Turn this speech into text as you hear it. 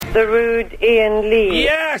the rude Ian Lee.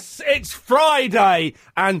 Yes, it's Friday,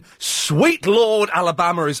 and sweet Lord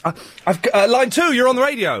Alabama is... line 2, you're on the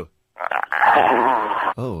radio.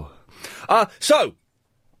 Oh. So,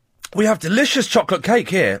 we have delicious chocolate cake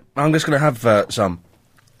here. I'm just going to have some.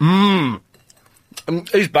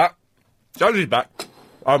 He's back. Jonesy's back.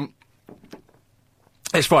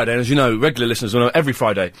 It's Friday, and as you know, regular listeners will know every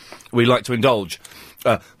Friday we like to indulge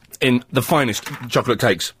in the finest chocolate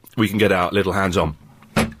cakes we can get our little hands on.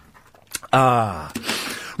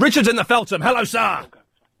 Richard's in the Feltham. Hello, sir.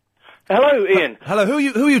 Hello, Ian. Hello, who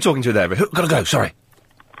are you talking to there? Gotta go, sorry.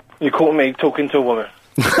 You caught me talking to a woman.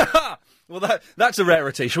 Well, that's a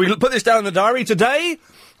rarity. Shall we put this down in the diary today?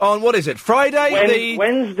 On, what is it, Friday?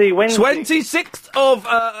 Wednesday. 26th of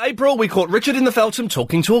April, we caught Richard in the Feltham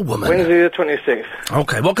talking to a woman. Wednesday the 26th.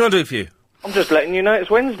 Okay, what can I do for you? I'm just letting you know it's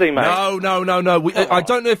Wednesday, mate. No. I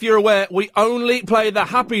don't know if you're aware, we only play the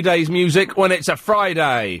Happy Days music when it's a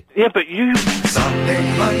Friday. Yeah, but you...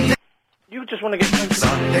 Sunday, Monday. You just want to get close to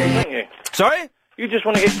Sunday, don't you? Sorry? You just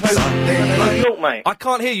want to get close to New York, mate. I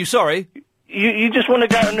can't hear you, sorry. You just want to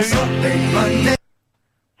go to New York.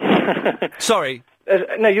 Sunday, sorry.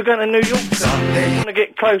 No, you're going to New York. You want to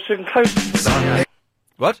get closer and closer. Sunday.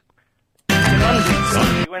 What?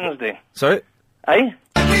 Wednesday. Sorry? Eh?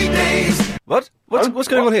 What? What's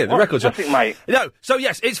going on here? The record's nothing, mate. No, so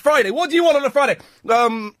yes, it's Friday. What do you want on a Friday?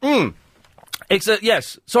 It's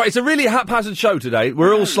a really haphazard show today.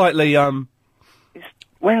 We're all slightly, It's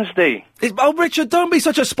Wednesday. Richard, don't be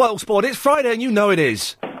such a spoiled sport. It's Friday and you know it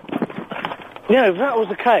is. Yeah, if that was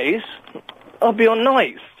the case, I'd be on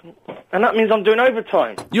nights. And that means I'm doing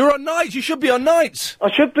overtime. You're on nights. You should be on nights. I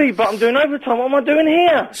should be, but I'm doing overtime. What am I doing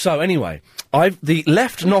here? So, anyway, the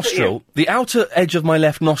left nostril, the outer edge of my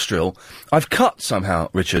left nostril, I've cut somehow,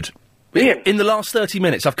 Richard. Ian. In the last 30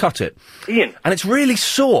 minutes, I've cut it. Ian. And it's really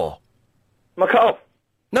sore. Am I cut off?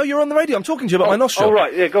 No, you're on the radio. I'm talking to you about my nostril. Oh,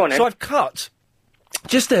 right. Yeah, go on then. So I've cut...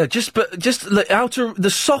 Just there, just the outer,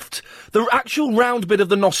 the actual round bit of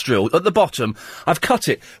the nostril at the bottom, I've cut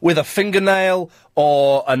it with a fingernail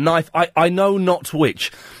or a knife, I know not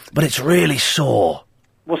which, but it's really sore.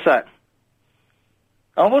 What's that?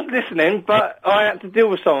 I was listening, but I had to deal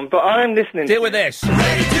with someone, but I am listening. Deal with this.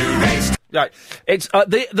 Ready to race. Right, it's,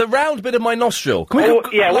 the round bit of my nostril. Can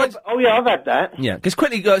we yeah, I've had that. Yeah, just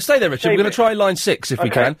quickly, stay there, Richard, we're going to try line 6 if we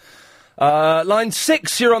can. Line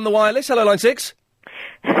 6, you're on the wireless. Hello, line 6.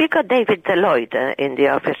 Have you got David Lloyd in the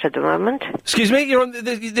office at the moment? Excuse me, you're on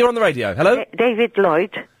the radio. Hello? David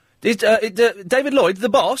Lloyd. Is David Lloyd the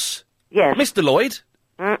boss? Yes. Mr. Lloyd?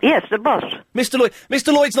 Yes, the boss. Mr. Lloyd.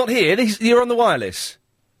 Mr. Lloyd's not here. You're on the wireless.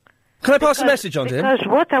 Can I pass a message on to him? Because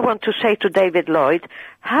what I want to say to David Lloyd,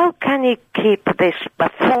 how can he keep this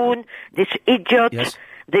buffoon, this idiot, this...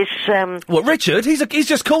 What, Richard? He's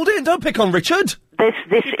just called in. Don't pick on Richard. This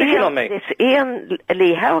Ian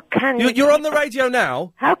Lee, how can You're on the radio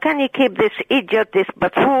now? How can he keep this idiot, this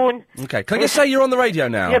buffoon? Okay, can I just say you're on the radio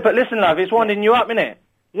now? Yeah, but listen, love, it's winding you up, innit?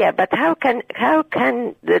 Yeah, but how can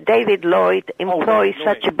David Lloyd employ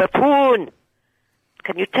such a buffoon?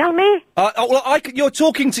 Can you tell me? You're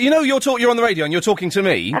talking to... you're on the radio and you're talking to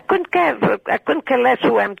me. I couldn't care less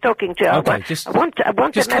who I'm talking to. Okay, I want a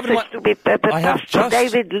message to be passed to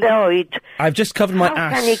David Lloyd. I've just covered my ass.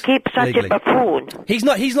 How can he keep such a buffoon? He's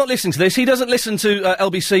not listening to this. He doesn't listen to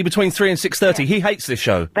LBC between 3 and 6:30. He hates this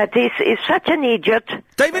show. But he's such an idiot.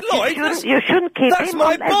 David Lloyd? You shouldn't keep That's him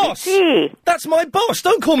my on boss. LBC. That's my boss.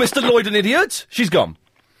 Don't call Mr. Lloyd an idiot. She's gone.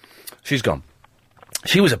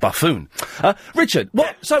 She was a buffoon. Richard, what?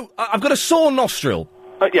 Yes. So, I've got a sore nostril.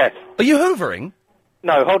 Yes. Are you hoovering?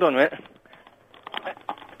 No, hold on a minute.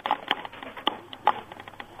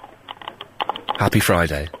 Happy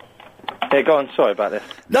Friday. Yeah, go on, sorry about this.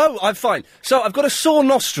 No, I'm fine. So, I've got a sore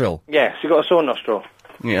nostril. Yes, you've got a sore nostril.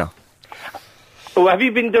 Yeah. Oh, have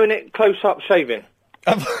you been doing it close-up shaving?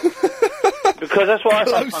 Because that's what I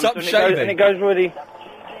close-up shaving? And it goes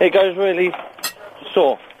really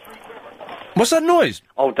sore. What's that noise?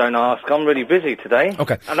 Oh, don't ask. I'm really busy today.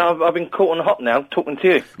 Okay. And I've been caught on the hop now, talking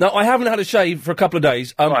to you. No, I haven't had a shave for a couple of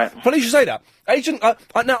days. Right. Funny you should say that. Agent,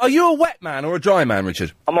 now, are you a wet man or a dry man,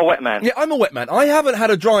 Richard? I'm a wet man. Yeah, I'm a wet man. I haven't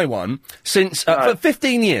had a dry one since, for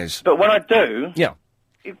 15 years. But when I do... Yeah.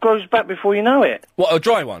 It grows back before you know it. What, a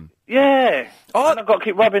dry one? Yeah. And I've got to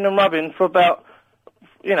keep rubbing and rubbing for about,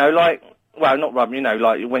 well, not rubbing,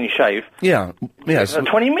 like when you shave. Yeah. Yes.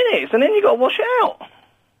 20 minutes, and then you got to wash it out.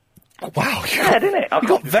 Wow, yeah, isn't it? You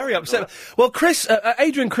got very upset. Well, Chris,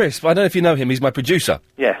 Adrian Crisp, I don't know if you know him, he's my producer.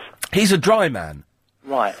 Yes. He's a dry man.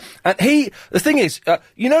 Right. And the thing is, the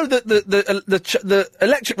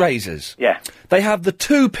electric razors? Yeah. They have the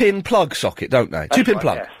 2-pin plug socket, don't they? 2-pin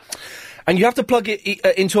plug. Yes. and you have to plug it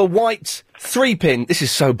into a white 3-pin. This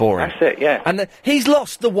is so boring. That's it, yeah. And he's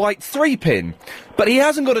lost the white 3-pin, but he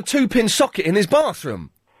hasn't got a 2-pin socket in his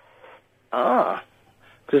bathroom. Ah.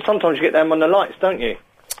 Because sometimes you get them on the lights, don't you?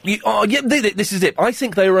 Yeah, this is it. I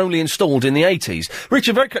think they were only installed in the 80s.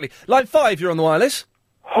 Richard, very quickly. Line 5, you're on the wireless.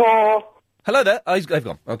 Hello there. Oh, they've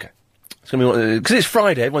gone. Okay. It's going to be... Because it's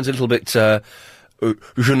Friday, everyone's a little bit, je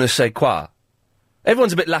ne sais quoi.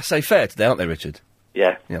 Everyone's a bit laissez-faire today, aren't they, Richard?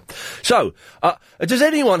 Yeah. Yeah. So, does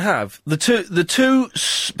anyone have the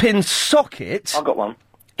 2-pin socket... I've got one.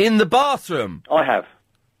 ...in the bathroom? I have.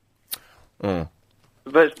 Oh.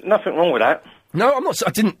 But there's nothing wrong with that. No, I'm not...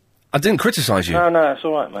 I didn't criticise you. No, it's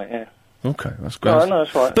all right, mate, yeah. Okay, that's great. No,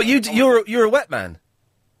 it's all right. But you're a wet man.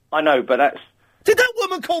 I know, but that's... Did that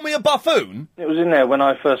woman call me a buffoon? It was in there when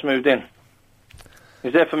I first moved in.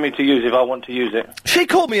 It's there for me to use if I want to use it. She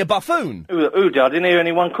called me a buffoon? Who did? I didn't hear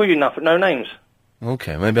anyone call you nothing, no names.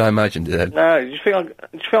 Okay, maybe I imagined it then. No, did you feel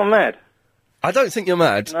I'm mad? I don't think you're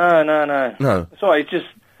mad. No. No. It's all right, it's just...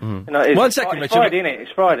 You know, it's 1 second, it's Richard. Friday, innit?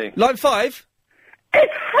 It's Friday. Line 5?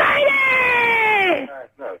 It's Friday!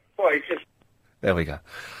 No. Sorry, it's just... There we go.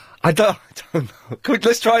 I don't know.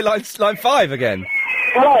 Let's try line 5 again.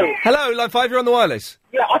 Hello. Hello, line 5, you're on the wireless.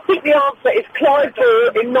 Yeah, I think the answer is Clive Ball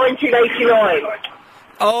in 1989.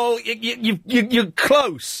 Oh, you're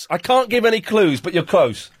close. I can't give any clues, but you're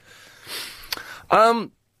close.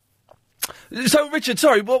 So, Richard,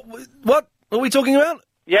 sorry, what are we talking about?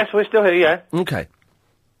 Yes, we're still here, yeah. Okay.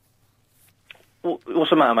 What's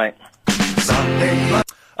the matter, mate?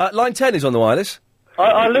 Line 10 is on the wireless.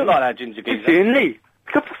 I look like that, Ginger Geezer. Ian Lee,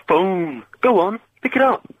 pick up the phone. Go on, pick it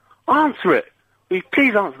up. Answer it. Will you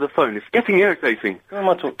please answer the phone? It's getting irritating. Who am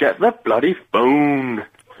I talking? Get the bloody phone.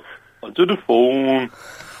 Answer the phone.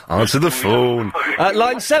 Answer the phone.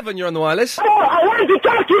 Line 7, you're on the wireless. Oh, I wanted to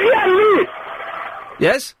talk to Ian Lee.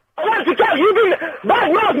 Yes? I wanted to talk. You've been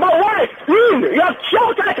bad-mouthed my wife. You have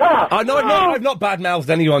shot at her. No, I've not bad-mouthed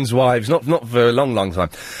anyone's wives. Not for a long, long time.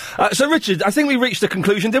 So, Richard, I think we reached a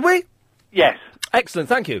conclusion, did we? Yes. Excellent,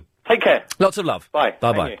 thank you. Take care. Lots of love. Bye.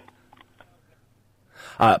 Bye-bye.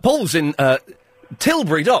 Paul's in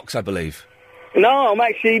Tilbury Docks, I believe. No, I'm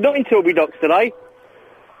actually not in Tilbury Docks today.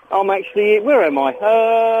 I'm actually... Where am I?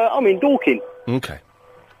 I'm in Dorking. Okay.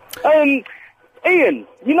 Ian,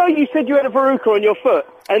 you know you said you had a verruca on your foot,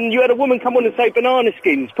 and you had a woman come on and say banana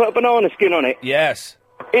skins, put a banana skin on it. Yes.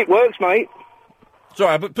 It works, mate.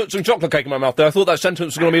 Sorry, I put some chocolate cake in my mouth there. I thought that sentence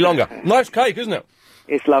was going to be longer. Nice cake, isn't it?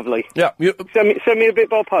 It's lovely. Yeah. Send me a bit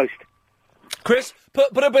by post. Chris,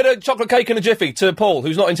 put a bit of chocolate cake in a jiffy to Paul,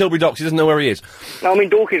 who's not in Tilbury Docks. He doesn't know where he is. No, I'm in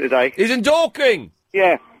Dorking today. He's in Dorking!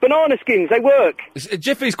 Yeah. Banana skins, they work.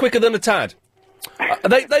 Jiffy's quicker than a tad.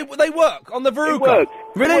 They work on the verruca. It works.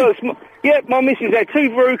 Really? It works. Yeah, my missus had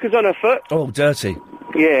 2 verrucas on her foot. Oh, dirty.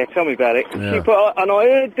 Yeah, tell me about it. Yeah. And I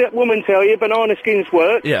heard that woman tell you banana skins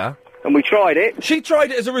work. Yeah. And we tried it. She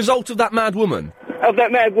tried it as a result of that mad woman? Of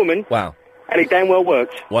that mad woman. Wow. And it damn well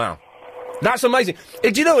worked. Wow. That's amazing.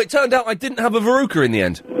 Do you know, it turned out I didn't have a verruca in the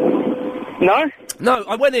end. No? No,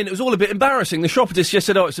 I went in, it was all a bit embarrassing. The shopperess just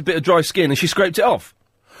said, it's a bit of dry skin, and she scraped it off.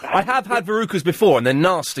 I have had verrucas before, and they're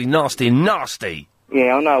nasty, nasty, nasty.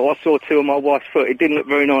 Yeah, I know. I saw 2 on my wife's foot. It didn't look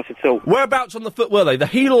very nice at all. Whereabouts on the foot were they? The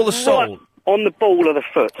heel or the sole? Right on the ball of the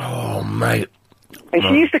foot. Oh, mate. And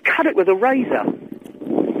she used to cut it with a razor.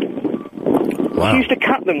 Wow. She used to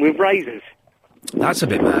cut them with razors. That's a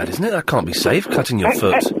bit mad, isn't it? That can't be safe, cutting your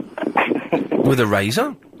foot with a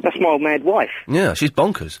razor. That's my mad wife. Yeah, she's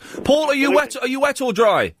bonkers. Paul, are you wet? Are you wet or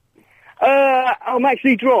dry? I'm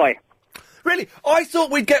actually dry. Really? I thought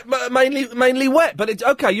we'd get mainly wet, but it's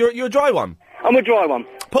okay. You're a dry one. I'm a dry one.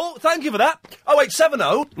 Paul, thank you for that.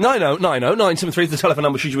 0870 90 90 973 is the telephone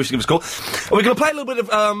number should you wish to give us a call. We're going to play a little bit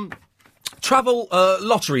of travel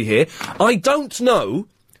lottery here. I don't know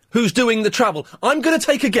who's doing the travel. I'm going to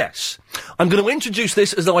take a guess. I'm going to introduce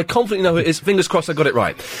this as though I confidently know who it is. Fingers crossed I got it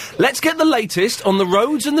right. Let's get the latest on the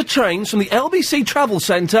roads and the trains from the LBC Travel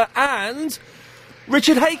Centre and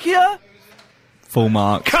Richard Hakier. Full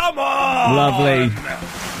mark. Come on! Lovely.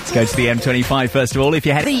 Let's go to the M25 first of all. If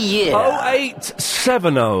you had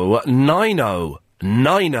 0870 90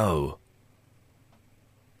 90.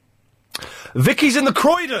 Vicky's in the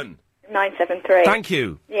Croydon. 973. Thank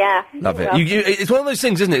you. Yeah. Love it. It's one of those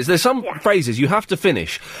things, isn't it? There's some phrases you have to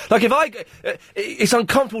finish. Like if it's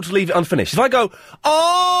uncomfortable to leave it unfinished. If I go,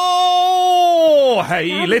 oh,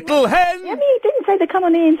 hey, little hen. Yeah, you didn't say the Come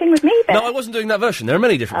On Ian thing with me then. No, I wasn't doing that version. There are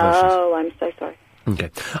many different versions. Oh, I'm so sorry.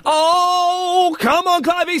 Okay. Oh, come on,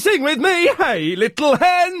 Clivey, sing with me. Hey, little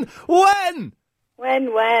hen. When?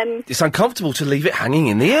 When? It's uncomfortable to leave it hanging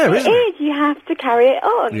in the air, It isn't it? is. You have to carry it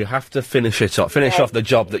on. You have to finish it off. Finish Yeah. off the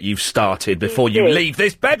job that you've started before you do. leave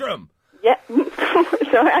this bedroom. Yeah.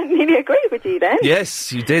 So I nearly agree with you then.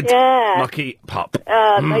 Yes, you did. Yeah. Mucky pup.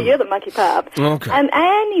 No, you're the monkey pup. Okay.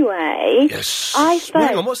 Anyway, Yes. I Wait, spoke...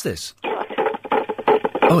 hang on, what's this?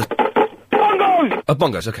 Oh, Bongos!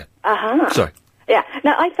 bongos, okay. Uh-huh. Sorry. Yeah.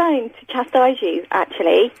 No, I phoned to chastise you,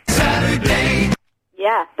 actually. Saturday!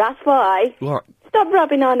 Yeah, that's why. What? Stop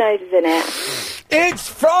rubbing our noses in it. It's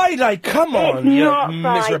Friday, come on, It's you not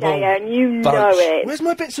miserable Friday, and you know bunch. it. Where's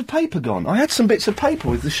my bits of paper gone? I had some bits of paper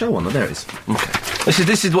with the show on. Oh, there it is. Okay.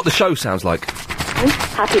 This is what the show sounds like.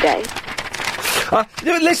 Happy days.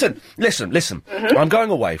 Listen. Mm-hmm. I'm going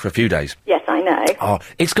away for a few days. Yes, I know. Oh,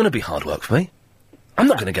 it's going to be hard work for me. I'm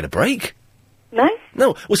not going to get a break. No?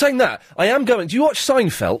 No, well, saying that, I am going... Do you watch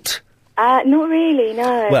Seinfeld? Not really,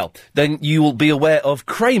 no. Well, then you will be aware of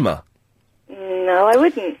Kramer. No, I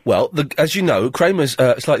wouldn't. Well, as you know, Kramer's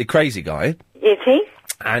a slightly crazy guy, Is he?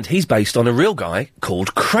 and he's based on a real guy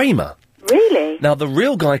called Kramer. Really? Now, the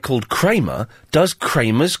real guy called Kramer does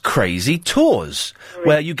Kramer's Crazy Tours,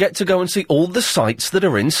 where you get to go and see all the sites that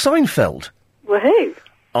are in Seinfeld. Woohoo.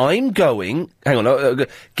 I'm going... Hang on,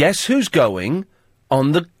 guess who's going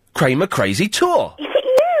on the Kramer Crazy Tour? Is it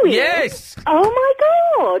you? Ian? Yes! Oh, my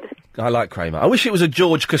God. I like Kramer. I wish it was a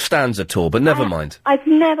George Costanza tour, but never mind. I've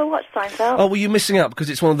never watched Seinfeld. Oh, well, you're missing out because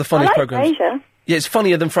it's one of the I funniest like programmes. Frasier. Yeah, it's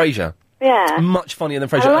funnier than Frasier. Yeah. Much funnier than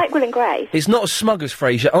Frasier. I like Will and Grace. It's not as smug as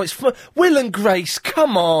Frasier. Oh, it's Will and Grace.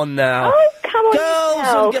 Come on now. Oh, come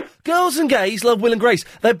on Girls and gays love Will and Grace.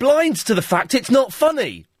 They're blind to the fact it's not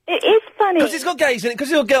funny. It is funny. Because it's got gays in it,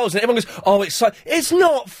 because it's got girls in it. Everyone goes, oh, it's so... It's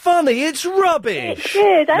not funny, it's rubbish. It's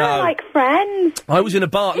good. I No. don't like Friends. I was in a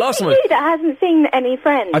bar last time. You that hasn't seen any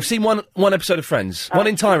Friends. I've seen one episode of Friends. One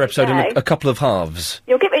entire episode okay. and a couple of halves.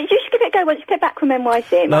 You should give it a go once you get back from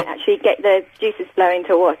NYC. It No. might actually get the juices flowing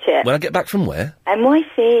to watch it. When I get back from where?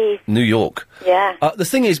 NYC. New York. Yeah. The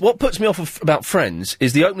thing is, what puts me off about Friends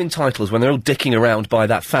is the opening titles when they're all dicking around by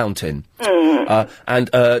that fountain. And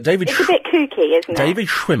David... It's a bit kooky, isn't it? David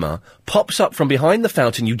Schwimmer pops up from behind the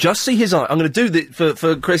fountain. You just see his eye. I'm going to do this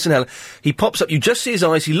for Chris and Helen. He pops up. You just see his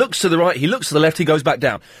eyes. He looks to the right. He looks to the left. He goes back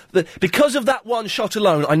down. Because of that one shot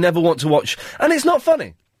alone, I never want to watch. And it's not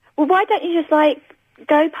funny. Well, why don't you just,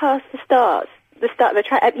 go past the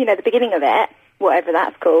the beginning of it, whatever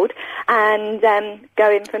that's called, and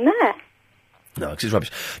go in from there? No, because it's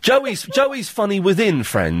rubbish. Joey's funny within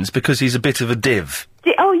Friends because he's a bit of a div.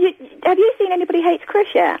 Have you seen Anybody Hates Chris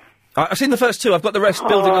yet? I've seen the first two. I've got the rest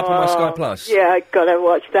building up on my Sky Plus. Yeah, I gotta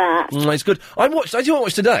watch that. It's good. I do want to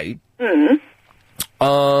watch today.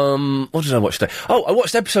 What did I watch today? Oh, I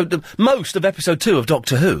watched most of episode 2 of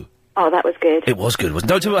Doctor Who. Oh, that was good. It was good, wasn't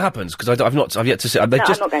it? Don't tell me what happens, because I've yet to see it. I'm not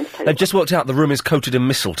going to tell you. They've just worked out the room is coated in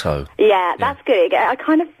mistletoe. Yeah, that's good. I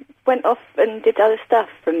kind of went off and did other stuff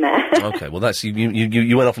from there. Okay, well, that's...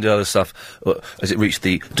 You went off and did other stuff as it reached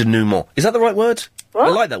the denouement. Is that the right word? What? I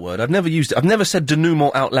like that word. I've never used it. I've never said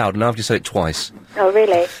denouement out loud, and now I've just said it twice. Oh,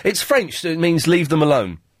 really? It's French, so it means leave them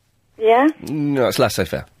alone. Yeah? No, it's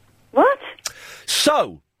laissez-faire. What?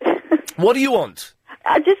 So, what do you want?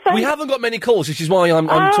 I just We haven't got many calls, which is why I'm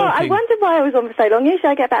talking. I wondered why I was on for so long. Usually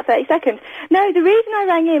I get about 30 seconds. No, the reason I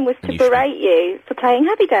rang in was to berate you for playing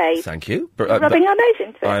Happy Days. Thank you. Rubbing your nose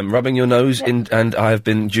into it. I'm rubbing your nose and I have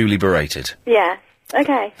been duly berated. Yeah.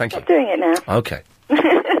 Okay. Thank Stop doing it now. Okay.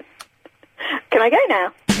 Can I go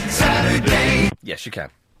now? Yes, you can.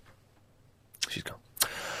 She's gone.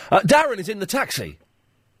 Darren is in the taxi.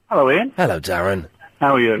 Hello, Ian. Hello, Darren.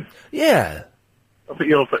 How are you? Yeah. I think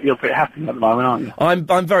you're pretty happy at the moment, aren't you?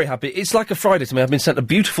 I'm very happy. It's like a Friday to me. I've been sent a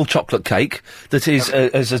beautiful chocolate cake that is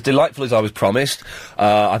as delightful as I was promised.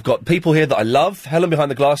 I've got people here that I love. Helen behind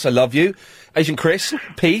the glass, I love you. Agent Chris,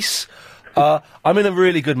 peace. I'm in a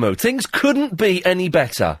really good mood. Things couldn't be any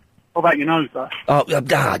better. What about your nose, though?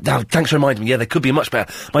 Thanks for reminding me. Yeah, they could be much better.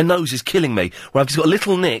 My nose is killing me. Where I've just got a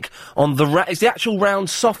little nick on the it's the actual round,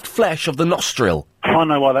 soft flesh of the nostril. I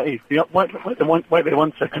know why that is. Wait there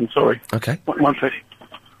 1 second, sorry. Okay. One second.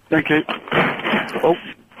 Thank you. Oh,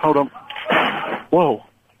 hold on. Whoa.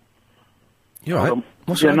 You all right?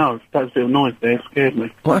 What's that was a bit of noise there. It scared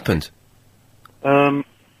me. What happened? Someone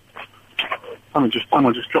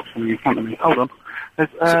just dropped something in front of me. Hold on.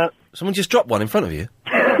 Someone just dropped one in front of you?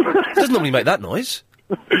 It doesn't normally make that noise.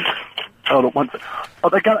 Hold on, one second. Oh,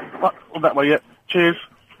 they got it. Oh, that way, yeah. Cheers.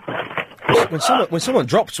 When someone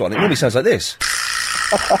drops one, it normally sounds like this.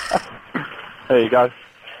 There you go.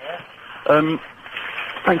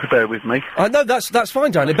 Thanks for bearing with me. I know, that's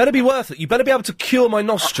fine, Darren. It better be worth it. You better be able to cure my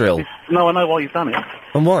nostril. No, I know why you've done it.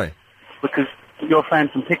 And why? Because you're a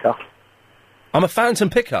phantom picker. I'm a phantom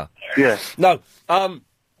picker. Yeah. No,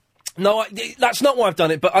 no, that's not why I've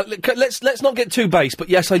done it. But let's not get too base. But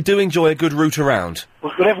yes, I do enjoy a good route around.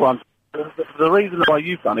 Well, for everyone, the reason why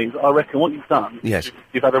you've done it is, I reckon, what you've done. Yes.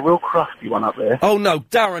 You've had a real crusty one up there. Oh no,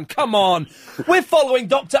 Darren, come on! We're following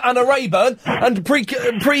Dr. Anna Rayburn and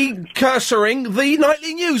precursoring the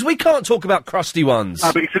nightly news. We can't talk about crusty ones.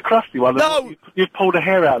 No, but it's a crusty one. No, you've pulled a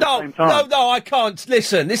hair out at the same time. No, I can't.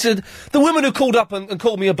 Listen, the woman who called up and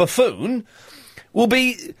called me a buffoon will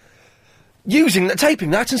be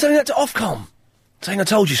taping that and sending that to Ofcom, saying I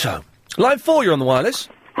told you so. Line 4, you're on the wireless.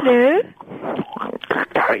 Hello?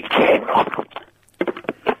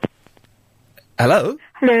 Hello?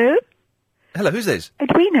 Hello? Hello, who's this?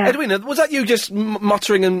 Edwina. Edwina, was that you just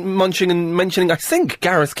muttering and munching and mentioning, I think,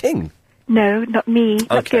 Gareth King? No, not me.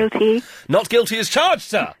 Not guilty. Not guilty as charged,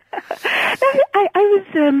 sir! No, I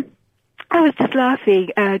was just laughing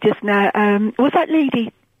just now. Was that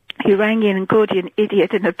lady who rang in and called you an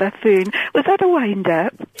idiot and a buffoon, was that a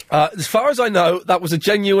wind-up? As far as I know, that was a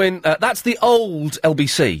genuine... that's the old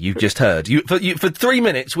LBC you've just heard. For 3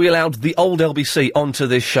 minutes, we allowed the old LBC onto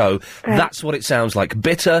this show. Right. That's what it sounds like.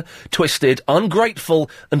 Bitter, twisted,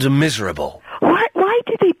 ungrateful, and miserable. Why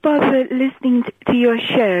do they bother listening to your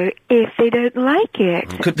show if they don't like it?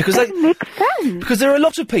 Because it doesn't make sense. Because there are a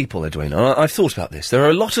lot of people, Edwina, I've thought about this, there are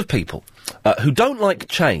a lot of people who don't like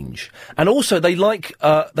change, and also they like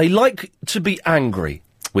to be angry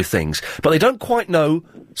with things, but they don't quite know,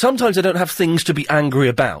 sometimes they don't have things to be angry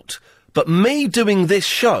about. But me doing this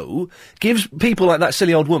show gives people like that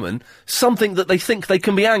silly old woman something that they think they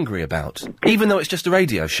can be angry about, even though it's just a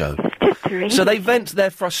radio show. So they vent their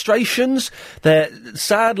frustrations, their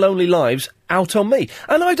sad, lonely lives out on me.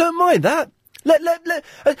 And I don't mind that.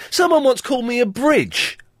 Someone once called me a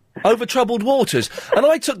bridge over troubled waters, and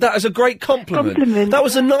I took that as a great compliment. That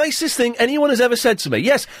was the nicest thing anyone has ever said to me.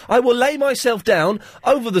 Yes, I will lay myself down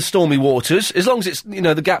over the stormy waters, as long as it's,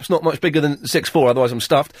 the gap's not much bigger than 6'4", otherwise I'm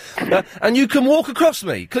stuffed, and you can walk across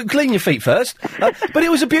me. Clean your feet first. But it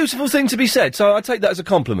was a beautiful thing to be said, so I take that as a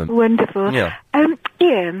compliment. Wonderful. Yeah.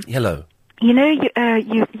 Ian. Hello. You know,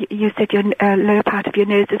 you said your lower part of your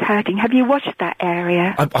nose is hurting. Have you washed that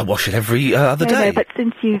area? I wash it every other day. No, but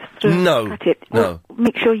since you've sort of cut it,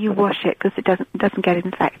 make sure you wash it because it doesn't get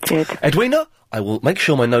infected. Edwina, I will make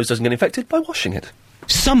sure my nose doesn't get infected by washing it.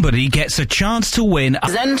 Somebody gets a chance to win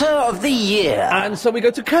Presenter of the Year. And so we go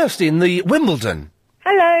to Kirsty in the Wimbledon.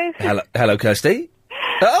 Hello. Hello, Kirsty.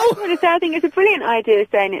 I want to say I think it's a brilliant idea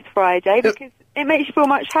saying it's Friday because it makes you feel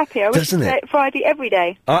much happier. I wish you'd say it Friday every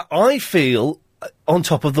day. I feel on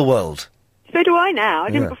top of the world. So do I now.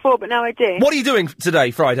 I didn't before, but now I do. What are you doing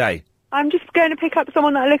today, Friday? I'm just going to pick up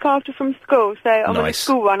someone that I look after from school. So I'm on a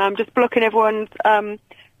school run. I'm just blocking everyone's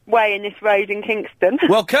way in this road in Kingston.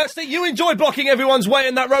 Well, Kirsty, you enjoy blocking everyone's way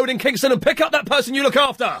in that road in Kingston and pick up that person you look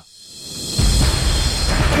after.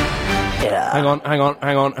 Yeah. Hang on.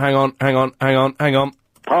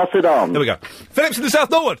 Pass it on. There we go. Phillips in the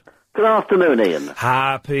South Norwood. Good afternoon, Ian.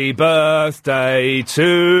 Happy birthday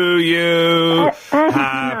to you.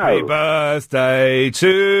 Happy birthday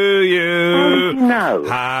to you. How did you know?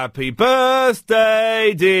 Happy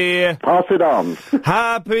birthday, dear. Pass it on.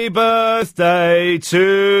 Happy birthday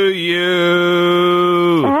to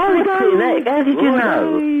you. How did you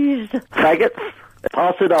know? Faggots.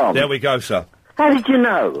 Pass it on. There we go, sir. How did you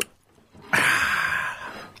know?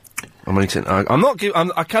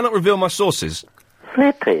 I cannot reveal my sources.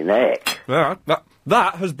 Flipping heck. Yeah,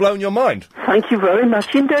 that has blown your mind. Thank you very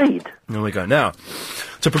much indeed. There we go. Now,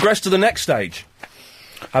 to progress to the next stage,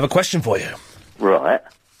 I have a question for you. Right.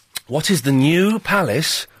 What is the new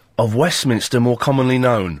Palace of Westminster more commonly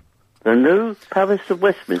known? The new Palace of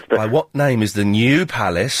Westminster? By what name is the new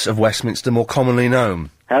Palace of Westminster more commonly known?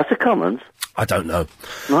 House of Commons? I don't know.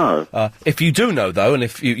 No. If you do know, though, and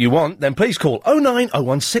if you want, then please call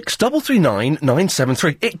 09016 339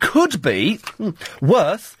 973. It could be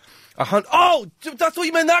worth Oh, that's what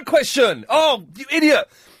you meant, that question. Oh, you idiot.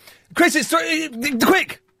 Chris, it's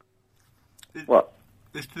quick. What?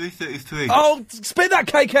 It's 3:33. Oh, spit that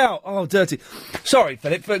cake out. Oh, dirty. Sorry,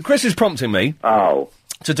 Philip. Chris is prompting me. Oh.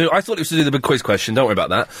 I thought it was to do the big quiz question. Don't worry about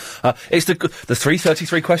that. It's the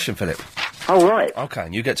 3:33 question, Philip. Oh, right. Okay,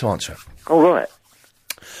 and you get to answer it. Oh, right.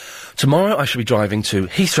 Tomorrow I shall be driving to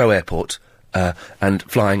Heathrow Airport and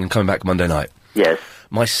flying and coming back Monday night. Yes.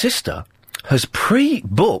 My sister has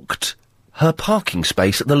pre-booked her parking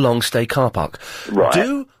space at the long stay car park. Right.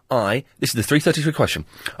 This is the 3:33 question,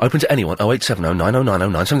 open to anyone, 0870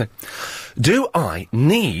 9090 970. Do I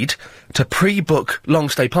need to pre-book long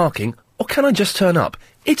stay parking, or can I just turn up?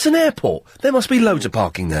 It's an airport. There must be loads of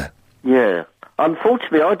parking there. Yeah.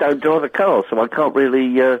 Unfortunately, I don't drive a car, so I can't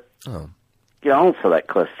really, answer that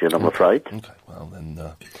question, I'm afraid. Okay, well then,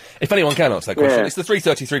 if anyone can answer that question, Yeah. it's the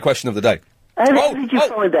 3:33 question of the day. How did you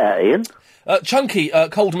find out, Ian? Chunky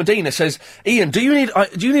Cold Medina says, Ian, do you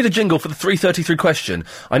need a jingle for the 3:33 question?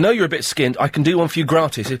 I know you're a bit skinned. I can do one for you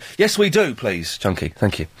gratis. Yes, we do, please, Chunky.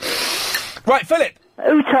 Thank you. Right, Philip.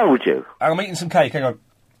 Who told you? I'm eating some cake. Hang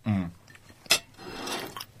on.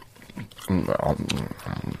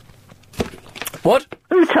 What?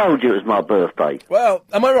 Who told you it was my birthday? Well,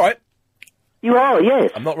 am I right? You are,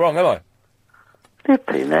 yes. I'm not wrong, am I?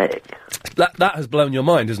 Flipping heck. That has blown your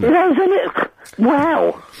mind, isn't it? It has, isn't it?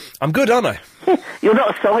 Wow. I'm good, aren't I? You're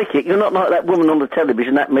not a psychic. You're not like that woman on the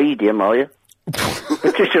television, that medium, are you?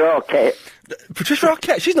 Patricia Arquette. Patricia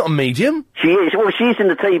Arquette? She's not a medium. She is. Well, she's in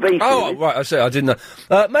the TV Oh, series. right, I see. I didn't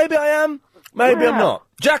know. Maybe I am. Maybe I'm not.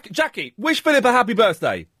 Jackie, wish Philip a happy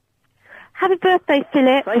birthday. Happy birthday,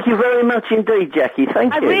 Philip. Thank you very much indeed, Jackie.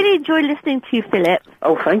 Thank you. I really enjoy listening to you, Philip.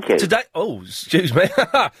 Oh, thank you. Today... Oh, excuse me.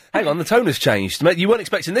 Hang on, the tone has changed. You weren't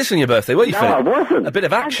expecting this on your birthday, were you, No, Philip? I wasn't. A bit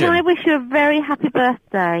of action. And I wish you a very happy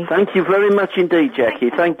birthday. Thank you very much indeed, Jackie.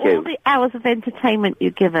 Thank All you. the hours of entertainment you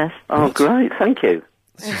give us. Oh, great. Thank you.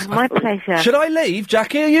 My pleasure. Should I leave,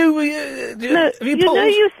 Jackie? Are you... No, have you know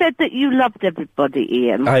paused? you said that you loved everybody,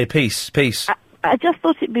 Ian. Hey, peace. I just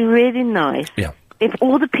thought it'd be really nice. Yeah. If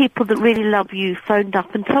all the people that really love you phoned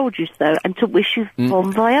up and told you so, and to wish you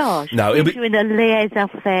bon voyage. No, it'll wish be- you in a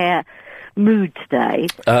liaison-faire mood today.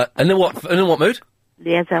 And then what? And then what mood?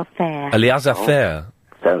 Liaison-faire. A liaison-faire.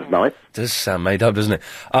 Sounds nice. Does sound made up, doesn't it?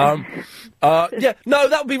 Yeah, no,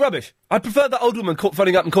 that would be rubbish. I prefer that old woman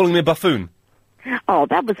phoning up and calling me a buffoon. Oh,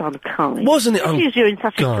 that was unkind. Wasn't it Because you're in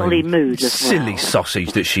such a jolly mood as well. Silly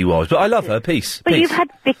sausage that she was, but I love her. Peace. But peace. you've had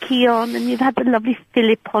Vicky on, and you've had the lovely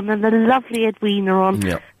Philip on, and the lovely Edwina on.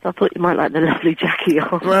 Yeah. So I thought you might like the lovely Jackie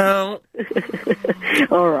on. Well...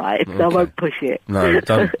 All right, so I won't push it. No,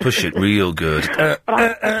 don't push it real good.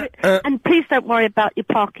 And please don't worry about your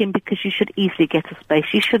parking, because you should easily get a space.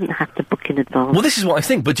 You shouldn't have to book in advance. Well, this is what I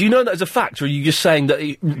think, but do you know that as a fact, or are you just saying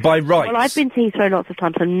that by rights? Well, I've been to Heathrow lots of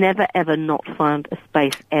times and never, ever not found a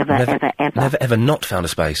space, ever. Never ever not found a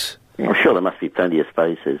space. I'm sure there must be plenty of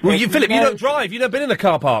spaces. Well, Philip, you don't drive. You've never been in a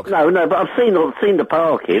car park. No, but I've seen the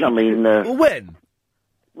parking. I mean... Well, when?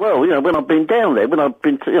 Well, when I've been down there, when I've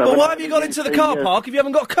been to... Well, why have you gone into the car park if you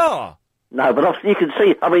haven't got a car? No, but you can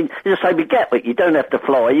see... I mean, it's the same with Gatwick. You don't have to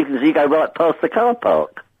fly. You can see, you go right past the car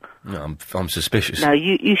park. No, I'm suspicious. No,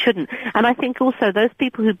 you shouldn't. And I think also those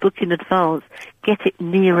people who book in advance get it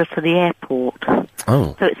nearer to the airport.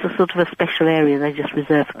 Oh. So it's a sort of a special area they just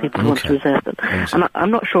reserve for people who want to reserve them. And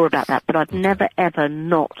I'm not sure about that, but I've never, ever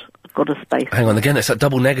not got a space. Hang on, again, it's that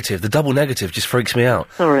double negative. The double negative just freaks me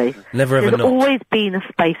out. Sorry. Never ever There's not. always been a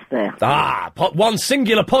space there. Ah, one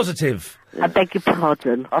singular positive. I beg your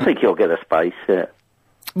pardon. I think you'll get a space, yeah.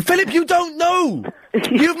 Philip, you don't know.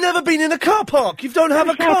 You've never been in a car park. You don't have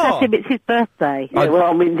a Shout car. at him, it's his birthday. Yeah, well,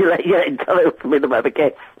 I mean, tell him for me to have a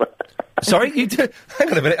guess. Sorry, you do. Hang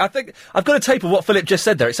on a minute. I think I've got a tape of what Philip just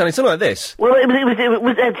said there. It sounded something like this. Well, it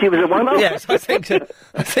was actually a one-off. Yes, I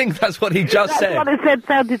think that's what he just said. That's what it said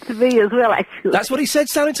sounded to me as well, actually. That's what he said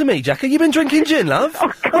sounded to me, Jackie. You been drinking gin, love?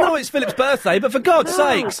 I know it's Philip's birthday, but for God's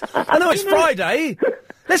sakes, I know it's Friday.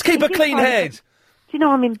 Let's keep a clean head. Do you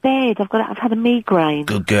know, I'm in bed. I've had a migraine.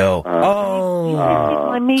 Good girl.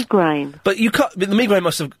 My migraine. But you can't. But the migraine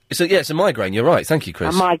must have. It's a migraine. You're right. Thank you,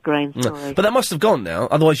 Chris. A migraine. No, Sorry. But that must have gone now.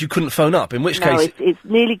 Otherwise, you couldn't phone up. In which No, case, it's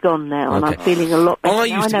nearly gone now, and I'm feeling a lot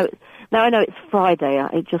better. Now I know it's Friday.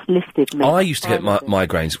 It just lifted me. I used to get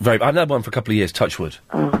migraines. I've had one for a couple of years. Touch wood.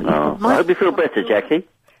 I hope you feel better, Jackie.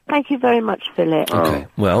 Thank you very much, Philip. Okay.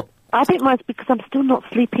 Well. I think mine's because I'm still not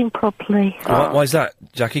sleeping properly. Why is that,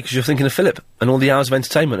 Jackie? Because you're thinking of Philip and all the hours of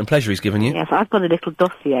entertainment and pleasure he's given you. Yes, I've got a little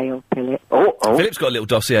dossier on Philip. Philip's got a little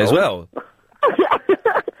dossier as well.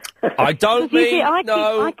 I don't mean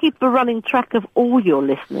I keep a running track of all your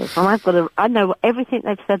listeners, and I know everything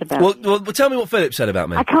they've said about me. Well, tell me what Philip said about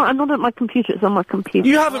me. I can't. I'm not at my computer. It's on my computer.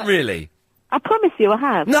 You haven't really. I promise you, I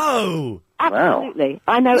have. No. Absolutely.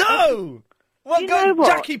 I know. No. Well, you know what?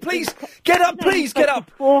 Jackie, please get up. Please get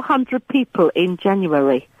up. 400 people in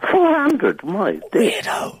January. 400, my dear.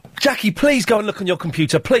 Weirdo. Jackie, please go and look on your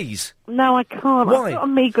computer, please. No, I can't. Why? I've got a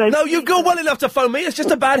migraine. No, you've got well enough to phone me. It's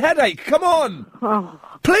just a bad headache. Come on. Oh,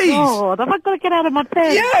 please. God, have I got to get out of my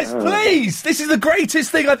bed? Yes, please. This is the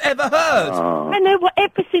greatest thing I've ever heard. I know what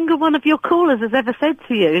every single one of your callers has ever said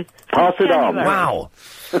to you. Pass it on. Wow.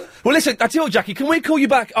 Well, listen, I tell you what, Jackie, can we call you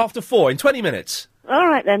back after 4 in 20 minutes? All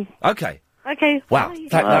right, then. Okay. Okay. Wow.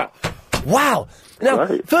 Wow. Now,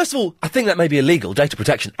 first of all, I think that may be illegal, data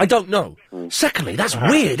protection. I don't know. Secondly, that's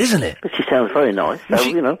weird, isn't it? But she sounds very nice.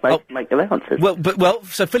 So, make allowances. Well,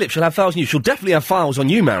 so Philip, she'll have files on you. She'll definitely have files on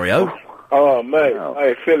you, Mario. Oh, mate.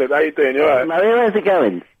 Hey, Philip, how you doing? You alright? Mario, how's it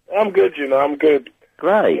going? I'm good, I'm good.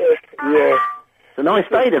 Great. Yeah. It's a nice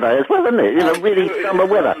day today as well, isn't it? Really summer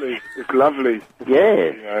weather. It's lovely.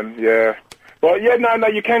 Yeah. Yeah. Well, yeah, no,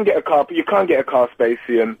 you can get a car, but you can't get a car space,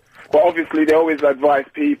 Ian. But obviously, they always advise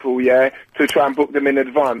people, to try and book them in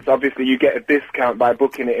advance. Obviously, you get a discount by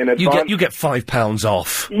booking it in advance. You get £5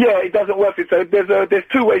 off. Yeah, it doesn't work. So there's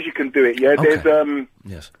two ways you can do it. Yeah, Okay.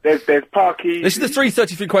 there's parking. This is the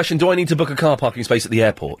 3:33 question. Do I need to book a car parking space at the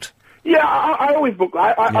airport? Yeah, I always book.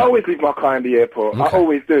 I always leave my car in the airport. Okay. I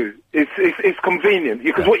always do. It's convenient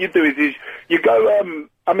because what you do is you go.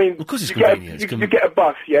 Because it's convenient. You get a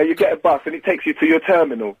bus. Yeah, you get a bus and it takes you to your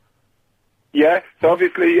terminal. Yeah, so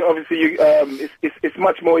obviously, you, it's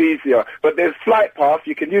much more easier. But there's Flight Pass.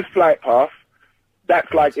 You can use Flight Pass.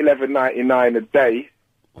 That's like $11.99 a day.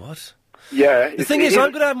 What? Yeah. The thing is,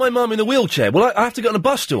 I'm going to have my mum in a wheelchair. Well, I have to get on a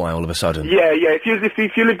bus, do I? All of a sudden? Yeah.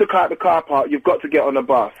 If you leave the car at the car park, you've got to get on a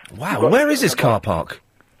bus. Wow. Where is this car park?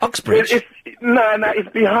 Uxbridge. No, it's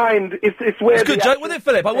behind. It's where. It's a good joke, wasn't it,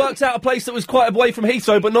 Philip? I worked out a place that was quite away from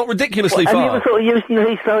Heathrow, but not ridiculously far. Have you ever sort of used the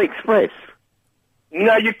Heathrow Express?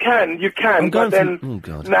 No, you can, but then... Oh,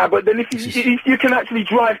 God. Nah, but then if you can actually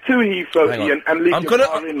drive to Heathrow and leave your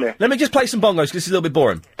car in there. Let me just play some bongos, because this is a little bit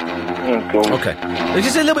boring. Okay. It's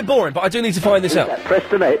just a little bit boring, but I do need to find this out.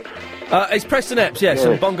 Preston Epps? It's Preston Epps, yes,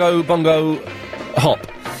 and bongo hop.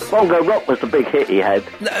 Bongo Rock was the big hit he had.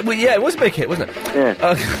 Yeah, it was a big hit, wasn't it?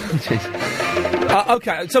 Yeah.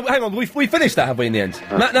 Okay, so hang on, we finished that, have we, in the end?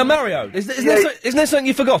 Now, Mario, isn't there something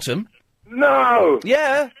you've forgotten? No!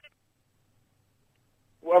 Yeah?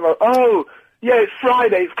 Oh, yeah, it's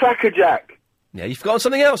Friday, it's Crackerjack. Yeah, you've forgotten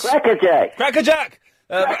something else. Crackerjack! Crackerjack!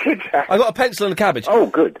 Crackerjack! I got a pencil and a cabbage. Oh,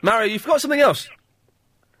 good. Mario, you forgot something else.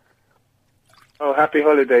 Oh, happy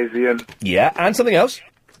holidays, Ian. Yeah, and something else.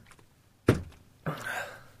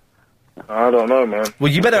 I don't know, man.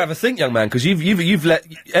 Well, you better have a think, young man, because you've let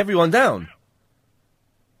everyone down.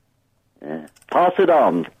 Yeah. Pass it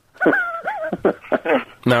on.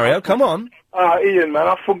 Mario, come on. Ian, man,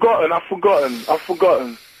 I've forgotten.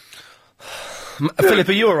 Philip,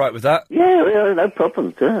 are you all right with that? Yeah, no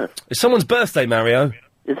problem. It's someone's birthday, Mario.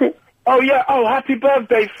 Is it? Oh, yeah. Oh, happy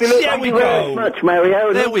birthday, Philip. There we go. Thank you very much,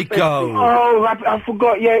 Mario. There we go. Oh, I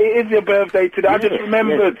forgot. Yeah, it is your birthday today. I just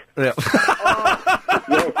remembered. Yeah.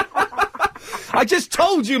 I just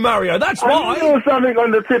told you, Mario. That's why. I knew something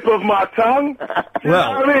on the tip of my tongue. Well, you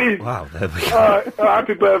know what I mean? Wow, there we go.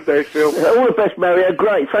 Happy birthday, Phil. All the best, Mario.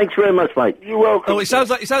 Great. Thanks very much, mate. You're welcome. Oh, it sounds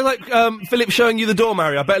like Philip showing you the door,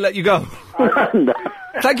 Mario. I better let you go.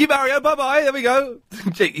 Thank you, Mario. Bye-bye. There we go.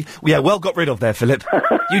 Yeah, well got rid of there, Philip.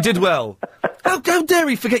 You did well. How dare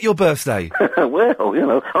he forget your birthday?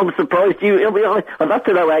 Well, I'm surprised you... I'd love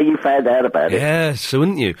to know how you found out about it. Yes,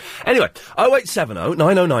 wouldn't you? Anyway, 0870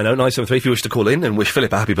 9090 973 if you wish to call in and wish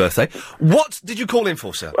Philip a happy birthday. What did you call in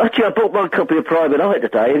for, sir? Actually, I bought my copy of Private Eye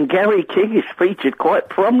today, and Gary King is featured quite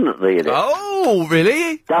prominently in it. Oh,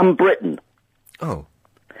 really? Dumb Britain. Oh.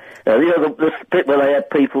 The bit where they had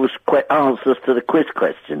people's answers to the quiz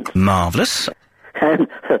questions. Marvellous. And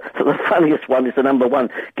the funniest one is the number one.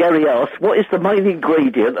 Gary asks, what is the main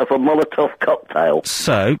ingredient of a Molotov cocktail?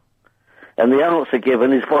 So? And the answer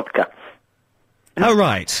given is vodka. Oh,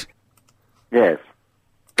 right. Yes.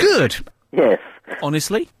 Good. Yes.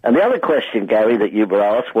 Honestly? And the other question, Gary, that you were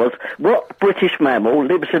asked was, what British mammal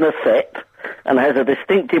lives in a set and has a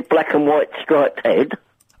distinctive black and white striped head?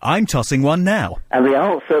 I'm tossing one now. And the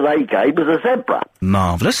answer they gave was a zebra.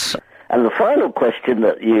 Marvellous. And the final question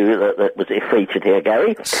that was featured here,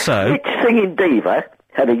 Gary. So? Which singing diva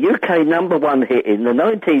had a UK #1 hit in the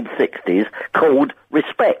 1960s called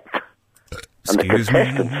Respect? And the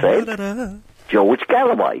contestant said, George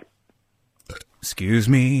Galloway. Excuse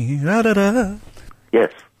me.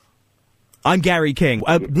 Yes. I'm Gary King.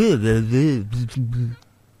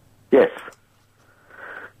 Yes.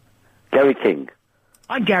 Gary King.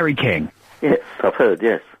 I'm Gary King. Yes, I've heard,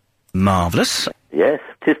 yes. Marvellous. Yes,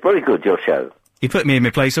 'tis very good, your show. You put me in my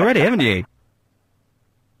place already, haven't you?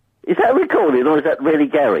 Is that recorded, or is that really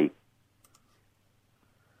Gary?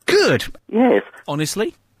 Good. Yes.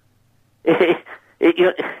 Honestly? I'm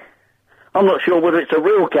not sure whether it's a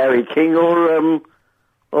real Gary King or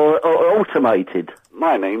automated.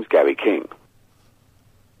 My name's Gary King.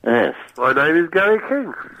 Yes. My name is Gary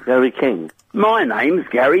King. Gary King. My name's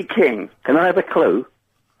Gary King. Can I have a clue?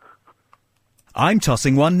 I'm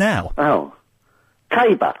tossing one now. Oh.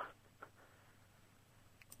 Tabor.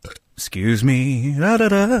 Excuse me.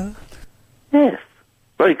 Yes.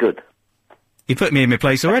 Very good. You put me in my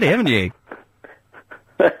place already, haven't you?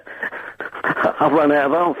 I've run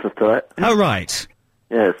out of answers to that. Oh, right.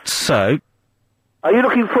 Yes. So? Are you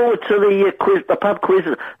looking forward to the quiz, the pub quiz,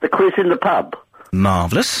 the quiz in the pub?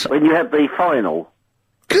 Marvellous. When you have the final?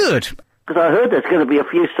 Good. Because I heard there's going to be a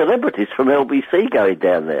few celebrities from LBC going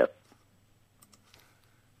down there.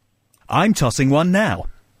 I'm tossing one now.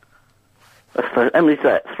 How many's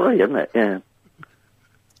that? 3, isn't it? Yeah.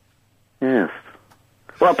 Yes.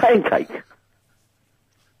 Well, a pancake.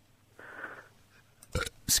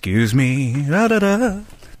 Excuse me. Da-da-da.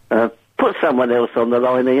 Put someone else on the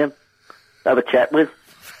line, Ian. Have a chat with.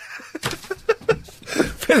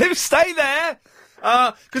 Philip, stay there!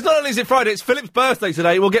 Because not only is it Friday, it's Philip's birthday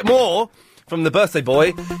today. We'll get more from the birthday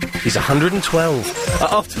boy. He's 112.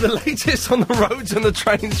 After the latest on the roads and the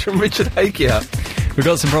trains from Richard Hakier. We've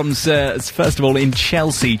got some problems, first of all, in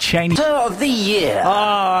Chelsea. Change of the year.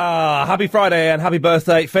 Happy Friday and happy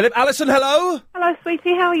birthday, Philip. Alison, hello. Hello,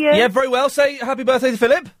 sweetie. How are you? Yeah, very well. Say happy birthday to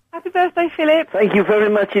Philip. Happy birthday, Philip. Thank you very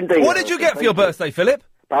much indeed. What did you get for your birthday, Philip?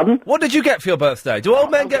 Pardon? What did you get for your birthday? Do old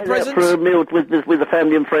men get presents? For a meal with the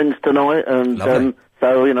family and friends tonight, and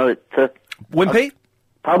so you know it's. Wimpy?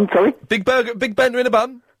 Pardon? Sorry. Big bender in a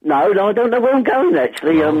bun? No, I don't know where I'm going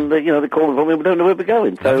actually. They're calling for me. We don't know where we're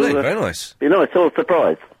going. So, Lovely, very nice. You know, it's all a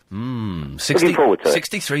surprise. Looking forward to it.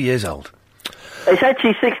 63 years old. It's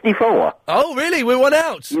actually 64. Oh, really? We won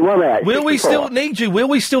out. You won out. Will 64. we still need you? Will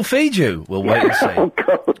we still feed you? We'll wait and see. Oh,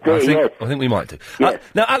 God, yes. I think we might do.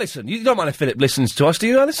 Now, Alison, you don't mind if Philip listens to us, do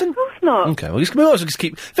you, Alison? Of course not. Okay, well, we might as well just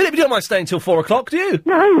keep... Philip, you don't mind staying till 4 o'clock, do you?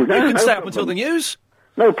 No. You can no stay up problem. until the news?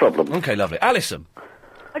 No problem. Okay, lovely. Alison.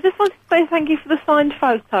 I just wanted to say thank you for the signed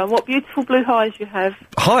photo and what beautiful blue eyes you have.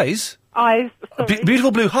 Eyes? Eyes, sorry. Beautiful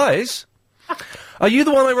blue eyes? Are you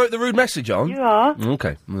the one I wrote the rude message on? You are.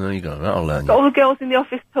 Okay, well, there you go. That'll learn Got you. all the girls in the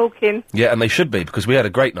office talking. Yeah, and they should be, because we had a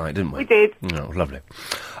great night, didn't we? We did. Oh, lovely.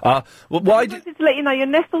 Well, why I wanted to let you know you're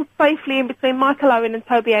nestled safely in between Michael Owen and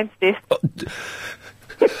Toby Amstis.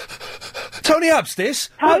 Tony Abstis?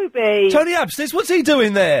 Toby! Tony Abstis, what's he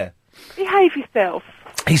doing there? Behave yourself.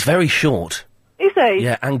 He's very short. Is he?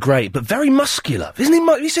 Yeah, and great, but very muscular. Isn't he?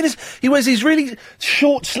 Have you seen he wears these really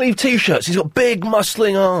short-sleeve T-shirts. He's got big,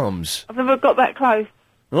 muscling arms. I've never got that close.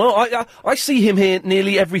 Oh, I see him here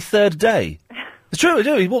nearly every third day. It's true, I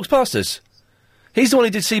do. He walks past us. He's the one who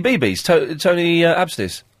did CBeebies, Tony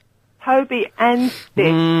Abstis. Toby and Stick.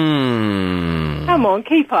 Come on,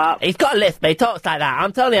 keep up. He's got a lisp, he talks like that.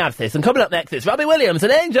 I'm Tony Abstis, and coming up next it's Robbie Williams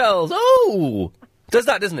and Angels. Oh! Does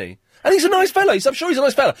that, doesn't he? And he's a nice fellow. I'm sure he's a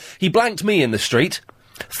nice fellow. He blanked me in the street.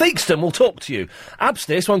 Theakston will talk to you.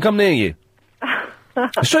 Abstis won't come near you.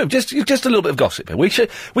 It's true. Just a little bit of gossip here. We share,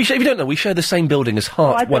 if you don't know, we share the same building as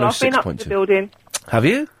Heart 106.2. I've been up to the building. Have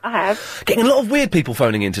you? I have. Getting a lot of weird people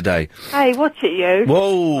phoning in today. Hey, watch it, you.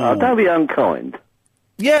 Whoa. Oh, don't be unkind.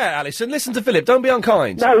 Yeah, Alison, listen to Philip. Don't be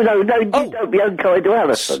unkind. No, don't be unkind to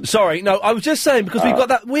Alison. Sorry, no, I was just saying, because we've got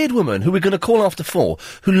that weird woman who we're going to call after 4,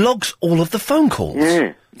 who logs all of the phone calls.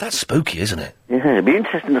 Yeah. That's spooky, isn't it? Yeah, it'd be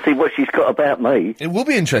interesting to see what she's got about me. It will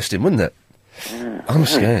be interesting, wouldn't it? Yeah. I'm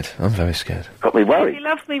scared. I'm very scared. Got me worried. He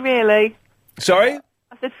loves me, really. Sorry?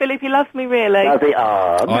 I said, Philip, he loves me, really.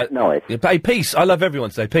 Nice. Hey, peace. I love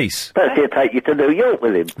everyone today. Peace. Perhaps he'll take you to New York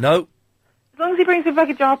with him. No. As long as he brings me back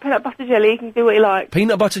a jar of peanut butter jelly, he can do what he likes.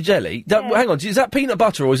 Peanut butter jelly? Hang on, is that peanut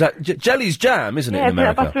butter or is that... jelly's jam, isn't it, in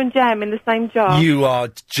America? Peanut butter and jam in the same jar. You are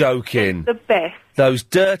joking. The best. Those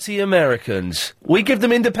dirty Americans. We give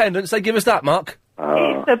them independence, they give us that, Mark.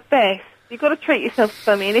 It's the best. You've got to treat yourself to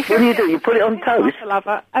something. If What do you do? You put it on toast?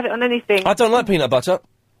 Lover, have it on anything. I don't like peanut butter.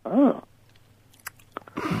 Oh.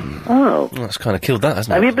 Well, that's kind of killed that,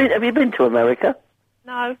 hasn't it? Have you been to America?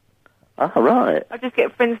 No. Oh, right. I just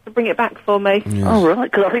get friends to bring it back for me. Yes. Oh,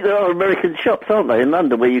 right, because I think there are American shops, aren't there, in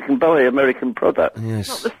London, where you can buy American product. Yes.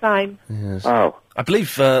 Not the same. Yes. Oh. I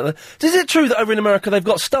believe, is it true that over in America they've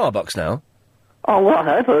got Starbucks now? Oh, well,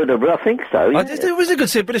 I have heard of it. I think so, yeah. It was good to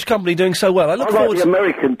see a British company doing so well. I look forward like the to...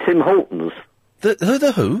 American Tim Hortons.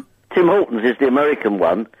 The who? Tim Hortons is the American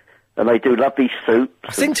one, and they do lovely soups.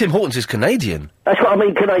 I think Tim Hortons is Canadian. That's what I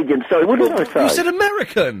mean, Canadian, sorry. What did I say? You said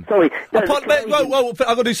American! Sorry. No, Whoa, I've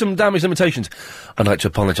got to do some damage limitations. I'd like to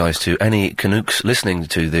apologise to any Canucks listening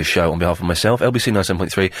to this show on behalf of myself, LBC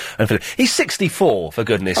 97.3, and Philip. He's 64, for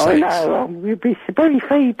goodness sakes. I know, we'd be very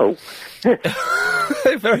feeble.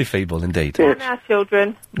 Very feeble, indeed. Come on now,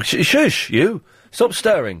 children. Shush, you. Stop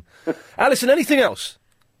stirring. Alison, anything else?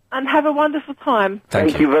 And have a wonderful time.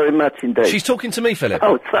 Thank you very much indeed. She's talking to me, Philip.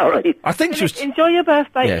 Oh, sorry. I think she was... Enjoy your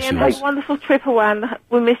birthday, Yeah, she Ian. Have was. a wonderful trip away.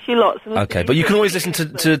 We miss you lots. And we'll Okay, see but you soon. can always listen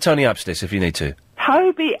to Tony Abstis if you need to.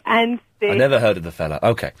 Toby and Steve. I never heard of the fella.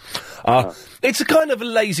 Okay. It's a kind of a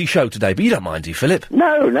lazy show today, but you don't mind, do you, Philip?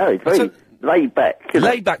 No, it's very... laid back.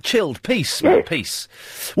 Laid back, chilled, peace, man, peace.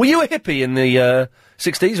 Were you a hippie in the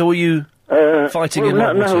 60s, or were you fighting in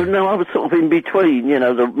World War II? No, I was sort of in between,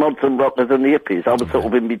 the mods and rockers and the hippies. I was sort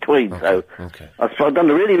of in between, so I don't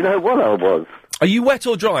really know what I was. Are you wet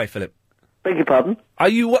or dry, Philip? Beg your pardon? Are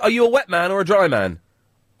you a wet man or a dry man?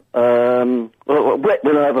 Well, wet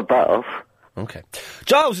when I have a bath. Okay.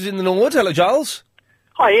 Giles is in the Norwood. Hello, Giles.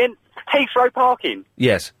 Hi, Ian. Heathrow parking.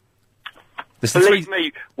 Yes. Believe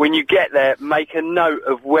me, when you get there, make a note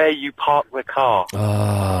of where you park the car.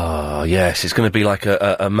 Oh, yes. It's going to be like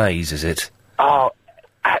a maze, is it? Oh,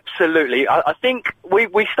 absolutely. I think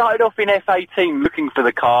we started off in F18 looking for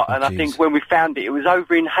the car, and I think when we found it, it was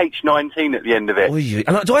over in H19 at the end of it.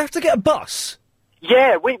 And do I have to get a bus?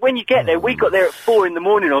 Yeah, when you get there, we got there at 4 in the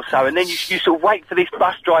morning or so, and then you sort of wait for this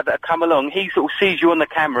bus driver to come along. He sort of sees you on the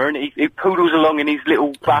camera, and he poodles along in his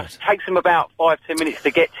little bus. Takes him about 5-10 minutes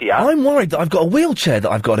to get to you. I'm worried that I've got a wheelchair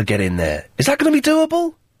that I've got to get in there. Is that going to be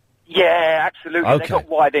doable? Yeah, absolutely. Okay. They've got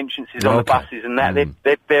wide entrances on the buses and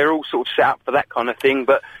that. They're all sort of set up for that kind of thing.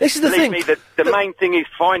 But this is the believe thing. me, the main thing is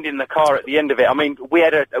finding the car at the end of it. I mean, we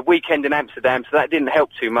had a weekend in Amsterdam, so that didn't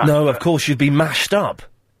help too much. No, of course, you'd be mashed up.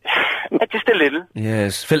 Just a little.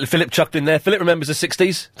 Yes. Philip chucked in there. Philip remembers the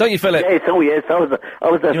 60s. Don't you, Philip? Yes, oh yes, I was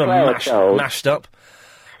a flower child. Mashed up.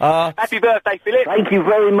 Happy birthday, Philip. Thank you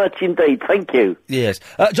very much indeed. Thank you. Yes.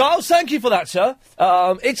 Giles, thank you for that, sir.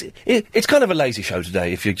 It's kind of a lazy show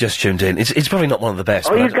today, if you've just tuned in. It's probably not one of the best.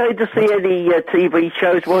 Are you going to see any TV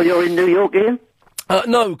shows while you're in New York, Ian?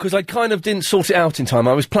 No, because I kind of didn't sort it out in time.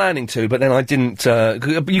 I was planning to, but then I didn't.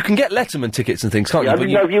 You can get Letterman tickets and things, can't you? I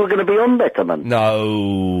didn't know if you were going to be on Letterman.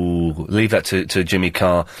 No, leave that to Jimmy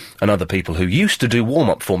Carr and other people who used to do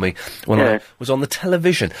warm-up for me when I was on the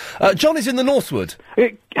television. John is in the Northwood.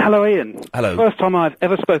 Hello, Ian. Hello. First time I've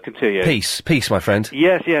ever spoken to you. Peace, my friend.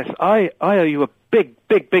 Yes. I owe you a big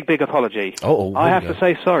apology. I have to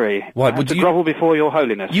say sorry. Why? I had to grovel before your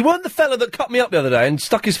holiness. You weren't the fella that cut me up the other day and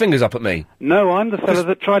stuck his fingers up at me? No, I'm the fella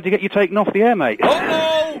that tried to get you taken off the air, mate. Oh,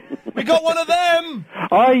 no! We got one of them!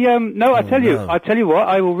 I tell you what,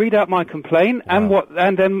 I will read out my complaint, and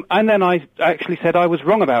then I actually said I was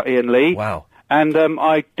wrong about Ian Lee. Wow. And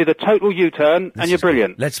I did a total U-turn, and you're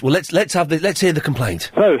brilliant. Let's hear the complaint.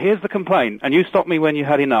 So here's the complaint, and you stopped me when you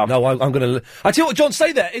had enough. No, I'm going to. I tell you what, John,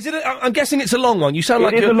 stay there. Is it? I'm guessing it's a long one. You sound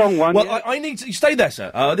like it is a long one. Well, yeah. I need to stay there,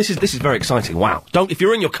 sir. This is very exciting. Wow. If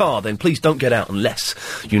you're in your car, then please don't get out unless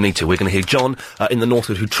you need to. We're going to hear John in the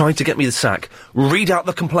Northwood, who tried to get me the sack, read out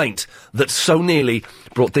the complaint that so nearly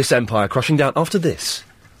brought this empire crushing down. After this.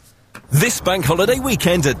 This bank holiday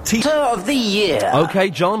weekend at Teacher of the Year. OK,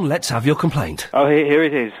 John, let's have your complaint. Oh, here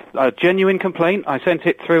it is. A genuine complaint. I sent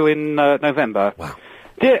it through in November. Wow.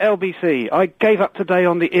 Dear LBC, I gave up today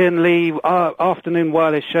on the Ian Lee afternoon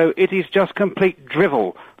wireless show. It is just complete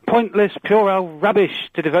drivel. Pointless, puerile rubbish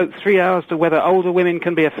to devote 3 hours to whether older women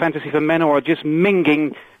can be a fantasy for men or are just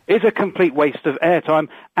minging is a complete waste of airtime,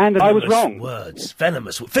 and I was wrong. Words.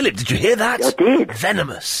 Venomous. Philip, did you hear that? I did.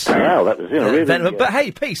 Venomous. Wow, that was really... venomous. But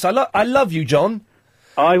hey, peace. I love you, John.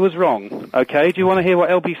 I was wrong. Okay, do you want to hear what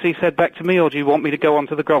LBC said back to me, or do you want me to go on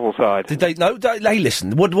to the grovel side? Did they... No, hey,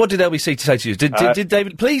 listen. What did LBC say to you? Did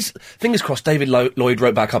David... Please, fingers crossed, David Lloyd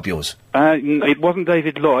wrote back up yours. It wasn't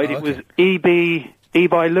David Lloyd. It was E.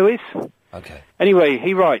 by Lewis. Okay. Anyway,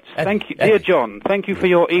 he writes, Thank you, dear John, thank you for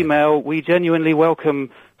your email. We genuinely welcome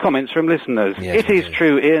comments from listeners. Yes, it is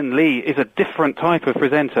true Ian Lee is a different type of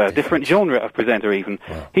presenter, different genre of presenter even.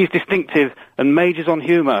 Wow. He's distinctive and majors on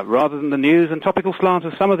humour rather than the news and topical slant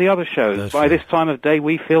of some of the other shows. By this time of day,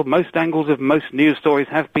 we feel most angles of most news stories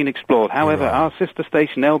have been explored. However, our sister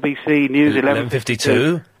station LBC News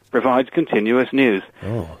 1152 provides continuous news.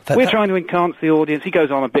 We're trying to enhance the audience. He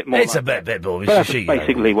goes on a bit more. It's a bit more. That's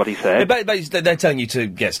basically what he said. They're telling you to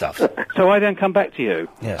get stuff. So I then come back to you.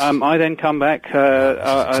 Yes. I then come back.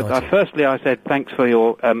 Firstly, I said thanks for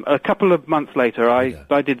your... a couple of months later,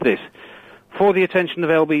 I did this. For the attention of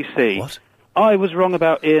LBC... What? I was wrong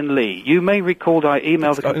about Ian Lee. You may recall I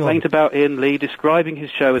emailed a complaint about Ian Lee describing his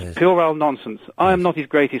show as puerile nonsense. I am not his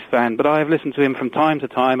greatest fan, but I have listened to him from time to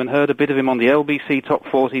time and heard a bit of him on the LBC Top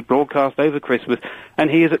 40 broadcast over Christmas, and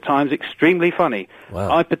he is at times extremely funny.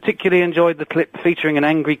 Wow. I particularly enjoyed the clip featuring an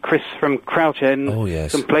angry Chris from Crouch End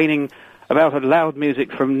complaining about a loud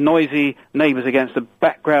music from noisy neighbours against a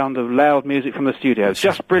background of loud music from the studio.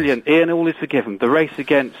 Just brilliant. Ian, all is forgiven. The race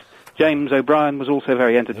against James O'Brien was also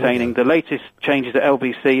very entertaining. The latest changes at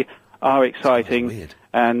LBC are exciting,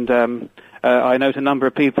 and I note a number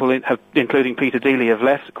of people, including Peter Dealey, have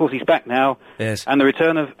left. Of course, he's back now. Yes. And the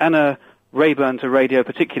return of Anna Rayburn to radio,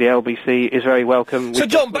 particularly LBC, is very welcome. So,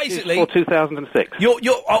 John, basically, for 2006.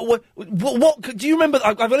 What do you remember?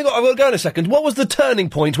 I've got to go in a second. What was the turning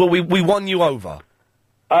point where we won you over?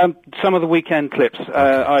 Some of the weekend clips.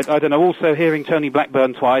 I don't know. Also, hearing Tony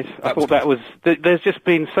Blackburn twice, I thought that was. There's just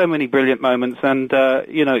been so many brilliant moments, and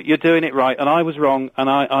you're doing it right, and I was wrong, and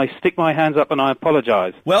I stick my hands up and I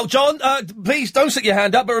apologise. Well, John, please don't stick your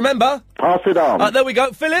hand up, but remember, pass it on. There we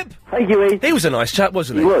go, Philip. Thank you, Ian. He was a nice chap,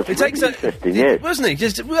 wasn't he? He was. It takes interesting, yes. Wasn't he?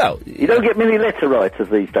 Just you don't get many letter writers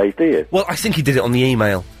these days, do you? Well, I think he did it on the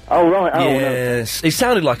email. Oh, right. Oh, yes. No. It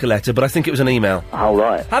sounded like a letter, but I think it was an email. Oh,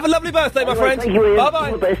 right. Have a lovely birthday, my friend. Thank you, Ian.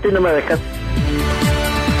 Bye-bye. All the best in America.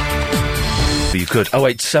 You could.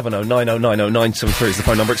 0870 9090 973 is the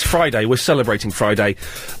phone number. It's Friday. We're celebrating Friday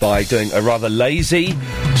by doing a rather lazy,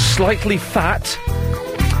 slightly fat,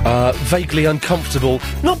 vaguely uncomfortable,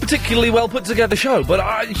 not particularly well put together show, but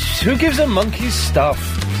who gives a monkey's stuff?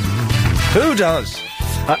 Who does?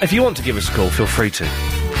 If you want to give us a call, feel free to.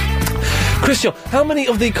 Christian, how many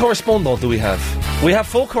of the correspondants do we have? We have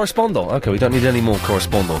 4 correspondants. OK, we don't need any more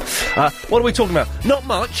correspondents. What are we talking about? Not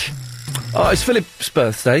much. It's Philip's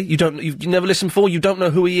birthday. You've never listened before? You don't know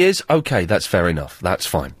who he is? OK, that's fair enough. That's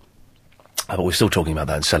fine. But we're still talking about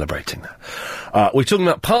that and celebrating that. We're talking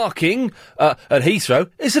about parking at Heathrow.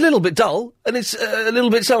 It's a little bit dull, and it's a little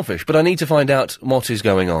bit selfish, but I need to find out what is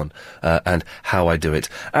going on and how I do it.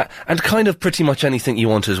 And kind of pretty much anything you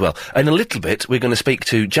want as well. In a little bit, we're going to speak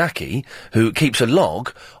to Jackie, who keeps a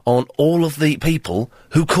log on all of the people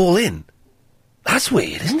who call in. That's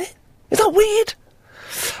weird, isn't it? Is that weird?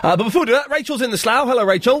 But before we do that, Rachel's in the slough. Hello,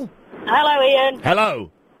 Rachel. Hello, Ian.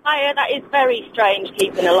 Hello. Hiya, that is very strange,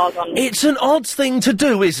 keeping a log on. It's an odd thing to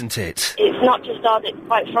do, isn't it? It's not just odd, it's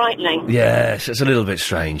quite frightening. Yes, it's a little bit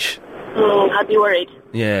strange. I'd be worried.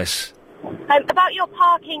 Yes. About your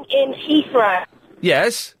parking in Heathrow.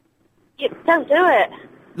 Yes? You don't do it.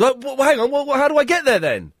 Hang on, how do I get there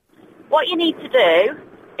then? What you need to do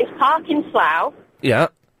is park in Slough. Yeah.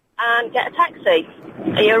 And get a taxi.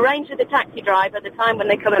 You arrange with the taxi driver the time when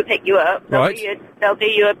they come and pick you up. They'll do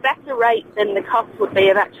you a better rate than the cost would be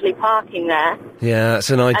of actually parking there. Yeah, that's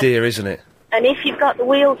an idea, isn't it? And if you've got the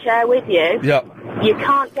wheelchair with you, yeah, you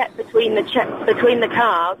can't get between the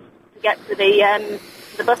cars to get to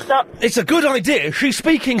the bus stop. It's a good idea. She's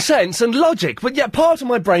speaking sense and logic, but yet part of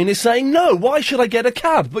my brain is saying no. Why should I get a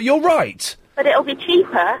cab? But you're right. But it'll be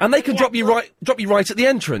cheaper. And they can drop you right at the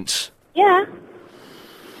entrance. Yeah.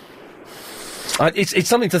 It's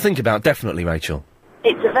something to think about, definitely, Rachel.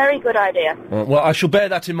 It's a very good idea. Well, I shall bear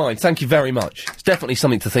that in mind. Thank you very much. It's definitely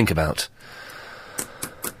something to think about.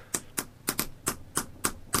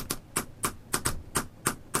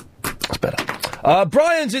 That's better.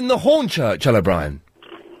 Brian's in the Hornchurch. Hello, Brian.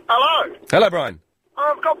 Hello. Hello, Brian.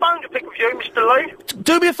 I've got a bone to pick with you, Mr. Lee.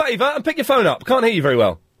 Do me a favour and pick your phone up. Can't hear you very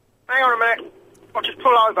well. Hang on a minute. I'll just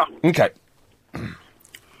pull over. OK. 10.3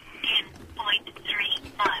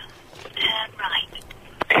 miles. Turn right.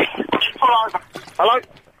 Just pull over. Hello?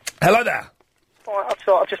 Hello there. All right,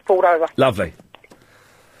 I've just pulled over. Lovely.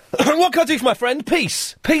 What can I do for my friend?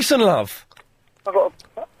 Peace. Peace and love. I've got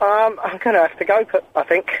I'm going to have to go, I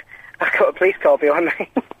think. I've got a police car behind me.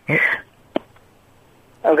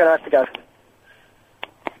 I'm going to have to go.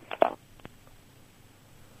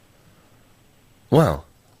 Well,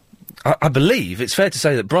 I believe it's fair to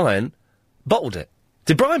say that Brian bottled it.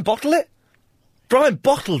 Did Brian bottle it? Brian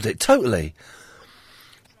bottled it, totally.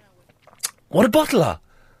 What a bottler.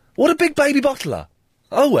 What a big baby bottler.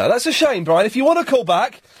 Oh, well, that's a shame, Brian. If you want to call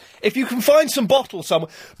back, if you can find some bottle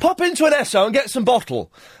somewhere, pop into an Esso and get some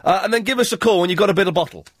bottle, and then give us a call when you've got a bit of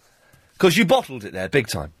bottle. Because you bottled it there, big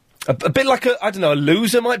time. A bit like a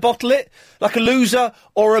loser might bottle it. Like a loser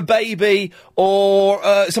or a baby or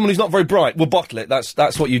someone who's not very bright will bottle it.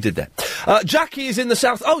 That's what you did there. Jackie is in the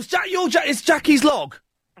south. Oh, it's Jackie's log.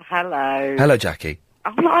 Hello. Hello, Jackie.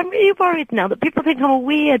 Oh, I'm really worried now that people think I'm a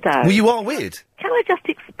weirdo. Well, you are weird. Can I just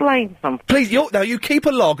explain something? Please, now you keep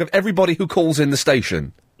a log of everybody who calls in the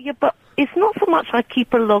station. Yeah, but it's not so much I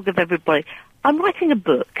keep a log of everybody. I'm writing a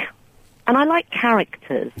book, and I like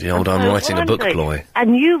characters. The old I'm writing a book ploy.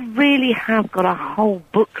 And you really have got a whole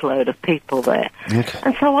bookload of people there. Okay.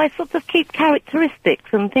 And so I sort of keep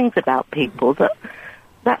characteristics and things about people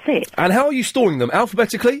that's it. And how are you storing them?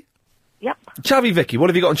 Alphabetically? Yep. Chavvy Vicky, what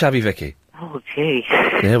have you got on Chavvy Vicky? Oh, gee.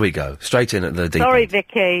 There we go. Straight in at the deep Sorry, end.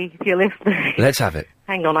 Vicky, if you're listening. Let's have it.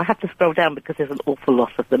 Hang on, I have to scroll down because there's an awful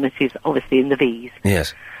lot of them. It is obviously in the V's.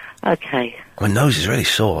 Yes. Okay. My nose is really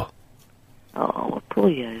sore. Oh, poor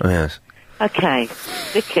you. Oh, yes. Okay,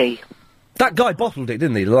 Vicky. That guy bottled it,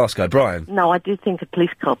 didn't he? The last guy, Brian. No, I do think a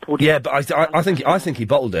police car pulled it. Yeah, but I think he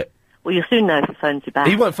bottled it. Well, you'll soon know if he phones you back.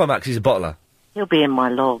 He won't phone back 'cause he's a bottler. He'll be in my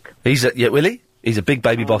log. Will he? He's a big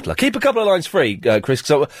baby bottler. Keep a couple of lines free, Chris,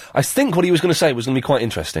 so I think what he was going to say was going to be quite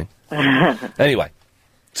interesting. Anyway.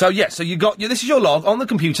 So, so you got... this is your log on the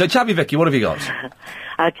computer. Chabby Vicky, what have you got?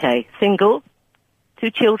 Okay, single, 2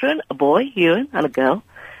 children, a boy, Ewan, and a girl,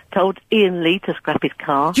 told Ian Lee to scrap his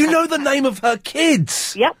car. You know the name of her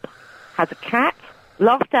kids? Yep. Has a cat,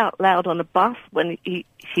 laughed out loud on a bus when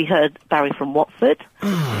she heard Barry from Watford,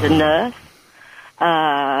 the nurse,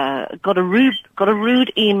 got a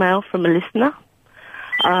rude email from a listener,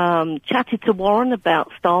 chatted to Warren about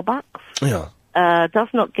Starbucks. Yeah. Does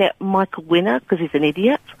not get Michael Winner because he's an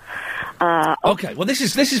idiot. Okay, well, this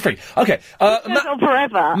is free. Okay. Goes on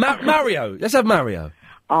forever. Mario. Let's have Mario.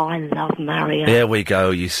 Oh, I love Mario. There we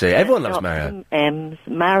go, you see. Everyone loves Mario.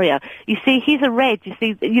 Mario. You see, he's a red. You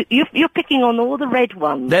see, you're picking on all the red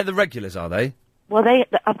ones. They're the regulars, are they? Well,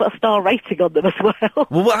 I've got a star rating on them as well.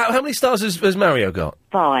 Well, how many stars has Mario got?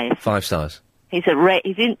 5. 5 stars. He's a red.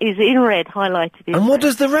 He's in red, highlighted in And what red.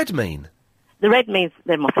 does the red mean? The red means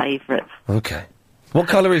they're my favourites. Okay. What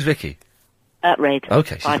colour is Vicky? Red.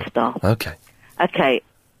 Okay. 5 star. Okay. Okay,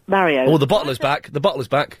 Mario. Oh, the bottler's back. The bottler's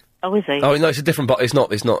back. Oh, is he? Oh, no, it's a different bottle. It's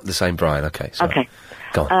not the same Brian. Okay, so. Okay.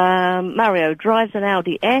 Go on. Mario drives an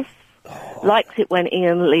Audi S, likes it when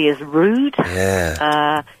Ian Lee is rude.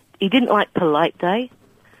 Yeah. He didn't like Polite Day.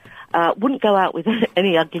 Wouldn't go out with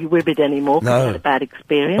any ugly women anymore because he had a bad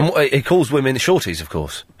experience. And he calls women shorties, of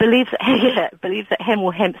course. Believes that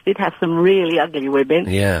Hemel Hempstead did have some really ugly women.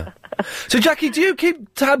 Yeah. So, Jackie, do you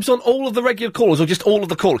keep tabs on all of the regular callers or just all of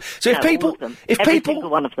the callers? So No, all of them. Every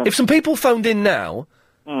single one of them. If some people phoned in now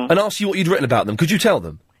and asked you what you'd written about them, could you tell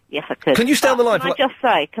them? Yes, I could. Can you stay on the line Can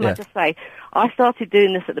I just say, I started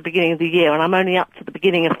doing this at the beginning of the year, and I'm only up to the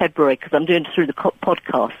beginning of February because I'm doing it through the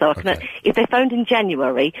podcast. So I can, if they phoned in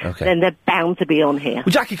January, then they're bound to be on here.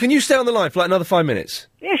 Well, Jackie, can you stay on the line for like another 5 minutes?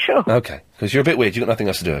 Yeah, sure. Okay, because you're a bit weird. You've got nothing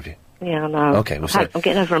else to do, have you? Yeah, I know. Okay, we'll see. I'm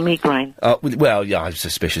getting over a migraine. Well, yeah, I'm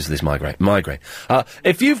suspicious of this migraine.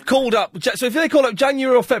 If you've called up... So if they call up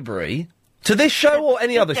January or February, to this show or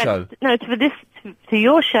any other show? No, to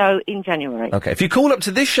your show in January. Okay, if you call up to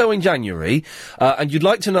this show in January, and you'd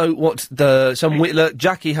like to know what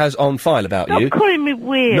Jackie has on file about you... Stop calling me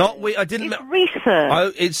weird. I didn't... It's research.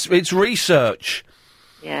 Oh, it's research.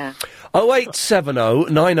 Yeah.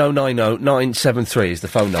 0870 9090 973 is the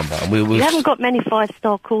phone number, and we'll... You haven't got many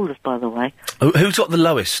 5-star callers, by the way. Who's got the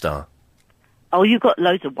lowest star? Oh, you've got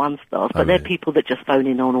loads of 1-stars, but they're people that just phone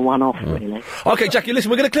in on a one-off, really. Okay, Jackie, listen,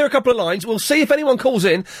 we're going to clear a couple of lines. We'll see if anyone calls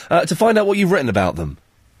in to find out what you've written about them.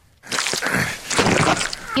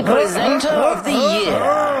 Presenter of the year.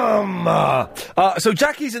 So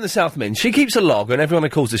Jackie's in the South Min. She keeps a log on everyone who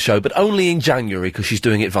calls the show, but only in January because she's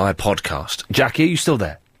doing it via podcast. Jackie, are you still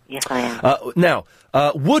there? Yes, I am. Now,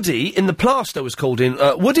 Woody in the Plaster was called in.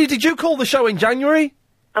 Woody, did you call the show in January?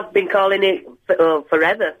 I've been calling it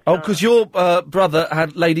forever. Oh, because your brother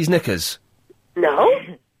had ladies' knickers. No.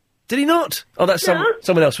 Did he not? Oh, that's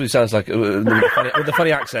someone else who sounds like with a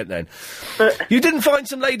funny accent. Then you didn't find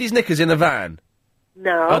some ladies' knickers in the van.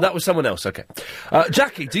 No. Oh, that was someone else. Okay,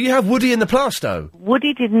 Jackie, do you have Woody in the Plasto?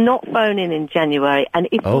 Woody did not phone in January, and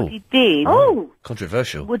if Woody did,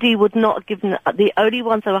 controversial. Woody would not have given. The only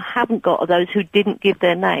ones that I haven't got are those who didn't give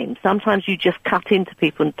their names. Sometimes you just cut into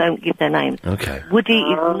people and don't give their names. Okay. Woody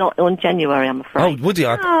is not on January, I'm afraid. Oh, Woody,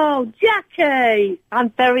 Oh, Jackie! I'm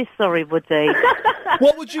very sorry, Woody.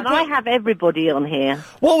 What would you? And I have everybody on here.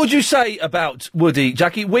 What would you say about Woody,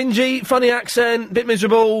 Jackie? Whingy, funny accent, bit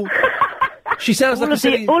miserable. She sounds all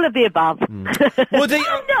like all of the above. Woody,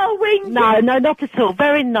 No, not at all.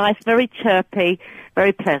 Very nice, very chirpy,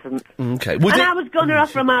 very pleasant. Okay. And I was going to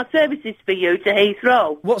offer our services for you to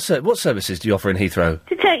Heathrow. What services do you offer in Heathrow?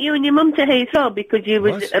 To take you and your mum to Heathrow because you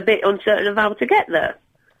was a bit uncertain of how to get there.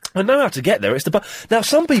 I know how to get there. It's the now.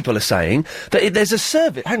 Some people are saying that there's a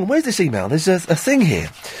service. Hang on, where's this email? There's a thing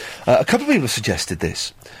here. A couple of people have suggested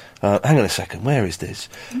this. Hang on a second. Where is this?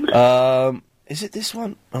 Is it this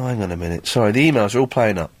one? Oh, hang on a minute. Sorry, the emails are all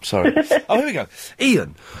playing up. Sorry. Oh, here we go.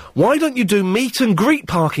 Ian, why don't you do meet and greet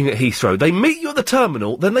parking at Heathrow? They meet you at the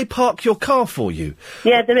terminal, then they park your car for you.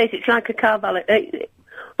 Yeah, there is. It's like a car valet.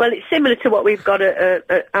 Well, it's similar to what we've got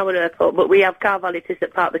at our airport, but we have car valeters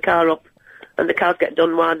that park the car up, and the cars get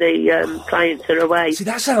done while the clients are away. See,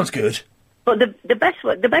 that sounds good. But the best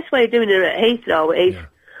way of doing it at Heathrow is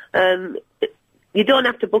you don't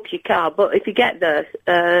have to book your car, but if you get there.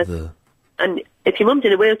 And if your mum's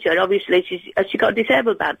in a wheelchair, obviously, has she got a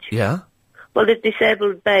disabled badge? Yeah. Well, there's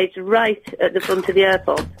disabled bays right at the front of the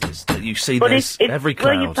airport. You see this every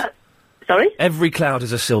cloud. Sorry? Every cloud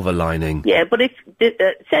is a silver lining. Yeah, but if,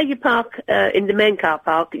 say you park in the main car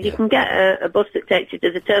park, you can get a bus that takes you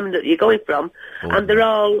to the terminal that you're going from, and they're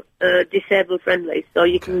all disabled friendly, so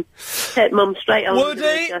you can take Mum straight on.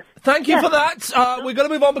 Woody, thank you for that. We're going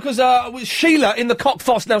to move on because with Sheila in the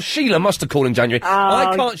Cockfoss. Now, Sheila must have called in January.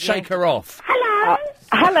 I can't shake her off. Hello.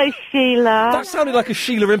 Hello, Sheila. That sounded like a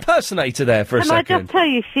Sheila impersonator there for a second. Can I just tell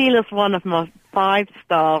you, Sheila's one of my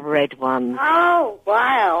 5-star red ones. Oh,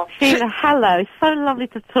 wow. Sheila, hello. So lovely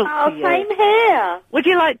to talk to you. Same here. Would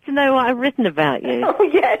you like to know what I've written about you? Oh,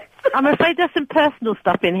 yes. I'm afraid there's some personal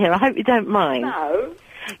stuff in here. I hope you don't mind. No.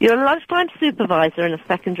 You're a lunchtime supervisor in a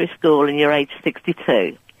secondary school and you're age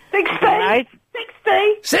 62. 60? Right? 60?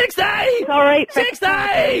 60! Sorry. 60!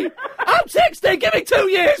 I'm 60! Give me 2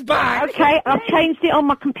 years back! Okay, I've changed it on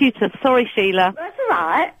my computer. Sorry, Sheila. That's all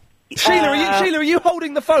right. Sheila, are you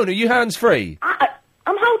holding the phone? Are you hands-free? I'm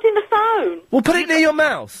holding the phone. Well, put it near your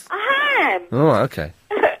mouth. I am. Oh, okay.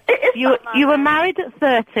 You were married at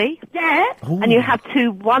 30. Yeah. And you have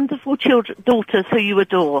 2 wonderful daughters who you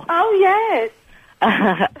adore. Oh, yes.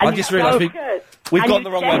 I just realised we've gone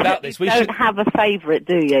the wrong way about this. We don't have a favourite,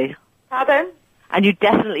 do you? Pardon? And you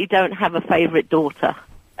definitely don't have a favourite daughter.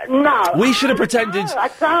 No. We should have pretended. No, I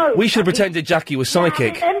don't. We should have pretended Jackie was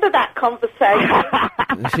psychic. I remember that conversation.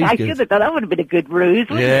 I should have done. That would have been a good ruse.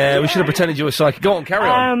 Yeah, we should have pretended you were psychic. Go on, carry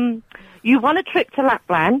on. You won a trip to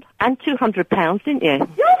Lapland and £200, didn't you?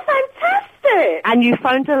 You're fantastic. And you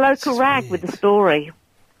phoned a local rag with the story.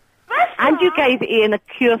 That's and you gave Ian a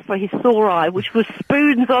cure for his sore eye, which was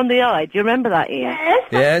spoons on the eye. Do you remember that, Ian?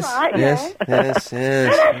 Yes, that's right. Yes. That's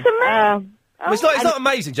amazing. Well, it's not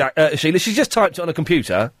amazing, Sheila. She's just typed it on a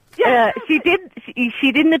computer. Yeah, she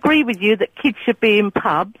didn't agree with you that kids should be in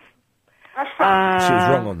pubs. That's right. She was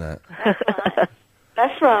wrong on that.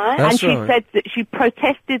 That's right. And she said that she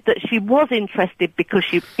protested that she was interesting because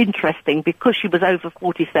she was over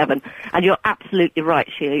 47. And you're absolutely right,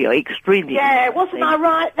 Sheila. You're extremely wasn't I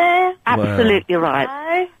right there? Absolutely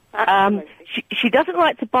right. She doesn't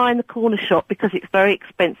like to buy in the corner shop because it's very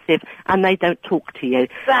expensive and they don't talk to you.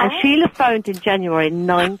 And Sheila phoned in January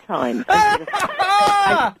 9 times.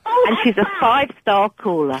 And she's a 5-star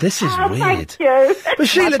caller. This is weird. Thank you. But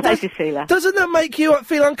Sheila, Sheila, doesn't that make you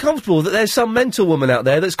feel uncomfortable that there's some mental woman out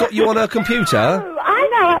there that's got you on her computer? I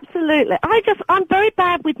know, absolutely. I'm very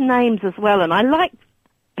bad with names as well, and I like...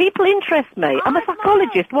 People interest me. I'm a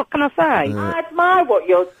psychologist. What can I say? I admire what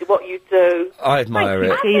you do. I admire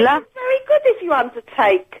it. Sheila. It's very good if you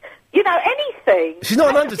undertake, anything. She's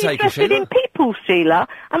not an undertaker, Sheila. I'm interested in people, Sheila,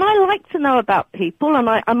 and I like to know about people, and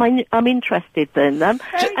I'm interested in them.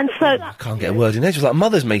 And so I can't get a word in there. It's just like a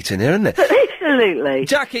mother's meeting here, isn't it? Absolutely.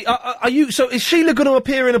 Jackie, are you? So is Sheila going to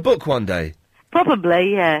appear in a book one day?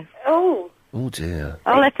 Probably, yes. Oh. Oh dear.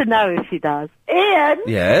 I'll let her know if she does. Ian.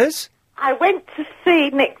 Yes. I went to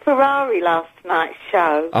see Nick Ferrari last night's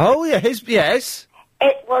show. Oh, yeah, yes.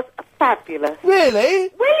 It was fabulous.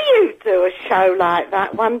 Really? Will you do a show like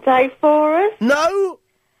that one day for us? No.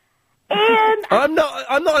 Ian. I'm not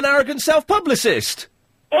an arrogant self-publicist.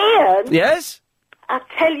 Ian. Yes? I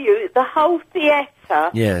tell you, the whole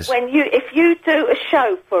theatre. Yes. If you do a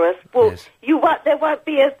show for us, there won't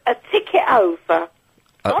be a ticket over.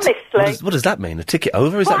 Honestly. What does that mean? A ticket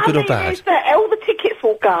over? Is that good or bad? All the tickets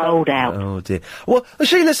will go. Sold out. Oh, dear. Well,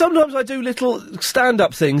 Sheila, sometimes I do little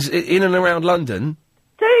stand-up things in and around London.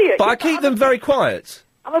 Do you? But I keep them very quiet.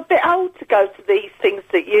 I'm a bit old to go to these things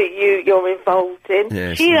that you're involved in.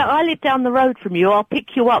 Yes. Sheila, I live down the road from you. I'll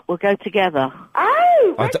pick you up. We'll go together.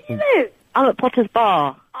 Oh, where do you live? I'm at Potter's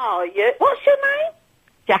Bar. Oh, yeah. What's your name?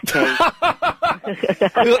 Jackie.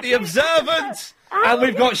 We've got the Observant, and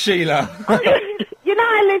we've got Sheila.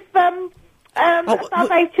 I live above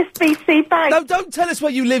HSBC Bank. No, don't tell us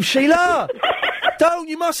where you live, Sheila.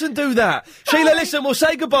 You mustn't do that. Sheila, listen, we'll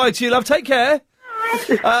say goodbye to you, love. Take care.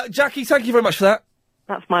 Jackie, thank you very much for that.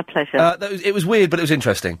 That's my pleasure. It was weird, but it was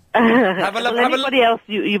interesting. Anybody else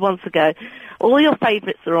you want to go? All your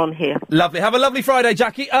favourites are on here. Lovely. Have a lovely Friday,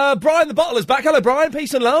 Jackie. Brian the Bottler's back. Hello, Brian.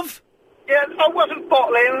 Peace and love. Yeah, I wasn't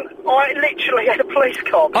bottling. I literally had a police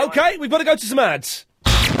car. Okay, we've got to go to some ads.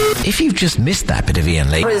 If you've just missed that bit of Ian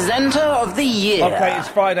Lee... Presenter of the Year. Okay, it's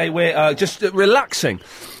Friday. We're just relaxing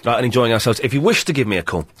and enjoying ourselves. If you wish to give me a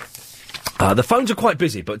call... the phones are quite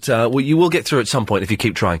busy, but you will get through at some point if you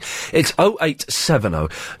keep trying. It's 0870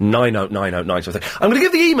 9090 I'm going to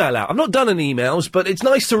give the email out. I've not done any emails, but it's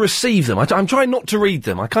nice to receive them. I'm trying not to read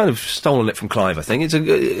them. I kind of stolen it from Clive, I think.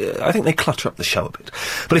 I think they clutter up the show a bit.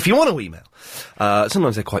 But if you want to email,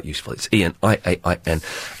 Sometimes they're quite useful. It's Ian, I-A-I-N,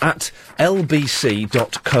 at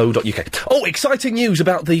lbc.co.uk. Oh, exciting news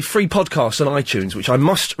about the free podcast on iTunes, which I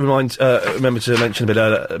must remember to mention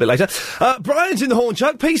a bit later. Brian's in the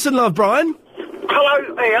Hornchuck. Peace and love, Brian.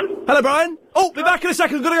 Hello, Ian. Hello, Brian. Oh, be back in a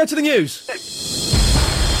second. I've got to go to the news.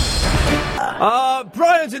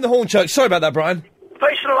 Brian's in the Hornchuck. Sorry about that, Brian.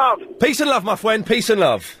 Peace and love. Peace and love, my friend. Peace and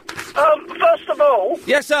love. First of all...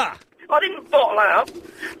 Yes, sir. I didn't bottle out.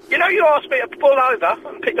 You know, you asked me to pull over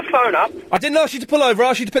and pick the phone up. I didn't ask you to pull over. I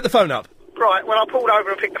asked you to pick the phone up. Right, well, I pulled over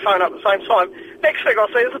and picked the phone up at the same time. Next thing I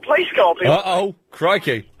see is a police car. Uh-oh.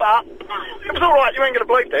 Crikey. But it was all right. You ain't going to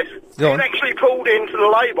believe this. He actually pulled into the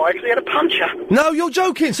lay-by because he had a puncher. No, you're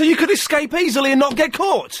joking. So you could escape easily and not get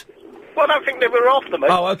caught? Well, I don't think they were after me.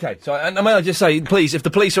 Oh, OK. So, and may I just say, please, if the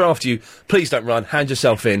police are after you, please don't run. Hand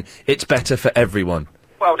yourself in. It's better for everyone.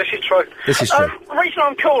 Well, this is true. This is true. The reason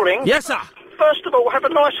I'm calling... Yes, sir. First of all, have a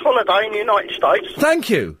nice holiday in the United States. Thank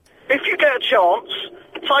you. If you get a chance,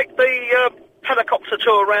 take the helicopter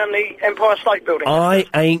tour around the Empire State Building. I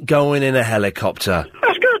ain't going in a helicopter.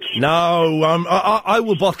 That's good. No, I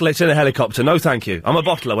will bottle it in a helicopter. No, thank you. I'm a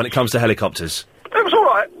bottler when it comes to helicopters. It was all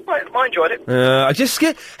right. I enjoyed it. I just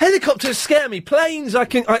helicopters scare me. Planes, I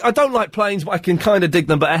don't like planes, but I can kind of dig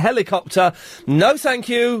them. But a helicopter, no, thank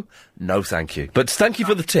you. No, thank you. But thank you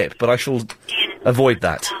for the tip. But I shall avoid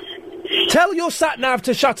that. Tell your sat-nav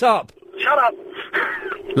to shut up. Shut up.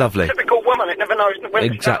 Lovely. Typical woman, it never knows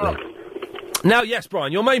when to shut up. Now, yes,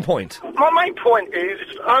 Brian, your main point. My main point is,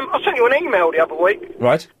 I sent you an email the other week.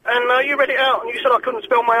 Right. And you read it out, and you said I couldn't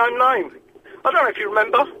spell my own name. I don't know if you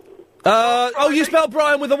remember. You spelled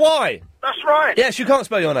Brian with a Y. That's right. Yes, you can't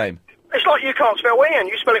spell your name. It's like you can't spell Ian,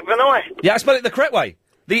 you spell it with an I. Yeah, I spell it the correct way.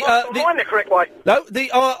 Mine the correct way. No,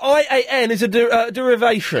 the I-A-N is a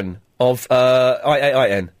derivation of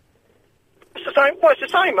I-A-I-N. It's the same. Well, it's the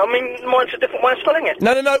same. I mean, mine's a different way of spelling it.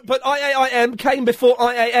 No, but I-A-I-N came before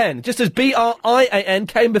I-A-N, just as B-R-I-A-N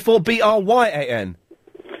came before B-R-Y-A-N.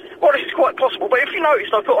 Well, this is quite possible, but if you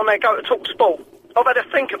noticed, I put on there Go to Talk Sport. I've had to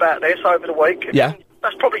think about this over the week. Yeah.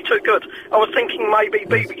 That's probably too good. I was thinking maybe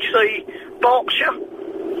BBC Berkshire.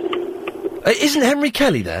 Isn't Henry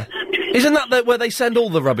Kelly there? Isn't that where they send all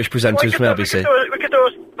the rubbish presenters from LBC? We could do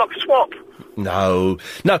a swap. No,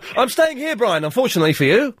 I'm staying here, Brian, unfortunately for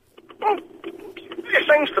you. Well, it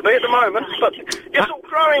seems to be at the moment, but you're sort of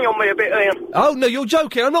growing on me a bit, Ian. Oh, no, you're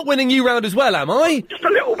joking. I'm not winning you round as well, am I? Just a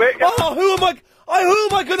little bit. Yeah. Oh, who am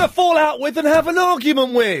I going to fall out with and have an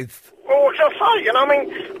argument with? Well, what shall I say? You know, I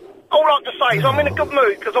mean, all I have to say is I'm in a good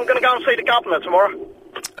mood because I'm going to go and see the governor tomorrow.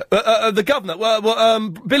 The governor?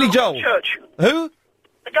 Billy Joel? Hornchurch. Who?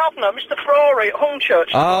 The governor, Mr. Ferrari at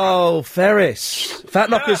Hornchurch. Oh, Ferris. Fat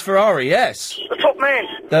Knockers Ferrari, yes. The top man.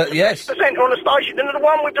 Yes. The presenter on the station. And the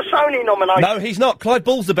one with the Sony nomination. No, he's not. Clive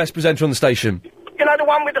Bull's the best presenter on the station. You know, the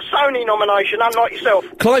one with the Sony nomination, unlike yourself.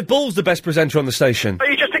 Clive Bull's the best presenter on the station. But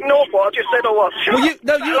you just ignored what I just said, or what?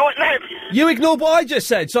 You ignored what I just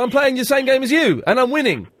said, so I'm playing the same game as you, and I'm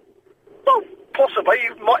winning. Well, possibly.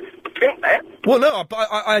 You might think that. Well, no,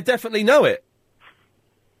 I definitely know it.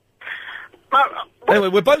 No, anyway,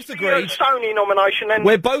 we're both agreed. Sony nomination, then.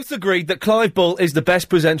 We're both agreed that Clive Bull is the best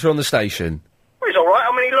presenter on the station. Well, he's all right.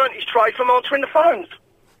 I mean, he learnt his trade from answering the phones.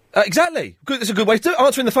 Exactly. Good. That's a good way to do it.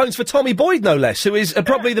 Answering the phones for Tommy Boyd, no less, who is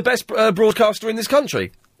probably the best broadcaster in this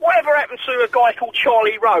country. Whatever happened to a guy called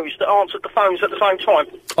Charlie Rose that answered the phones at the same time?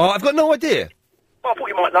 Oh, I've got no idea. Well, I thought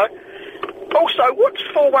you might know. Also, what's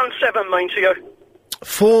 417 mean to you?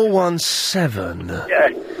 417. Yeah,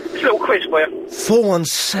 it's a little quiz for you.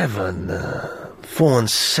 417.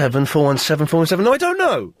 417. No, I don't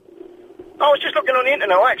know. I was just looking on the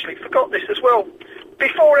internet. I actually forgot this as well.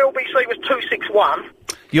 Before LBC was 261.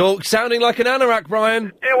 You're sounding like an anorak, Brian.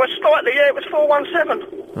 It was slightly, yeah, it was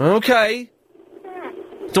 417. Okay.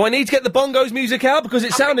 Do I need to get the bongos music out because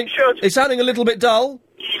it's sounding a little bit dull?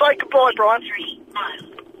 Say goodbye, Brian.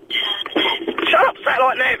 Shut up,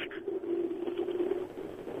 Satellite Nev.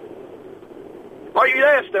 Are you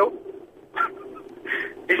there still?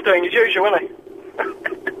 He's doing his usual, isn't he?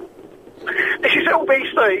 This is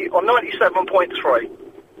LBC on 97.3.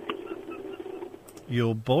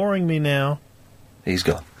 You're boring me now. He's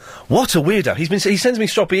gone. What a weirdo. He sends me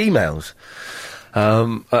stroppy emails.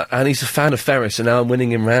 And he's a fan of Ferris, and now I'm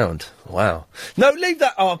winning him round. Wow. No, leave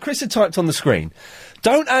that. Oh, Chris had typed on the screen.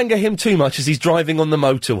 Don't anger him too much as he's driving on the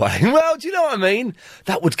motorway. Well, do you know what I mean?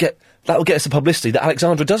 That would get us the publicity that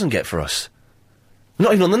Alexandra doesn't get for us.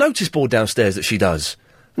 Not even on the notice board downstairs that she does.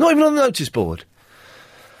 Not even on the notice board.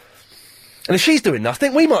 And if she's doing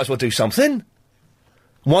nothing, we might as well do something.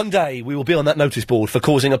 One day we will be on that notice board for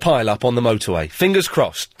causing a pile-up on the motorway. Fingers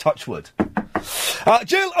crossed. Touch wood.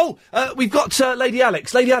 Jill, we've got Lady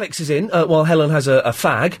Alex. Lady Alex is in while Helen has a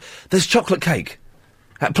fag. There's chocolate cake.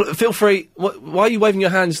 Feel free. Why are you waving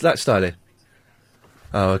your hands that styly?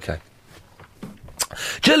 Oh, okay.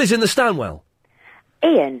 Jill is in the Stanwell.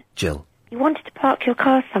 Ian. Jill. You wanted to park your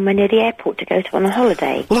car somewhere near the airport to go to on a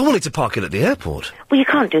holiday. Well, I wanted to park it at the airport. Well, you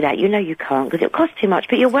can't do that. You know you can't, because it'll cost too much.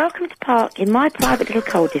 But you're welcome to park in my private little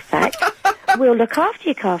cul-de-sac. We'll look after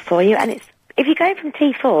your car for you, and if you're going from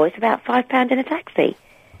T4, it's about £5 in a taxi.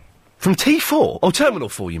 From T4? Oh, Terminal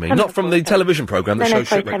 4, you mean? Terminal Not from 4, the television programme that shows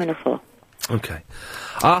shipwreck. Terminal 4. Okay.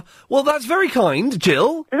 Well, that's very kind,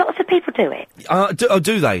 Jill. Lots of people do it.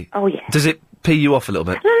 Do they? Oh, yeah. Does it pee you off a little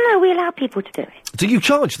bit? No, we allow people to do it. Do you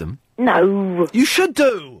charge them? No. You should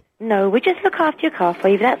do. No, we just look after your car for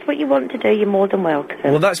you. If that's what you want to do, you're more than welcome.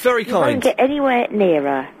 Well, that's very You kind. won't get anywhere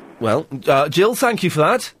nearer. Well, Jill, thank you for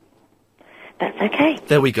that. That's okay.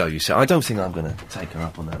 There we go, you see. I don't think I'm going to take her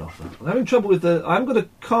up on that offer. I'm having trouble with I haven't got a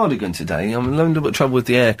cardigan today. I'm having a bit of trouble with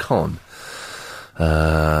the air con.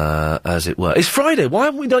 As it were. It's Friday. Why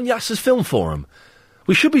haven't we done Yasser's Film Forum?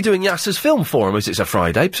 We should be doing Yasser's Film Forum as it's a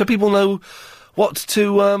Friday, so people know what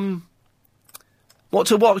to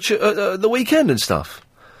watch the weekend and stuff.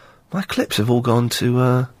 My clips have all gone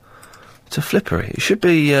to Flippery. It should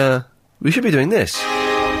be, we should be doing this.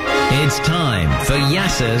 It's time for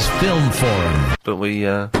Yasser's Film Forum. But we,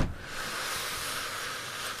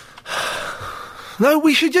 no,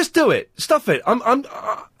 we should just do it. Stuff it.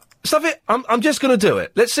 Stuff it. I'm just gonna do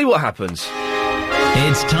it. Let's see what happens.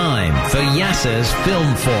 It's time for Yasser's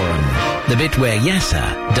Film Forum. The bit where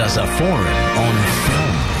Yasser does a forum on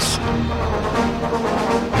films.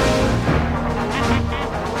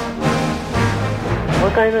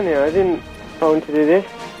 What's going on here? I didn't phone to do this.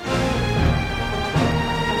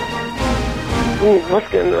 What's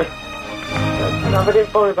going on? I didn't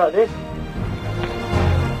phone about this.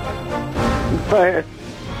 But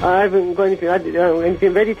I haven't got anything.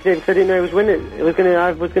 Anything ready today because I didn't know I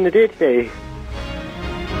was going to do it today.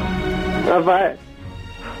 But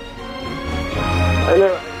I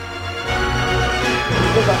know.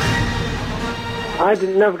 I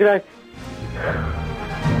didn't know because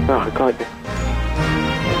I can't.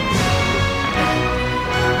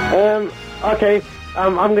 Okay.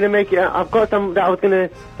 I'm going to make it. I've got some that I was going to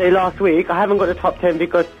say last week. I haven't got the top 10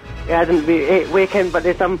 because it hasn't been a weekend, but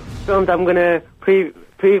there's some films I'm going to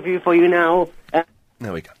preview for you now.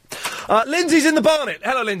 There we go. Lindsay's in the Barnet.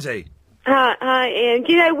 Hello, Lindsay. Hi, Ian.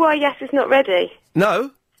 Do you know why Yasser's not ready?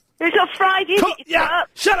 No. It's not Friday, is it, you twerp?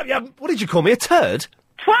 Shut up, what did you call me, a turd?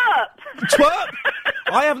 Twerp! Twerp?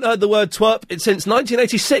 I haven't heard the word twerp since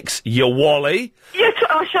 1986, you wally.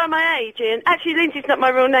 I'll show my age, Ian. Actually, Lindsay's not my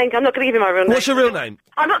real name. I'm not going to give you my real name. What's your real name?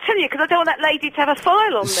 I'm not telling you because I don't want that lady to have a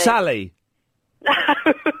file on me. Sally. No.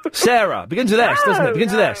 Sarah. Begins with S, doesn't it?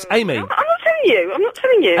 Begins with S. Amy. I'm not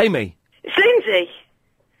telling you. Amy. It's Lindsay.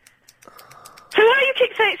 So why do you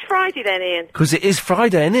keep saying it's Friday then, Ian? Because it is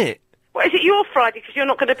Friday, innit? What, is it your Friday? Because you're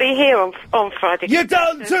not going to be here on Friday. You've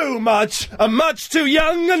done too much, much too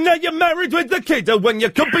young, and now you're married with the kid, when you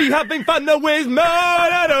could be having fun with me.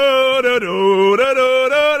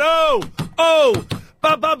 Oh,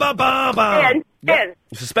 ba ba ba ba ba. Ian.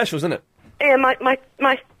 It's a special, isn't it? Ian,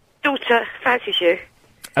 my daughter fancies you.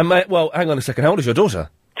 And well, hang on a second. How old is your daughter?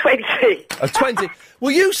 20. 20.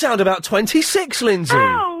 Well, you sound about 26, Lindsay.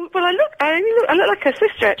 Oh, well, I look like her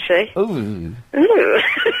sister, actually. Ooh. Ooh.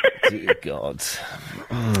 Dear God.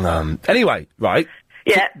 Anyway, right.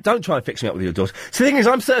 Yeah. Don't try and fix me up with your daughter. So the thing is,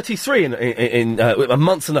 I'm 33 in a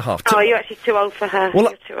month and a half. Oh, you're actually too old for her. Well,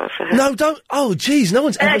 you're too old for her. No, don't. Oh, jeez, no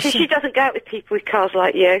one's ever actually, she doesn't go out with people with cars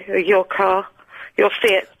like you, or your car. Your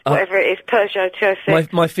Fiat, whatever it is, Peugeot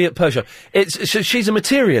 206. My Fiat Peugeot. She's a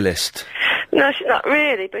materialist. No, she's not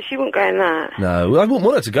really, but she wouldn't go in that. No, I wouldn't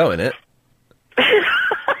want her to go in it.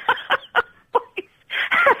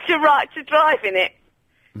 That's your right to drive in it.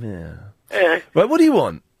 Yeah. Right, what do you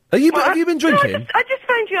want? Have you been drinking? No, I just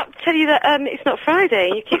phoned you up to tell you that it's not Friday.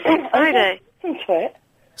 You keep saying Friday. Into it.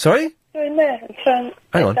 Sorry? Go in there and turn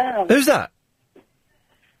Hang it on. down. Who's that?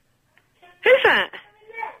 Who's that?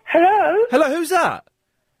 Hello? Hello, who's that?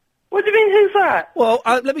 What do you mean, who's that? Well,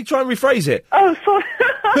 let me try and rephrase it. Oh, sorry.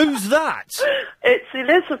 Who's that? It's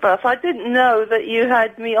Elizabeth. I didn't know that you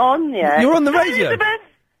had me on yet. You're on the radio? Elizabeth?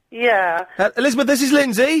 Yeah. Elizabeth, this is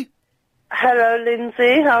Lindsay. Hello,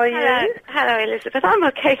 Lindsay. How are you? Hello, Elizabeth. I'm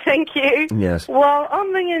okay, thank you. Yes. Well,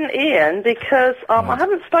 I'm ringing Ian because I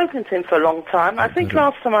haven't spoken to him for a long time. I think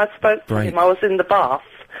last time I spoke to him, I was in the bath.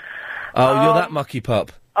 Oh, you're that mucky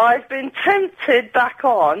pup. I've been tempted back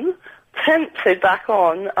on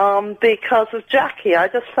because of Jackie. I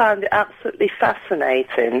just found it absolutely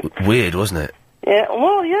fascinating. Weird, wasn't it? Yeah,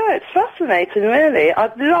 well, yeah, it's fascinating, really.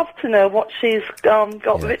 I'd love to know what she's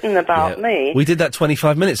got written about me. We did that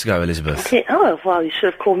 25 minutes ago, Elizabeth. Okay, oh, well, you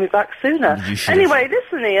should have called me back sooner. You should Anyway,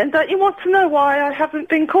 listen, Ian, don't you want to know why I haven't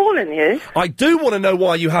been calling you? I do want to know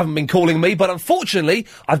why you haven't been calling me, but unfortunately,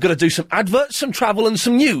 I've got to do some adverts, some travel and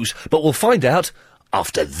some news. But we'll find out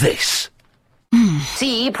after this.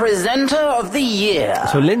 See, presenter of the year.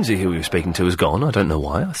 So Lindsay, who we were speaking to, is gone. I don't know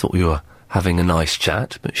why. I thought we were having a nice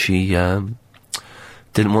chat, but she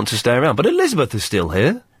didn't want to stay around. But Elizabeth is still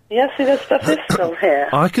here. Yes, Elizabeth is still here.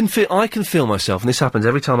 I can feel myself, and this happens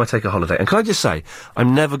every time I take a holiday. And can I just say,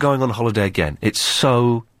 I'm never going on holiday again. It's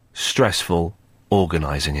so stressful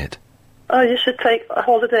organising it. Oh, you should take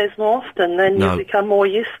holidays more often, then No. you become more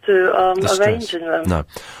used to arranging them. No.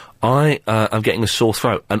 I'm getting a sore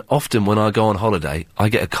throat, and often when I go on holiday, I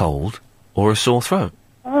get a cold or a sore throat.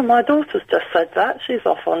 Oh, my daughter's just said that. She's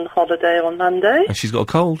off on holiday on Monday. And she's got a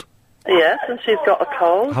cold. Yes, and she's got a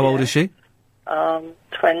cold. How old is she?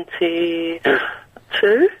 22.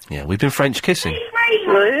 Yeah, we've been French kissing.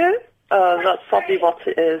 Will you? Oh, that's probably what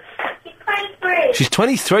it is. She's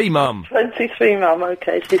 23, Mum. 23, Mum,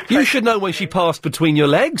 okay. You should know when she passed between your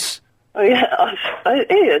legs. Oh, yeah.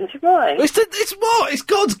 Ian, do you mind? It's what? It's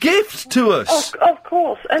God's gift to us. Of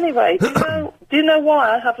course. Anyway, do you know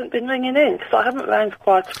why I haven't been ringing in? Because I haven't rang for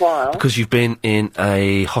quite a while. Because you've been in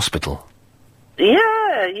a hospital. Yeah.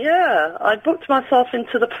 I booked myself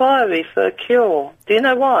into the Priory for a cure. Do you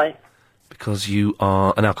know why? Because you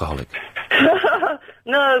are an alcoholic.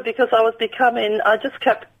 No, because I just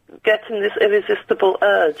kept getting this irresistible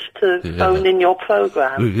urge to phone in your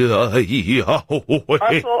programme. I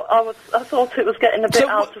thought it was getting a bit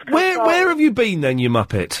out of control. Where have you been then, you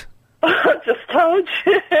muppet? I just told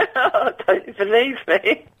you. Don't you believe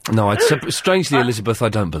me? No, strangely, Elizabeth, I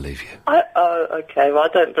don't believe you. Oh, okay, well, I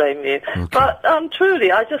don't blame you. Okay. But,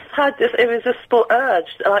 truly, I just had this irresistible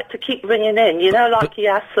urge, to keep ringing in, like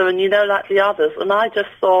Yasser and, like the others, and I just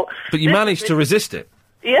thought... But you managed to resist it.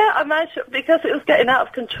 Yeah, I managed to, because it was getting out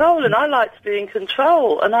of control, and I like to be in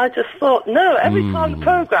control, and I just thought, no, every time the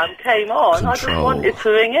programme came on, I just wanted to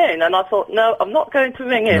ring in, and I thought, no, I'm not going to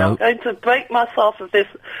ring in, No. I'm going to break myself of this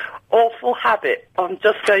awful habit. I'm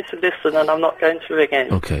just going to listen, and I'm not going to ring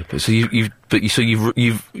in. Okay, but so it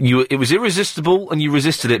was irresistible, and you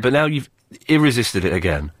resisted it, but now you've irresisted it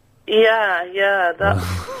again. Yeah,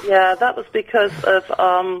 that was because of,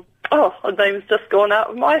 her name's just gone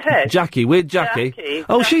out of my head. Jackie, we're Jackie.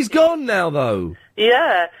 Oh, she's gone now, though.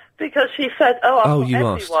 Yeah, because she said, I've got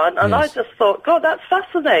everyone, and I just thought, God, that's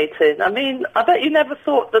fascinating. I mean, I bet you never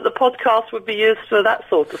thought that the podcast would be used for that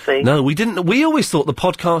sort of thing. No, we didn't. We always thought the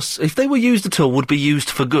podcasts, if they were used at all, would be used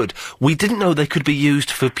for good. We didn't know they could be used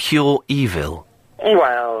for pure evil.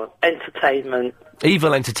 Well, entertainment.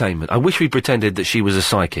 Evil entertainment. I wish we pretended that she was a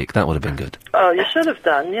psychic. That would have been good. Oh, you should have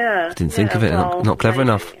done, yeah. I didn't think of it. Well, Not clever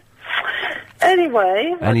enough.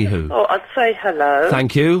 Anyway, Anywho. I thought I'd say hello.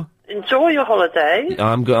 Thank you. Enjoy your holiday.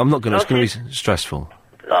 I'm not going to. It's going to be stressful.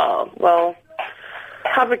 Oh, well,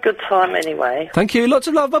 have a good time anyway. Thank you. Lots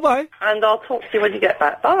of love. Bye-bye. And I'll talk to you when you get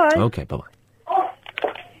back. Bye. Okay, bye-bye.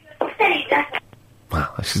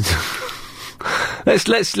 Wow.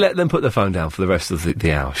 Let's let them put the phone down for the rest of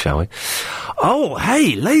the hour, shall we? Oh,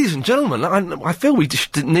 hey, ladies and gentlemen, I feel we've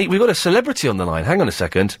got a celebrity on the line. Hang on a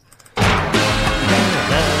second.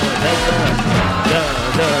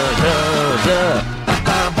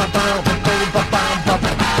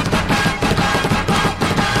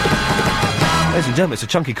 Ladies and gentlemen, it's a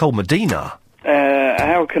chunky cold Medina.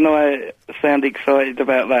 How can I sound excited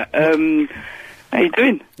about that? How you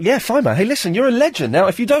doing? Yeah, fine, man. Hey, listen, you're a legend. Now,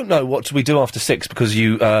 if you don't know what we do after 6 because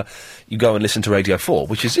you go and listen to Radio 4,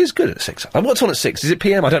 which is good at 6. What's on at 6? Is it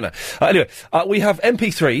PM? I don't know. Anyway, we have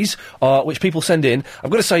MP3s, which people send in. I've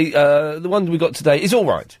got to say, the one we got today is all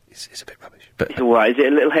right. It's a bit rubbish. But it's all right. Is it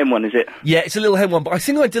a Little Hen one, is it? Yeah, it's a Little Hen one, but I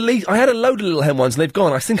think I had a load of Little Hen ones and they've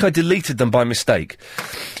gone. I think I deleted them by mistake.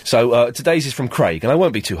 So, today's is from Craig, and I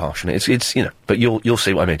won't be too harsh on it. It's but you'll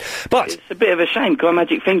see what I mean. But it's a bit of a shame. Guy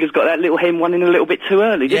Magic Fingers got that Little Hen one in a little bit too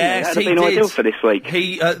early, didn't yes, he? That'd have been ideal for this week.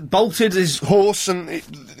 He bolted his horse, and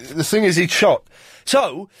the thing is, he'd shot.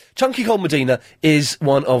 So, Chunky Cold Medina is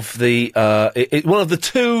one of the one of the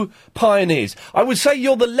two pioneers. I would say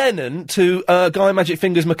you're the Lennon to Guy Magic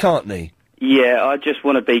Fingers McCartney. Yeah, I just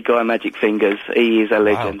want to be Guy Magic Fingers. He is a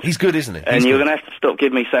legend. Wow. He's good, isn't he? And you're going to have to stop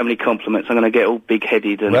giving me so many compliments. I'm going to get all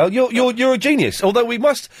big-headed. And well, you're a genius. Although we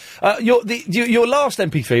must, your last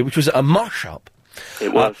MP3, which was a mash-up.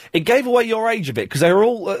 It was. It gave away your age a bit, because they were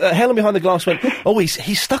all, Helen behind the glass went, oh,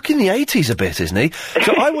 he's stuck in the 80s a bit, isn't he?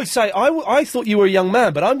 So I would say, I thought you were a young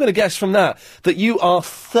man, but I'm going to guess from that you are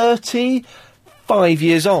 35. 35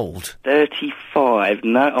 years old. 35.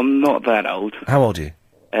 No, I'm not that old. How old are you?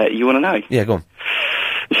 You want to know? Yeah, go on.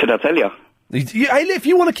 Should I tell you? Hey, if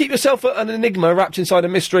you want to keep yourself an enigma wrapped inside a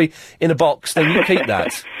mystery in a box, then you keep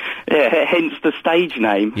that. Yeah, hence the stage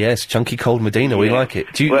name. Yes, Chunky Cold Medina, we like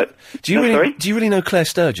it. Do you really know Claire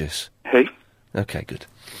Sturgis? Who? Okay, good.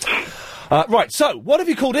 Right, so, what have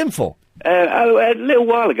you called in for? A little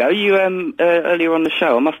while ago, you, earlier on the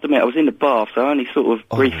show, I must admit, I was in the bath, so I only sort of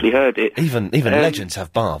briefly heard it. Even legends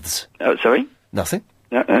have baths. Oh, sorry? Nothing.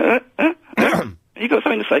 You got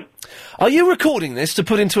something to say? Are you recording this to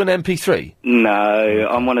put into an MP3? No,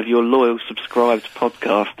 I'm one of your loyal subscribed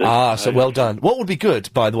podcasters. Ah, so well done. What would be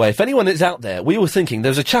good, by the way, if anyone is out there, we were thinking,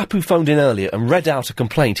 there was a chap who phoned in earlier and read out a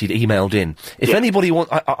complaint he'd emailed in. If anybody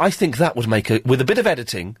I think that would make with a bit of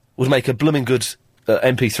editing, would make a blooming good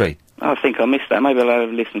MP3. I think I missed that. Maybe I'll have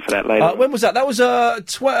a listen for that later. When was that? That was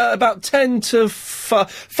about 10 to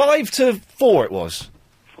 5 to 4 it was.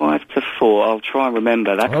 5 to 4. I'll try and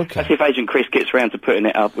remember that. Okay. That's if Agent Chris gets round to putting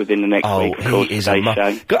it up within the next week. Of course, he is today's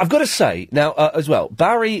show. I've got to say, now, as well,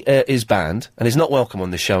 Barry is banned and is not welcome on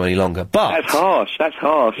this show any longer, but... That's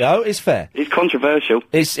harsh. No, it's fair. It's controversial.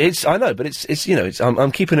 It's I know, but it's you know,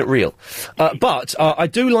 I'm keeping it real. But I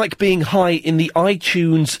do like being high in the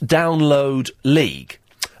iTunes download league.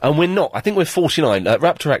 And we're not. I think we're 49.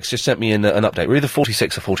 Raptor X just sent me an update. We're either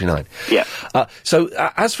 46 or 49. Yeah. So,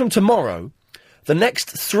 as from tomorrow... The next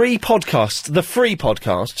 3 podcasts, the free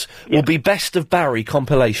podcasts, will be Best of Barry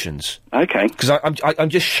compilations. Okay. Because I'm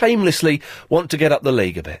just shamelessly want to get up the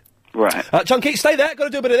league a bit. Right. Chunky, stay there. Got to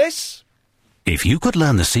do a bit of this. If you could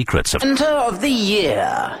learn the secrets of... Presenter of the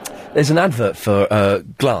Year. There's an advert for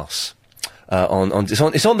Glass.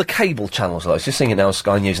 It's on the cable channels. I was just seeing it now on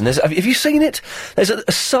Sky News. And have you seen it? There's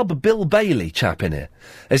a sub Bill Bailey chap in it.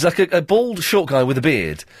 There's like a bald short guy with a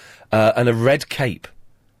beard and a red cape.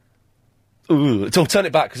 Ooh, so turn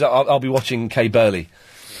it back because I'll be watching Kay Burley.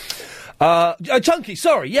 Chunky,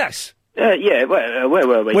 sorry, yes. Yeah, where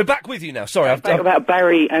were we? We're back with you now, sorry. I've about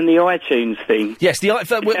Barry and the iTunes thing. Yes, it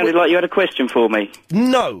sounded like you had a question for me.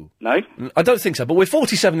 No. No? I don't think so, but we're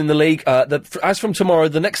 47 in the league. As from tomorrow,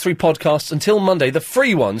 the next 3 podcasts until Monday, the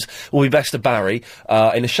free ones will be Best of Barry,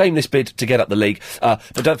 in a shameless bid to get up the league. But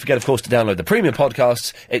don't forget, of course, to download the premium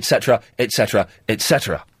podcasts, etc., etc.,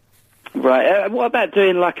 etc. Right, what about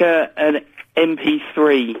doing like an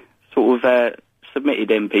MP3, sort of, submitted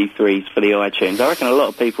MP3s for the iTunes? I reckon a lot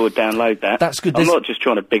of people would download that. That's good. I'm not just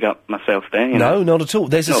trying to big up myself there, you know? No, not at all.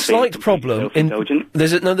 There's a slight problem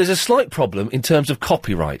there's a slight problem in terms of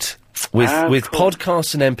copyright with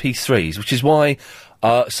podcasts and MP3s, which is why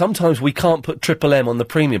sometimes we can't put Triple M on the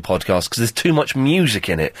premium podcast because there's too much music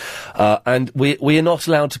in it, and we are not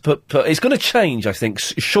allowed to put it's going to change, I think,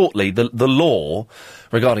 shortly, the law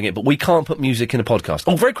regarding it, but we can't put music in a podcast.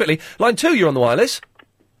 Oh, very quickly, line 2, you're on the wireless.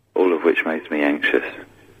 All of which makes me anxious,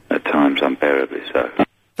 at times unbearably so.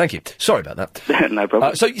 Thank you. Sorry about that. No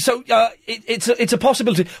problem. It's a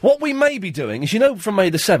possibility. What we may be doing is, you know, from May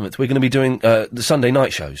the 7th, we're going to be doing the Sunday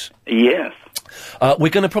night shows. Yes. We're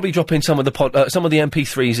going to probably drop in some of the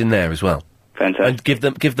MP3s in there as well. Fantastic.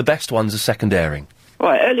 And give the best ones a second airing.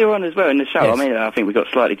 Right, earlier on as well in the show, Yes. I mean, I think we got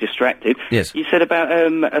slightly distracted. Yes. You said about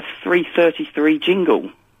a 333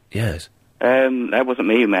 jingle. Yes. That wasn't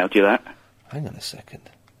me who emailed you that. Hang on a second.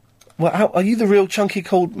 Well, are you the real Chunky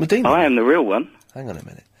Cold Medina? I am the real one. Hang on a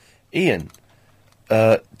minute. Ian,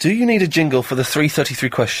 do you need a jingle for the 333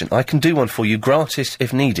 question? I can do one for you, gratis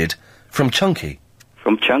if needed, from Chunky.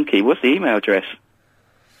 From Chunky? What's the email address?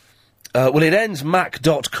 Well, it ends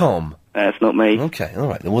mac.com. That's not me. Okay, all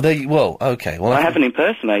right. Well, okay. Well, I have an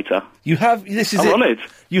impersonator. You have... This is I'm it. honoured.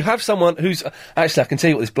 You have someone who's... actually, I can tell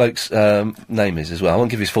you what this bloke's name is as well. I won't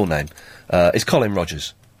give you his full name. It's Colin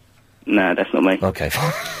Rogers. No, that's not me. Okay,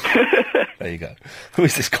 fine. There you go. Who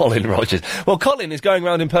is this Colin Rogers? Well, Colin is going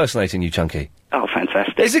around impersonating you, Chunky. Oh,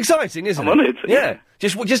 fantastic. It's exciting, isn't it? I'm honoured. Yeah.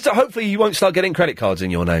 Just hopefully you won't start getting credit cards in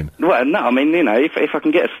your name. Well, no, I mean, you know, if I can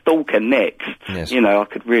get a stalker next, you know, I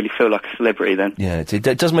could really feel like a celebrity then. Yeah,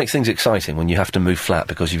 it does make things exciting when you have to move flat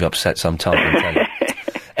because you've upset some target.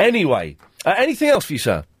 Anyway, anything else for you,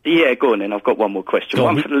 sir? Yeah, go on then. I've got one more question. Go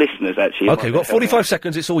on. One for the listeners, actually. Okay, we've got 45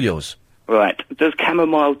 seconds. It's all yours. Right. Does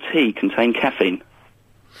chamomile tea contain caffeine?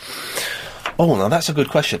 Oh, now that's a good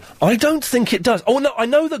question. I don't think it does. Oh, no, I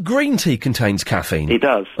know that green tea contains caffeine. It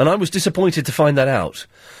does. And I was disappointed to find that out.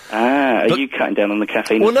 Are you cutting down on the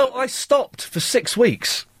caffeine? Well, no, I stopped for 6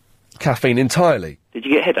 weeks. Caffeine entirely. Did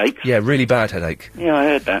you get headaches? Yeah, really bad headache. Yeah, I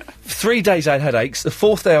heard that. 3 days I had headaches. The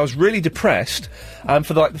 4th day I was really depressed. And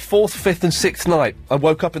for the 4th, 5th and 6th night, I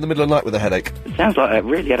woke up in the middle of the night with a headache. It sounds like that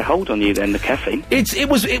really had a hold on you then, the caffeine. It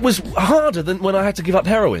was harder than when I had to give up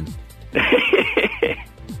heroin.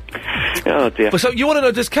 Oh dear. But so you want to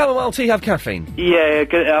know, does chamomile tea have caffeine? Yeah,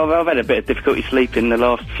 I've had a bit of difficulty sleeping the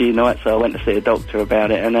last few nights, so I went to see a doctor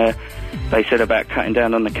about it, and they said about cutting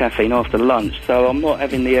down on the caffeine after lunch, so I'm not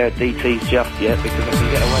having the DTs just yet because I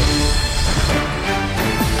can get away.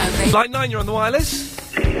 Line 9, you're on the wireless.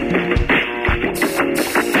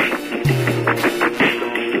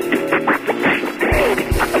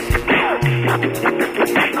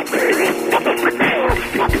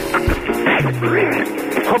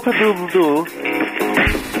 Pop-a-doodle-doo.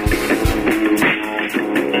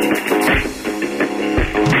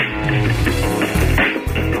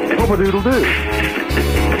 Pop-a-doodle-doo.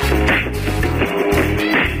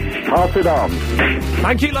 Pass it on.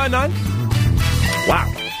 Thank you, line 9. Wow.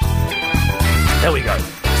 There we go.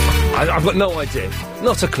 I've got no idea.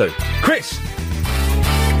 Not a clue. Chris,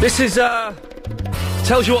 this is,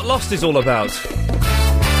 tells you what Lost is all about.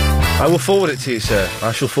 I will forward it to you, sir.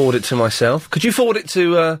 I shall forward it to myself. Could you forward it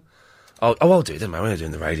to, I'll do it, doesn't matter. We're doing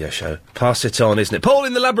the radio show. Pass it on, isn't it? Paul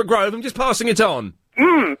in the Ladbroke Grove, I'm just passing it on.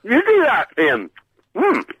 You do that, Ian.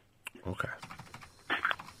 Okay.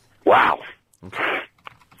 Wow. Okay.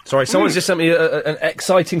 Sorry, someone's just sent me an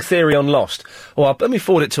exciting theory on Lost. Well, let me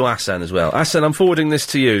forward it to Asan as well. Asan, I'm forwarding this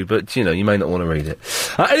to you, but, you know, you may not want to read it.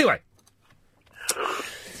 Anyway.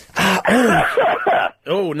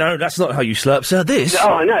 Oh, no, that's not how you slurp, sir. This.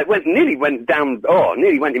 Oh, no, it nearly went down. Oh,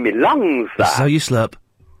 nearly went in my lungs, that. This is how you slurp.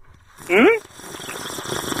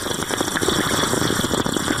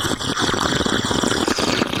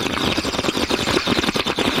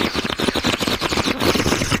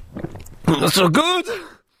 That's so good.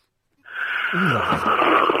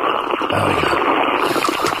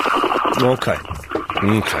 Okay.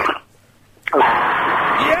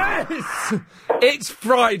 Yes! It's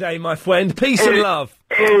Friday, my friend. Peace and love.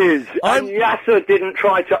 It is. And Yasser didn't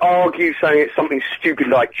try to argue saying it's something stupid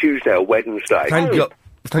like Tuesday or Wednesday. Thank God.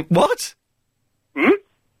 What?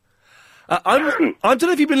 I don't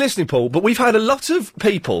know if you've been listening, Paul, but we've had a lot of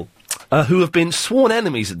people who have been sworn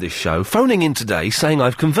enemies of this show phoning in today saying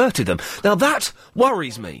I've converted them. Now, that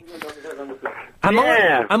worries me. Am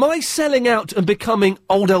I selling out and becoming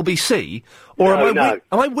old LBC, or am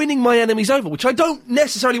I winning my enemies over, which I don't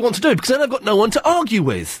necessarily want to do, because then I've got no one to argue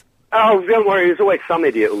with? Oh, don't worry, there's always some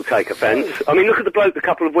idiot who'll take offence. I mean, look at the bloke a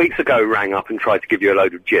couple of weeks ago rang up and tried to give you a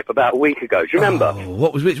load of jip about a week ago. Do you remember? Oh,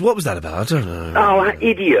 what was that about? I don't know. Oh, that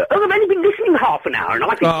idiot. Oh, I've only been listening half an hour, and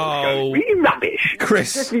I think it's really rubbish.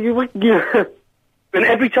 Chris. And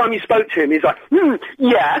every time you spoke to him, he's like,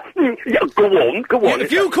 yeah, go on. Yeah, if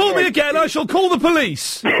you call me again, I shall call the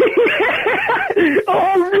police.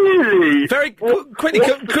 Oh, really? Very quickly,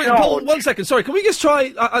 Paul, 1 second, sorry, can we just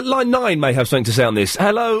try, line 9 may have something to say on this.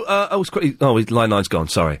 Hello, line 9's gone,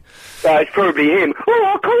 sorry. It's probably him. Oh,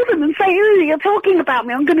 I'll call them and say, you're talking about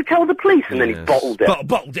me, I'm going to tell the police, and then he bottled it.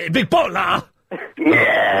 Bottled it, big bottler!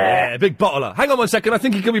 Yeah, big bottler. Hang on 1 second, I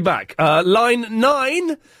think he could be back. Line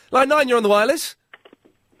 9, you're on the wireless.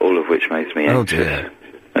 All of which makes me anxious. Oh, dear.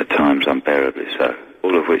 At times unbearably so.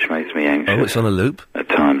 All of which makes me anxious. Oh, it's on a loop? At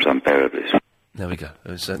times unbearably so. There we go.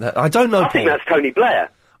 I don't know, I think that's Tony Blair.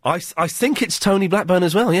 I think it's Tony Blackburn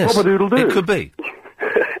as well, yes. Pop-a-doodle-doo. It could be.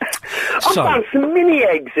 I found some mini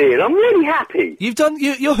eggs here. I'm really happy. You've done...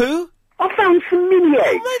 You're who? I found some mini eggs.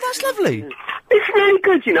 Oh, mate, that's lovely. It's really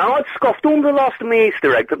good, you know. I'd scoffed all the last of my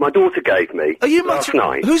Easter egg that my daughter gave me last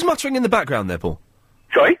night. Who's muttering in the background there, Paul?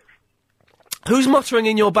 Sorry? Who's muttering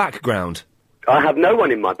in your background? I have no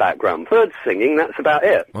one in my background. Birds singing, that's about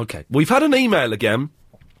it. Okay. We've had an email again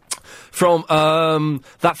from,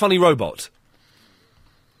 That Funny Robot.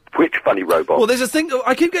 Which funny robot? Well, there's a thing...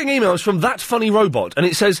 I keep getting emails from That Funny Robot, and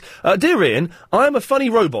it says, Dear Ian, I am a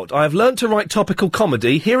funny robot. I have learnt to write topical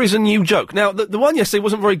comedy. Here is a new joke. Now, the one yesterday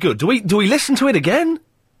wasn't very good. Do we listen to it again?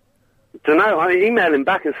 Don't know. I email him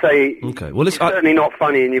back and say, okay, well, you're certainly not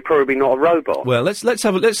funny and you're probably not a robot. Well, let's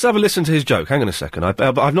have a listen to his joke. Hang on a second.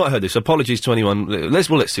 I've not heard this. Apologies to anyone. Let's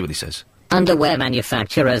see what he says. Underwear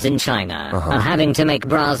manufacturers in China are having to make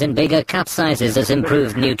bras in bigger cut sizes as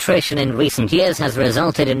improved nutrition in recent years has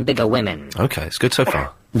resulted in bigger women. Okay, it's good so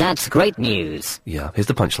far. That's great news. Yeah, here's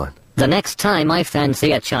the punchline. The next time I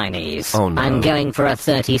fancy a Chinese, I'm going for a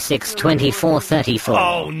 36, 24, 34.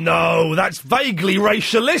 Oh, no, that's vaguely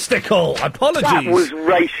racialistical. Apologies. That was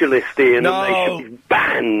racialist, Ian, no. and they should be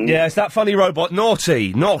banned. Yes, That Funny Robot.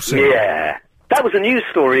 Naughty. Yeah. That was a news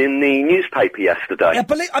story in the newspaper yesterday. Yeah,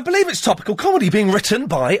 I believe it's topical comedy being written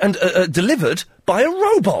by and delivered by a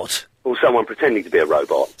robot. Or someone pretending to be a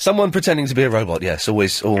robot. Someone pretending to be a robot, yes.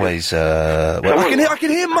 Always, well, I can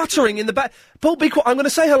hear muttering in the back. Paul, be quiet. I'm going to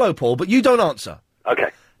say hello, Paul, but you don't answer. Okay.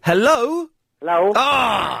 Hello? Hello?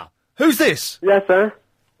 Ah! Who's this? Yes, sir.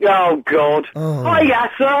 Oh, God. Oh. Hi,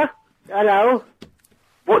 Yasser. Hello?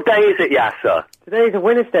 What day is it, Yasser? Today is a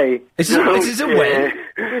Wednesday. Is it a Wed?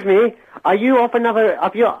 Excuse me, are you off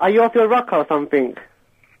your rocker or something?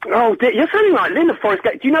 Oh, you're sounding like Lynn of Forest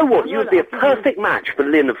Gate. Do you know what? You would be a perfect match for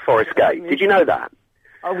Lynn of Forest Gate. Did you know that?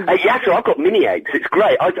 Hey, Yasser, I've got mini eggs. It's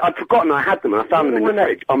great. I'd forgotten I had them and I found them in the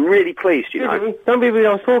fridge. I'm really pleased, you know. Don't be rude,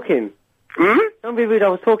 I was talking. Don't be rude, I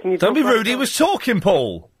was talking. Don't be rude, he was talking,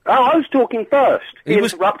 Paul. Oh, I was talking first. He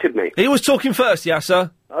interrupted me. He was talking first,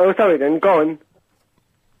 Yasser. Oh, sorry then, go on.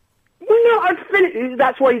 Well, no, I've finished.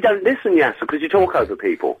 That's why you don't listen, Yasser, because you talk over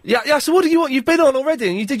people. Yeah, Yasser, what do you want? You've been on already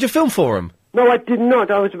and you did your film forum. No, I did not.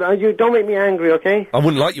 You don't make me angry, okay? I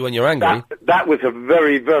wouldn't like you when you're angry. That was a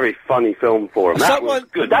very, very funny film for him. That was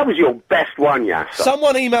good. That was your best one, Yasser.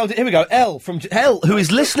 Someone emailed it. Here we go. L, who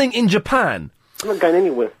is listening in Japan. I'm not going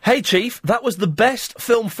anywhere. Hey, Chief, that was the best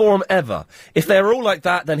film forum ever. If they're all like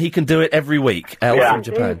that, then he can do it every week. L from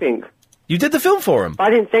Japan. Anything. You did the film forum? I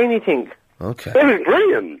didn't say anything. Okay. It was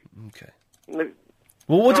brilliant. Okay.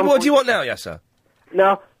 Well, what do you want now, Yasser?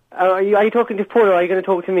 Now, are you talking to Paul or are you going to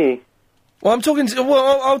talk to me? Well, I'm talking to...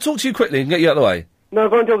 Well, I'll talk to you quickly and get you out of the way. No,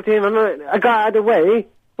 go and talk to him. I got out of the way.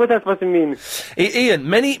 What's that supposed to mean? Ian,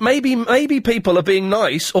 maybe people are being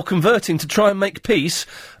nice or converting to try and make peace,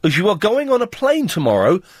 as you are going on a plane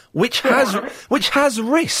tomorrow, which has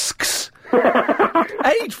risks.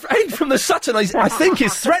 Aid from the Sutton, I think,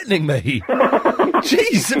 is threatening me.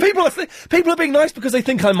 Jeez, people are being nice because they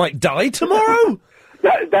think I might die tomorrow.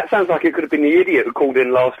 That sounds like it could have been the idiot who called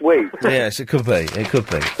in last week. Yes, it could be. It could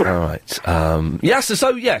be. All right. Yasser,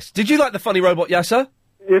 so yes. Did you like the funny robot, Yasser?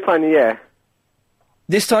 You're funny, yeah.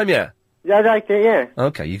 This time, yeah? Yeah, I liked it, yeah.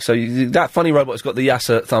 Okay, that funny robot's got the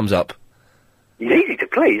Yasser thumbs up. He's easy to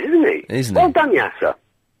please, isn't he? Isn't he? Well done, Yasser.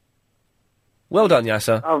 Well done,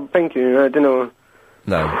 Yasser. Oh, thank you. I don't know.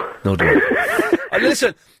 No, do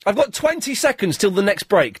listen, I've got 20 seconds till the next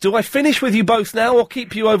break. Do I finish with you both now or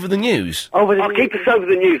keep you over the news? I'll keep us over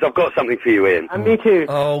the news. I've got something for you, Ian. And me too.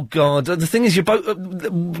 Oh, God. The thing is, you're both...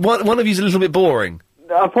 one of you's a little bit boring.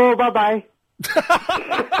 Paul, bye-bye.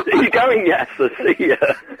 Are you going, Yasser? See ya.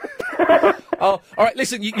 Oh, all right,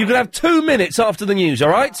 listen, you can have 2 minutes after the news, all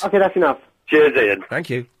right? Okay, that's enough. Cheers, Ian. Thank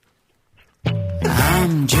you.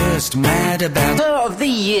 I'm just mad about of the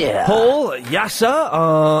year. Paul, Yasser,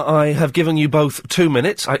 I have given you both 2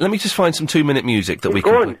 minutes. Let me just find some 2-minute music that we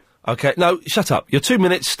can... Gone. Okay, no, shut up. Your 2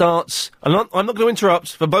 minutes starts... I'm not going to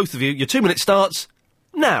interrupt for both of you. Your 2 minutes starts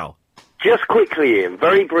now. Just quickly, Ian,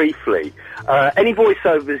 very briefly. Any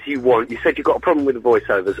voiceovers you want, you said you've got a problem with the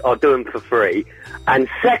voiceovers, I'll do them for free. And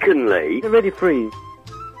secondly... They're really free.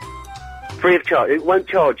 Free of charge. It won't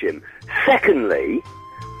charge him. Secondly,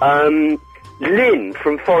 Lynn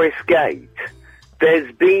from Forest Gate.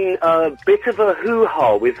 There's been a bit of a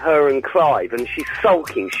hoo-ha with her and Clive, and she's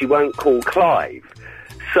sulking. She won't call Clive.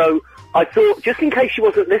 So I thought, just in case she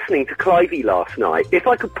wasn't listening to Clivey last night, if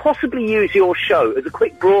I could possibly use your show as a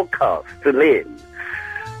quick broadcast to Lynn.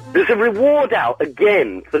 There's a reward out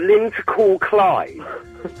again for Lynn to call Clive.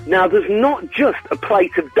 Now, there's not just a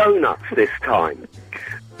plate of donuts this time.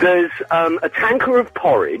 There's a tanker of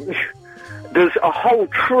porridge. There's a whole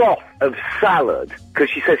trough of salad, because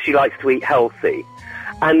she says she likes to eat healthy.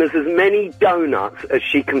 And there's as many donuts as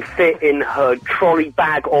she can fit in her trolley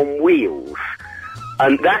bag on wheels.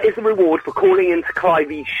 And that is the reward for calling into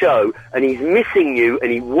Clivey's show, and he's missing you,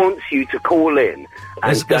 and he wants you to call in.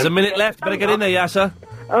 There's a minute left. Better get in there, Yasser.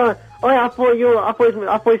 I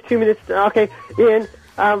thought it's 2 minutes. Okay, Ian,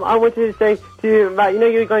 I wanted to say to you about,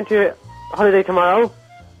 you're going to holiday tomorrow.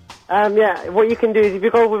 Yeah, what you can do is if you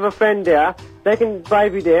go with a friend there, they can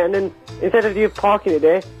drive you there, and then instead of you parking it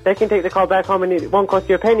there, they can take the car back home and it won't cost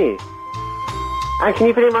you a penny. And can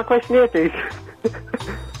you put in my question here, please?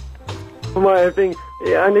 For my thing,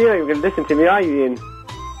 yeah, and you're not even going to listen to me, are you, Ian?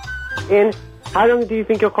 Ian, how long do you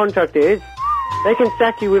think your contract is? They can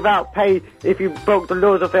sack you without pay if you broke the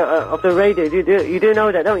laws of the radio. You do know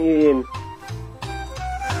that, don't you, Ian?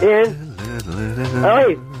 Ian?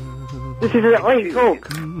 Oi! This is oi, talk!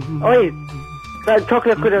 Oi! That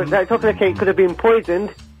chocolate cake could have been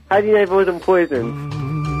poisoned. How do you know if it wasn't poisoned?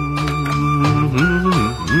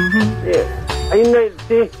 Yeah. Are you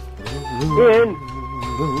see? Ian?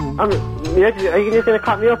 Are you just going to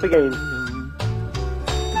cut me off again?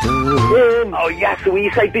 Ian? Oh, yes, so will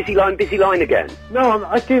you say busy line again? No,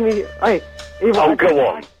 I do mean... Oh, go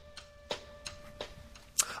on.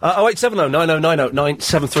 0870 9090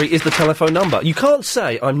 973 is the telephone number. You can't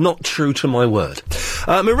say I'm not true to my word.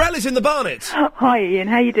 Mirella's in the Barnet. Hi, Ian.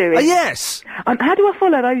 How you doing? Yes. How do I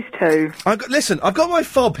follow those two? Listen, I've got my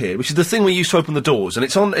fob here, which is the thing we use to open the doors, and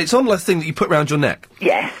it's on the thing that you put round your neck.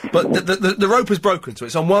 Yes. But the rope is broken, so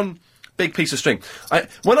it's on one big piece of string.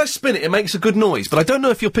 When I spin it, it makes a good noise, but I don't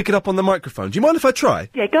know if you'll pick it up on the microphone. Do you mind if I try?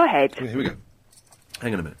 Yeah, go ahead. Okay, here we go.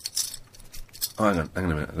 Hang on a minute. Oh, hang on a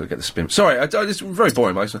minute. I've got to get the spin. Sorry, it's very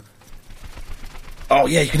boring, Mike. Oh,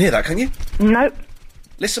 yeah, you can hear that, can you? Nope.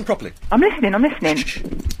 Listen properly. I'm listening.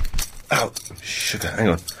 Oh, sugar, hang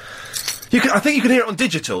on. I think you can hear it on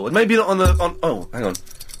digital, and maybe not on the... Oh, hang on.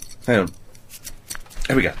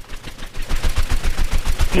 Here we go.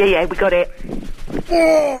 Yeah, we got it.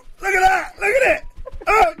 Oh, look at that! Look at it!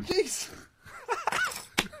 Oh, jeez!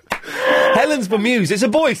 Helen's bemused. It's a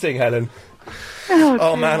boy thing, Helen.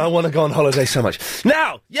 Oh, man, I want to go on holiday so much.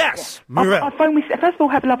 Now, yes! I'll phone with... First of all,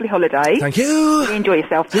 have a lovely holiday. Thank you. Enjoy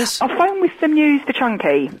yourself. Yes. I'll phone with some news for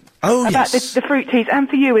Chunky. Oh, about yes. the fruit teas, and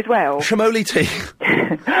for you as well. Chamoli tea.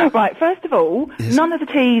 Right, first of all, none of the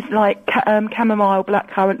teas, like chamomile,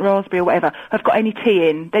 blackcurrant, raspberry or whatever, have got any tea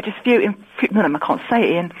in. They're just I can't say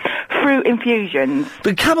it, Ian. Fruit infusions.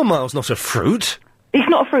 But chamomile's not a fruit. It's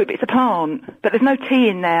not a fruit, but it's a plant. But there's no tea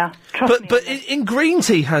in there. Trust me. But in green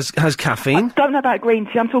tea has caffeine. I don't know about green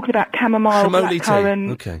tea. I'm talking about chamomile,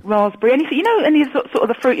 blackcurrant, raspberry, anything. You know, any sort of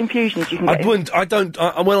the fruit infusions you can get.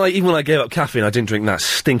 Even when I gave up caffeine, I didn't drink that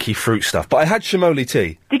stinky fruit stuff. But I had chamoli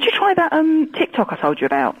tea. Did you try that TikTok I told you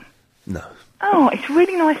about? No. Oh, it's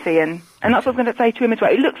really nice, Ian. And that's what I was going to say to him as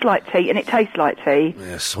well. It looks like tea and it tastes like tea.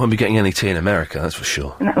 Yes, I won't be getting any tea in America, that's for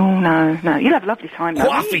sure. No. You'll have a lovely time, though.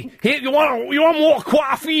 Coffee! Here, you want more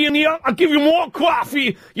coffee in here? I'll give you more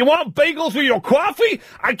coffee. You want bagels with your coffee?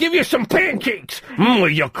 I'll give you some pancakes.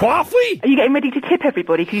 With your coffee? Are you getting ready to tip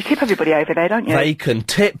everybody? Because you tip everybody over there, don't you? They can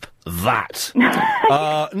tip that.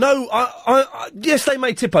 No, yes, they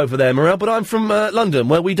may tip over there, Morel, but I'm from London,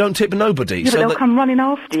 where we don't tip nobody. Yeah, so but they'll come running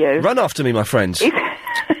after you. Run after me, my friends.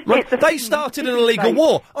 They started an illegal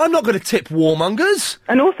war. I'm not going to tip warmongers.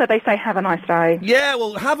 And also they say, have a nice day. Yeah,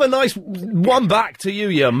 well, have a nice one back to you,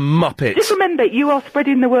 you muppet. Just remember, you are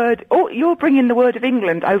spreading the word, or you're bringing the word of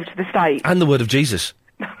England over to the States. And the word of Jesus.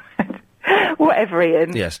 Whatever,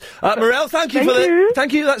 Ian. Yes. Morel, thank you.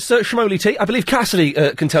 Thank you, that's Shamoli tea. I believe Cassidy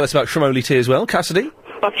can tell us about Shamoli tea as well. Cassidy?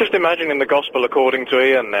 I'm just imagining the gospel according to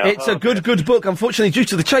Ian now. It's a good book. Unfortunately, due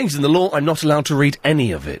to the changes in the law, I'm not allowed to read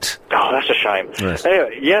any of it. Oh, that's a shame. Yes.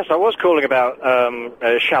 Anyway, yes, I was calling about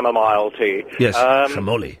chamomile tea. Yes,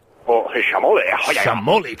 Shamoli. Or Shamoli.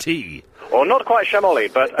 Shamoli tea. Or not quite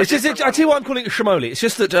Shamoli, but... I tell you why I'm calling it Shamoli. It's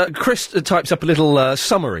just that Chris types up a little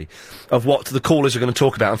summary of what the callers are going to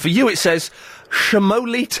talk about. And for you, it says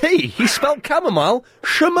Shamoli tea. He spelled chamomile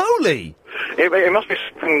Shamoli. It must be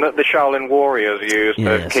something that the Shaolin warriors use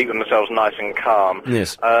to keep themselves nice and calm.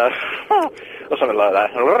 Yes. Or something like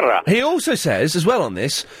that. He also says, as well on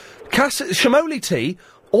this, Shamoli tea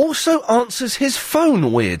also answers his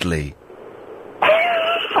phone weirdly.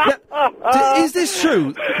 Is this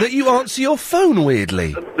true, that you answer your phone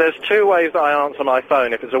weirdly? There's two ways that I answer my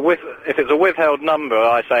phone. If it's a withheld number,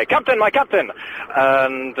 I say, "Captain, my captain!"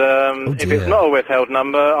 And if it's not a withheld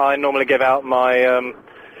number, I normally give out my...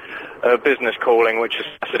 business calling, which is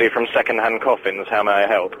Cassidy from Second-Hand Coffins. How may I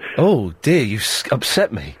help? Oh dear, you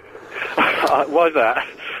upset me. Why's that?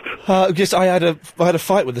 Just I had a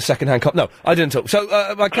fight with the second-hand cop. No, I didn't talk. So,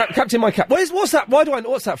 Captain, what's that?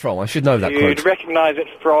 What's that from? I should know that. You'd recognise it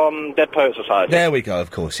from Dead Poets Society. There we go. Of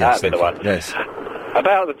course, yes. That'd be the one. Yes.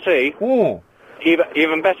 About the tea.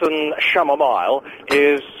 Even better than chamomile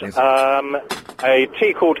is a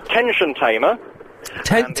tea called Tension Tamer.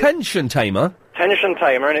 Tension Tamer. Tension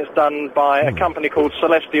Tamer, and it's done by a company called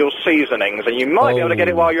Celestial Seasonings, and you might be able to get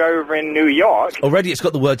it while you're over in New York. Already it's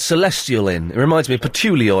got the word celestial in. It reminds me of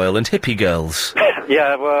patchouli oil and hippie girls.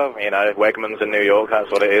 Yeah, well, Wegmans in New York, that's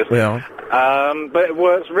what it is. Yeah. But it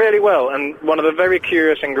works really well, and one of the very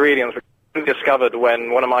curious ingredients we discovered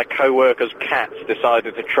when one of my co-workers' cats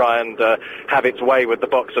decided to try and have its way with the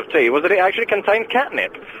box of tea was that it actually contained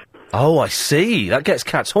catnip. Oh, I see. That gets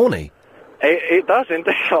cats horny. It does,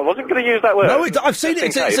 indeed. I wasn't going to use that word. No, I've seen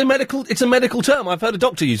it. It's a medical term. I've heard a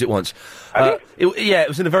doctor use it once. It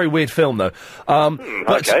was in a very weird film, though.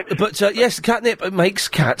 Okay. But yes, catnip makes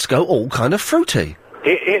cats go all kind of fruity.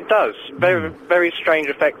 It does. Very, very strange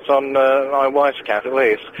effects on my wife's cat, at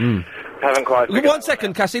least. Haven't quite... One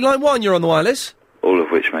second, Cassie. Line 1, you're on the wireless. All of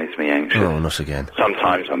which makes me anxious. Oh, not again.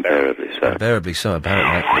 Sometimes unbearably so. Unbearably so,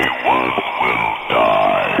 apparently.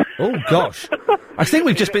 Oh, gosh. I think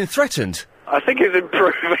we've just been threatened. I think it's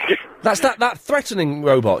improving. That's that threatening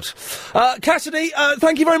robot. Cassidy,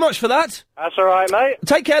 thank you very much for that. That's all right, mate.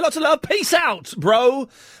 Take care, lots of love. Peace out, bro.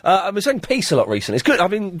 I've been saying peace a lot recently. It's good. I've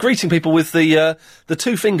been greeting people with the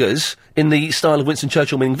two fingers in the style of Winston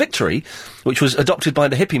Churchill meaning victory, which was adopted by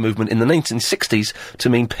the hippie movement in the 1960s to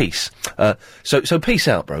mean peace. So peace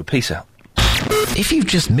out, bro. Peace out. If you've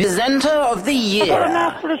just Presenter of the year. I've got a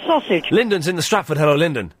mouthful of sausage. Lyndon's in the Stratford. Hello,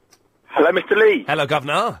 Lyndon. Hello, Mr. Lee. Hello,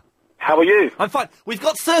 Governor. How are you? I'm fine. We've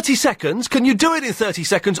got 30 seconds. Can you do it in 30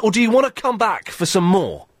 seconds, or do you want to come back for some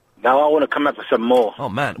more? No, I want to come back for some more. Oh,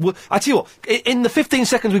 man. Well, I tell you what, in the 15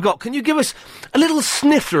 seconds we've got, can you give us a little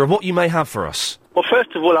snifter of what you may have for us? Well,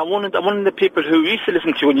 first of all, I'm one of the people who used to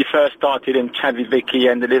listen to you when you first started and Chavy Vicky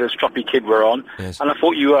and the little stroppy kid were on. Yes. And I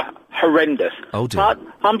thought you were horrendous. Oh, dear. But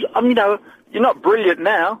I'm, you know, you're not brilliant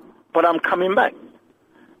now, but I'm coming back.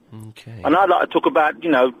 Okay. And I'd like to talk about,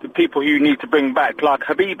 you know, the people who you need to bring back, like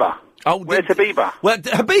Habiba. Oh, where's Habiba? Well,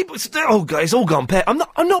 Habiba, oh, God, it's all gone pear. I'm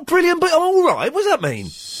not brilliant, but I'm all right. What does that mean?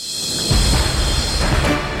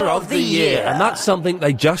 Of the year. And that's something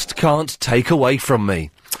they just can't take away from me.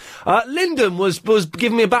 Lyndon was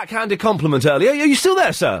giving me a backhanded compliment earlier. Are you still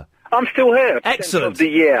there, sir? I'm still here. Excellent. Of the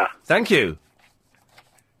year. Thank you.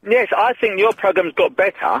 Yes, I think your programme's got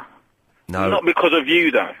better. No. Not because of you,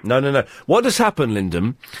 though. No. What has happened,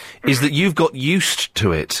 Lyndon, is that you've got used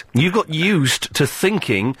to it. You've got used to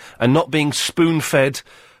thinking and not being spoon-fed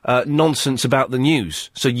nonsense about the news.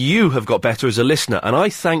 So you have got better as a listener, and I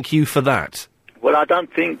thank you for that. Well, I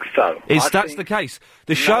don't think so. That's the case.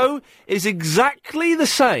 The show is exactly the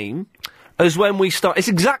same as when we start. It's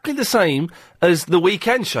exactly the same as the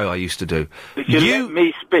weekend show I used to do. If you let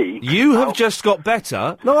me speak... You have just got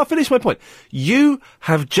better... No, I'll finish my point. You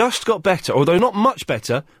have just got better, although not much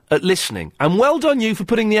better, at listening. And well done you for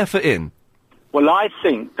putting the effort in. Well, I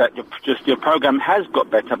think that your programme has got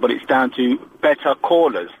better, but it's down to better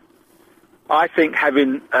callers. I think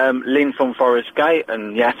having Lynn from Forest Gate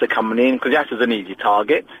and Yasser coming in, because Yasser's an easy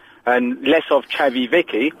target, and less of Chavy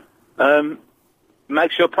Vicky,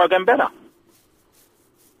 makes your programme better.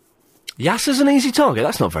 Yasser's an easy target?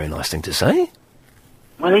 That's not a very nice thing to say.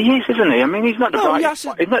 Well, he is, isn't he? I mean, he's not the brightest.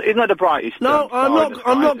 He's not the brightest. No,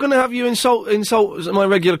 I'm not going to have you insult my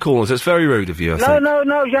regular callers. That's very rude of you, I think. No.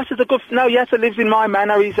 Yasser's a good... No, Yasser lives in my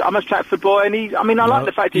manor. I'm a Stratford boy, and I like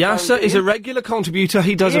the fact he's... Yasser is a regular contributor.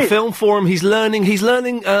 He does a film forum. He's learning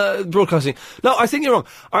broadcasting. No, I think you're wrong.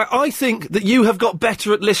 I think that you have got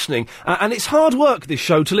better at listening, and it's hard work, this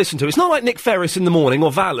show, to listen to. It's not like Nick Ferris in the morning,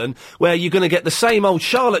 or Valen, where you're going to get the same old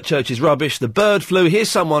Charlotte Church's rubbish, the bird flu.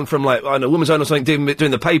 Here's someone from, like, I don't know, Woman's Own or something,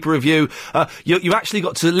 doing the paper review. You actually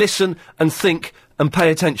got to listen and think and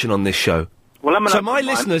pay attention on this show. Well, so my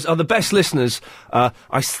listeners are the best listeners I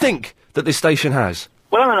think that this station has.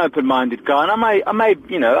 Well, I'm an open-minded guy, and I may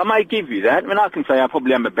give you that. I mean, I can say I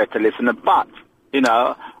probably am a better listener, but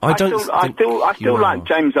I still like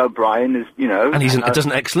James O'Brien, as you know, and does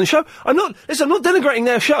an excellent show. I'm not denigrating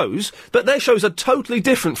their shows, but their shows are totally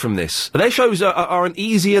different from this. Their shows are an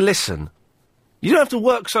easier listen. You don't have to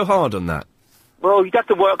work so hard on that. Well, you'd have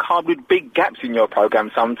to work hard with big gaps in your programme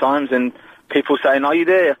sometimes, and people saying, "Are you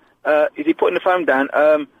there? Is he putting the phone down?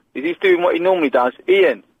 Is he doing what he normally does?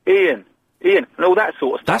 Ian, and all that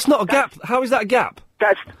sort of stuff." That's not a gap. How is that a gap?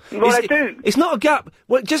 That's what I do. It's not a gap.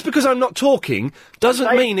 Well, just because I'm not talking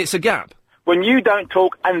doesn't mean it's a gap. When you don't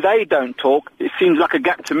talk and they don't talk, it seems like a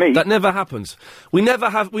gap to me. That never happens. We never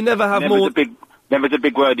have more... Never's a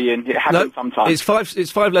big word, Ian. It happens sometimes. It's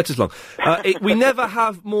five letters long. We never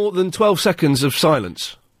have more than 12 seconds of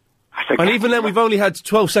silence. And even then, we've only had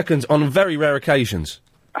 12 seconds on very rare occasions.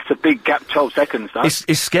 That's a big gap, 12 seconds, though.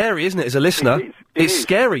 It's scary, isn't it, as a listener? It is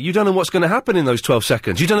scary. You don't know what's going to happen in those 12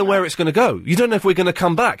 seconds. You don't know where it's going to go. You don't know if we're going to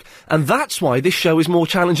come back. And that's why this show is more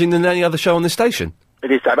challenging than any other show on this station. It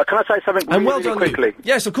is that, but can I say something really quickly?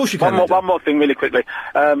 Yes, of course you can. One more thing really quickly.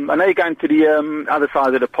 I know you're going to the other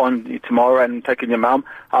side of the pond tomorrow and taking your mum.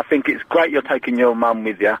 I think it's great you're taking your mum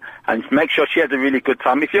with you, and make sure she has a really good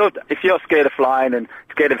time. If you're scared of flying and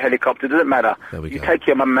scared of helicopters, it doesn't matter. You take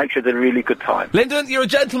your mum and make sure it's a really good time. Lyndon, you're a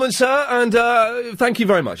gentleman, sir, and thank you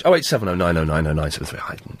very much.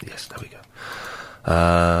 08709090973. Yes, there we go.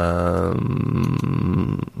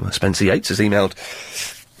 Spencer Yates has emailed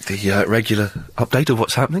the regular update of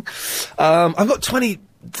what's happening. I've got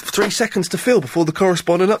 23 seconds to fill before the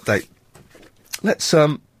correspondent update. Let's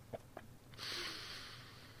have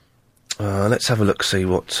a look, see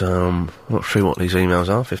what these emails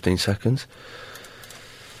are. 15 seconds.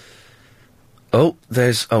 Oh,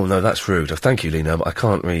 no, that's rude. Thank you, Lena, but I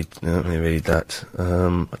can't read. Let me read that.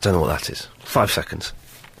 I don't know what that is. 5 seconds.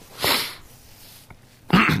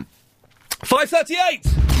 5:38.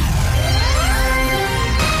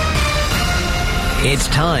 It's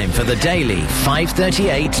time for the daily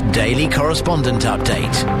 5:38 Daily Correspondent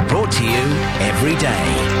Update. Brought to you every day.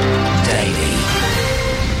 Daily.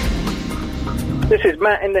 This is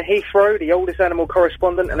Matt in the Heathrow, the oldest animal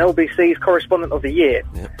correspondent and LBC's correspondent of the year.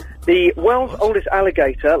 Yeah. The world's oldest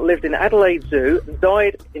alligator lived in Adelaide Zoo and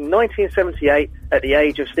died in 1978 at the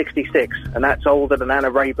age of 66, and that's older than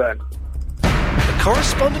Anna Rayburn. The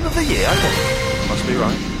correspondent of the year? I think must be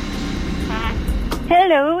right.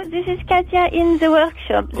 Hello, this is Katia in the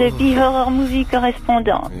workshop, the B-horror movie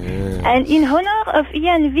correspondent. Yes. And in honor of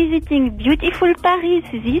Ian visiting beautiful Paris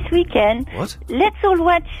this weekend, let's all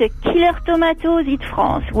watch Killer Tomatoes in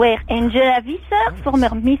France, where Angela Visser,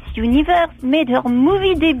 former Miss Universe, made her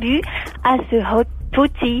movie debut as a hot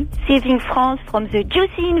totty, saving France from the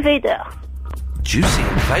juicy invader. Juicy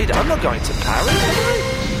invader? I'm not going to Paris, am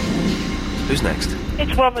I? Who's next?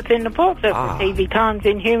 It's Robert in the box of the TV Times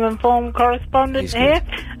in human form correspondent here.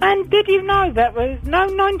 And did you know there was no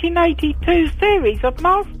 1982 series of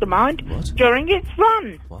Mastermind during its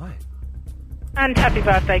run? Why? And happy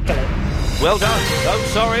birthday, Kelly. Well done. Oh,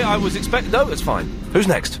 sorry, I was expecting... No, it's fine. Who's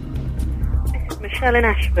next? This is Michelle in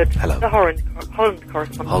Ashford. Hello. The Holland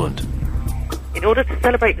correspondent. Holland. In order to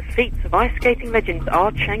celebrate the feats of ice skating legends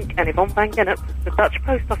Ard Schenk and Yvonne van Gennep, the Dutch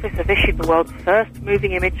Post Office have issued the world's first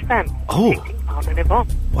moving image stamp depicting Ard and Yvonne.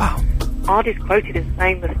 Wow. Ard is quoted as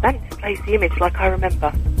saying, "The stamp displays the image like I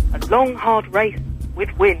remember. A long, hard race with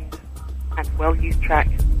wind and well-used track.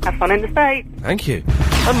 Have fun in the States." Thank you.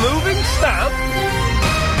 A moving stamp?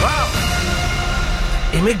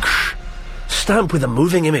 Wow. Image. Stamp with a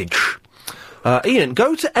moving image. Ian,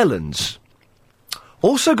 go to Ellen's.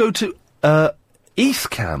 Also go to,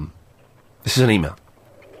 Eastcam. This is an email.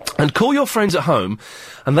 And call your friends at home,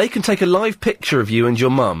 and they can take a live picture of you and your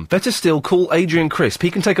mum. Better still, call Adrian Crisp.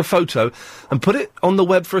 He can take a photo and put it on the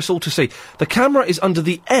web for us all to see. The camera is under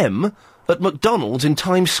the M at McDonald's in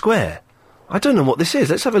Times Square. I don't know what this is.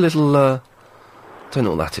 Let's have a little, don't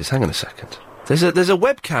know what that is. Hang on a second. There's a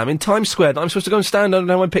webcam in Times Square that I'm supposed to go and stand under and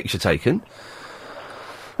have my picture taken.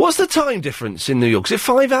 What's the time difference in New York? Is it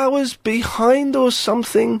 5 hours behind or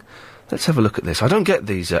something? Let's have a look at this. I don't get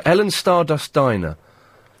these. Ellen Stardust Diner.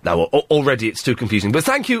 No, already it's too confusing. But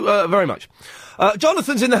thank you very much.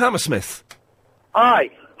 Jonathan's in the Hammersmith. Hi,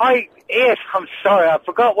 Ian, I'm sorry, I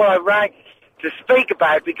forgot what I rang to speak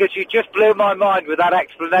about because you just blew my mind with that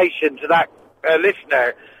explanation to that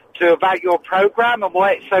listener about your programme and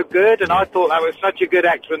why it's so good, and I thought that was such a good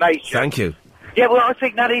explanation. Thank you. Yeah, well, I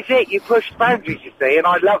think that is it. You push boundaries, you see, and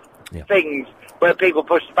I love things where people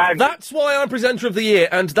push boundaries. That's why I'm Presenter of the Year,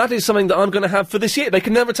 and that is something that I'm going to have for this year. They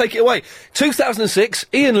can never take it away. 2006,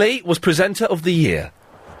 Ian Lee was Presenter of the Year.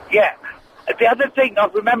 Yeah. The other thing I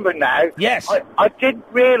remember now... Yes. I didn't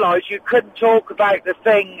realise you couldn't talk about the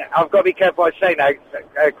thing... I've got to be careful what I say now,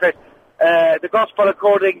 Chris. The Gospel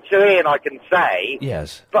according to Ian, I can say.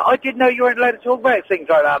 Yes. But I didn't know you weren't allowed to talk about things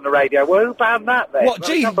like that on the radio. Well, who banned that then? What,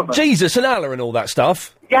 Jesus and Allah and all that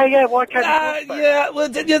stuff? Yeah, why can't you talk about yeah, well,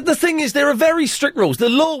 the thing is, there are very strict rules. The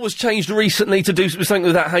law was changed recently to do something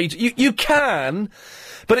with that. How you can,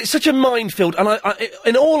 but it's such a minefield, and I,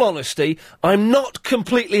 in all honesty, I'm not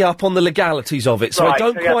completely up on the legalities of it, so I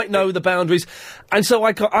don't quite know the boundaries, and so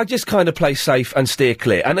I just kind of play safe and steer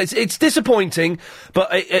clear. And it's disappointing,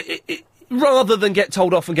 but rather than get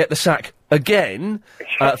told off and get the sack again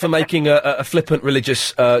for making a flippant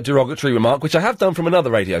religious derogatory remark, which I have done from another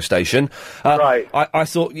radio station, I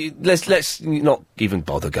thought let's not even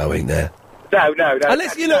bother going there. No.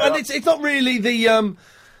 Unless and it's not really the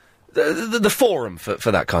forum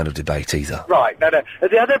for that kind of debate either. Right. No.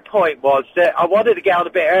 The other point was that I wanted to get on a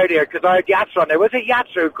bit earlier because I heard Yatra on there. Was it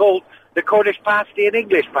Yatra who called the Cornish pasty an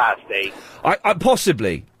English pasty? I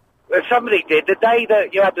possibly. Somebody did. The day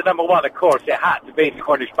that you had the number one, of course, it had to be the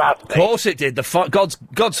Cornish pasty. Of course it did.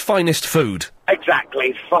 God's finest food.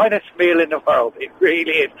 Exactly. Finest meal in the world. It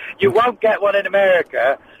really is. You won't get one in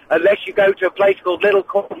America unless you go to a place called Little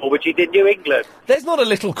Cornwall, which is in New England. There's not a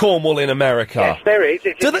Little Cornwall in America. Yes, there is.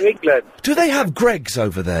 It's in New England. Do they have Greg's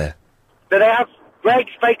over there? Do they have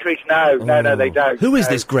Greg's Bakeries? No, they don't. Who is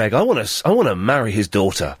this Greg? I want to marry his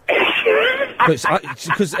daughter.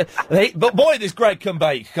 But boy, this Greg can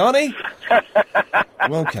bake, can't he?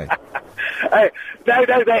 Okay. No,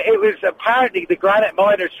 it was apparently the granite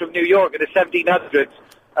miners from New York in the 1700s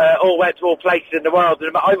all went to all places in the world.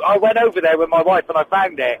 And I went over there with my wife and I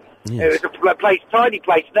found it. Yes. It was a tiny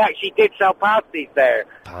place, and they actually did sell pasties there.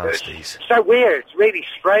 Pasties. So weird. It's really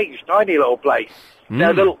strange, tiny little place.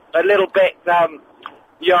 A little bit,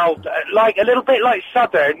 like a little bit like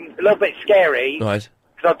Southern, a little bit scary. Right.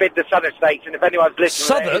 I've been to Southern States, and if anyone's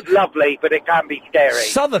listening, it's lovely, but it can be scary.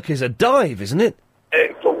 Southwark is a dive, isn't it?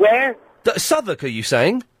 Where? Southwark, are you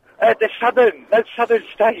saying? The Southern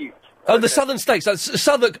States. Oh, the Southern States.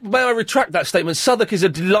 Southwark, may I retract that statement? Southwark is a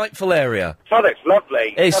delightful area. Southwark's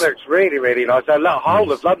lovely. Southwark's really, really nice. The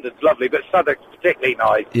whole of London's lovely, but Southwark's particularly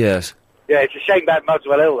nice. Yes. Yeah, it's a shame about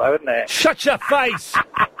Muswell Hill, though, isn't it? Shut your face!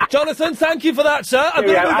 Jonathan, thank you for that, sir. I'm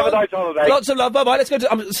Yeah, gonna move have a on. nice holiday. Lots of love. Bye-bye. Let's go to...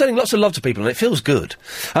 I'm sending lots of love to people, and it feels good.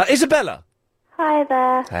 Isabella. Hi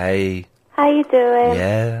there. Hey. How you doing?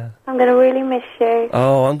 Yeah. I'm going to really miss you.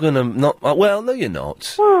 Oh, I'm gonna not... well, no, you're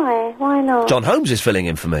not. Why? Why not? John Holmes is filling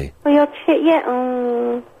in for me. Well, you're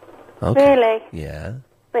yeah. Okay. Really? Yeah.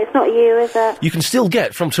 But it's not you, is it? You can still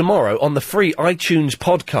get, from tomorrow, on the free iTunes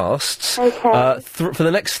podcasts, for the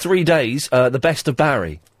next 3 days, the best of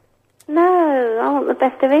Barry. No, I want the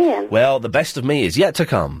best of Ian. Well, the best of me is yet to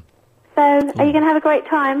come. So, are you going to have a great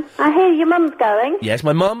time? I hear your mum's going. Yes,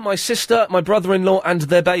 my mum, my sister, my brother-in-law, and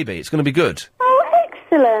their baby. It's going to be good. Oh,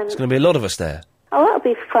 excellent. There's going to be a lot of us there. Oh, that'll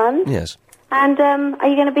be fun. Yes. And, are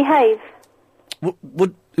you going to behave?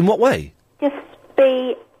 In what way? Just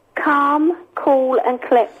be calm, cool, and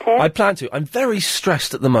collected. I plan to. I'm very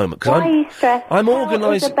stressed at the moment. Why are you stressed? I'm Tell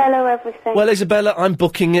organising... Isabella everything. Well, Isabella, I'm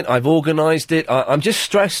booking it. I've organised it. I'm just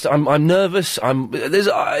stressed. I'm nervous. There's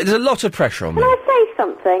a lot of pressure on me. Can I say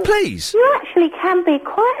something? Please. You actually can be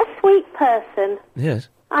quite a sweet person. Yes.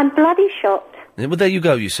 I'm bloody shocked. Yeah, well, there you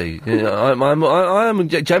go. You see, I am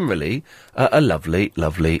generally a lovely,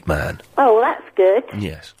 lovely man. Oh, well, that's good.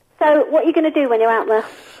 Yes. So, what are you going to do when you're out there?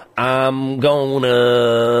 I'm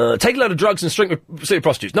gonna take a load of drugs and string with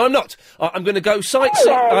prostitutes. No, I'm not. I'm gonna go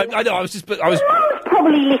sightseeing. I know. I was. Mum's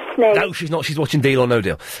probably listening. No, she's not. She's watching Deal or No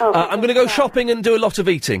Deal. Oh, I'm gonna go shopping and do a lot of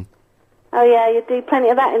eating. Oh, yeah, you do plenty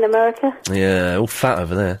of that in America. Yeah, all fat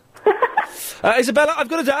over there. Isabella, I've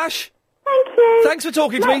got a dash. Thank you. Thanks for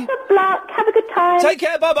talking to me. Lots of luck. Have a good time. Take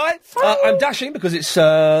care. Bye-bye. I'm dashing because it's.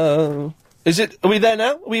 Is it? Are we there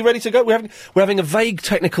now? Are we ready to go? We're having a vague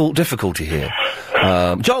technical difficulty here.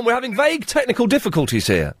 John, we're having vague technical difficulties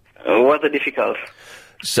here. What's the difficult?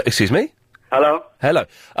 Excuse me? Hello? Hello.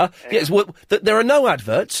 Yes, well, there are no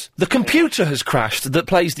adverts. The computer has crashed that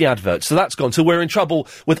plays the adverts, so that's gone. So we're in trouble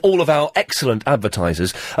with all of our excellent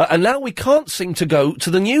advertisers. And now we can't seem to go to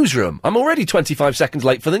the newsroom. I'm already 25 seconds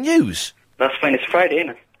late for the news. That's fine. It's Friday, isn't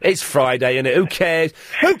it? It's Friday, innit? Who cares?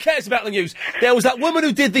 Who cares about the news? There was that woman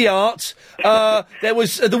who did the art. There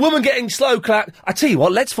was the woman getting slow clapped. I tell you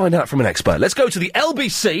what, let's find out from an expert. Let's go to the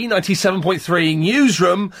LBC 97.3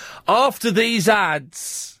 newsroom after these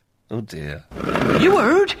ads. Oh, dear. You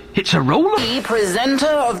heard? It's a roll. The presenter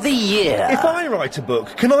of the year. If I write a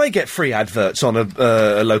book, can I get free adverts on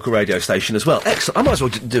a local radio station as well? Excellent. I might as well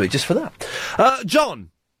do it just for that. John.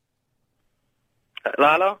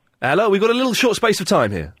 Hello? Hello, we've got a little short space of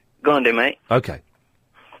time here. Go on then, mate. Okay.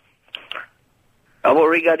 About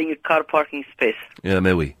regarding your car parking space. Yeah,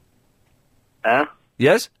 mais oui. Huh?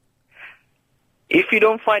 Yes? If you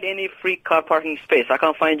don't find any free car parking space, I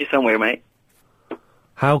can find you somewhere, mate.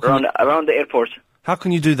 How can around the airport. How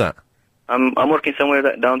can you do that? I'm working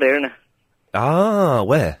somewhere down there now. Ah,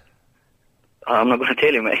 where? I'm not going to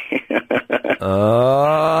tell you, mate.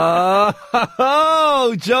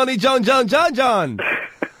 Oh, Johnny, John.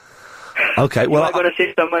 Okay, well, I'm going to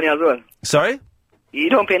save some money as well. Sorry? You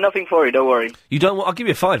don't pay nothing for it, don't worry. You don't want... I'll give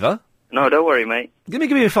you a $5. No, don't worry, mate. Give me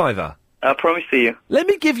a $5. I promise to you. Let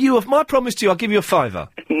me give you my promise to you, I'll give you a $5.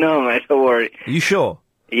 No, mate, don't worry. Are you sure?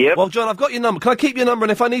 Yep. Well, John, I've got your number. Can I keep your number,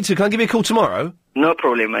 and if I need to, can I give you a call tomorrow? No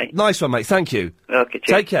problem, mate. Nice one, mate. Thank you. Okay,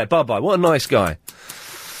 cheers. Take care. Bye-bye. What a nice guy.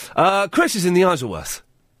 Chris is in the Isleworth.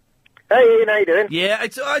 Hey, Ian, how you doing? Yeah,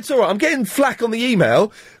 it's all right. I'm getting flack on the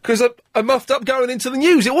email because I muffed up going into the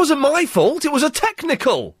news. It wasn't my fault. It was a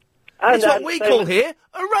technical. And, it's what we call here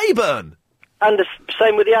a Rayburn. And the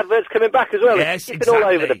same with the adverts coming back as well. Yes, it's all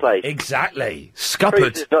over the place. Exactly.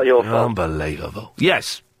 Scuppered. It's not your fault. Unbelievable.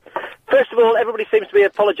 Yes. First of all, everybody seems to be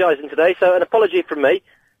apologising today, so an apology from me,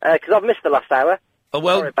 because I've missed the last hour. Oh,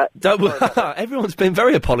 well, everyone's been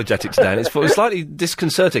very apologetic today, and it's slightly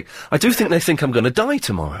disconcerting. I do think they think I'm going to die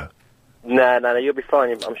tomorrow. No, you'll be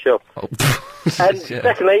fine, I'm sure. Oh. And Yeah.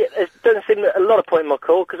 secondly, it doesn't seem a lot of point in my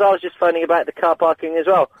call, because I was just phoning about the car parking as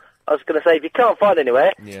well. I was going to say, if you can't find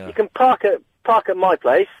anywhere, you can park at my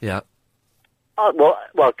place. Yeah. Well,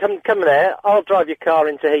 come there, I'll drive your car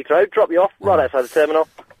into Heathrow, drop you off right outside the terminal,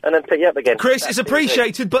 and then pick you up again. Chris, it's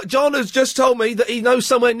appreciated, but John has just told me that he knows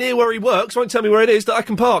somewhere near where he works, won't tell me where it is, that I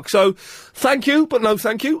can park. So, thank you, but no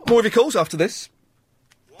thank you. More of your calls after this.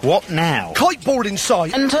 What now? Kiteboard in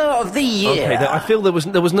sight. Presenter of the year. Okay, I feel there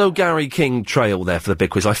was no Gary King trail there for the big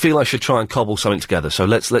quiz. I feel I should try and cobble something together. So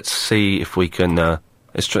let's see if we can.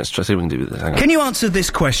 Let's try see what we can do with this. Hang on. Can you answer this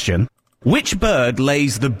question? Which bird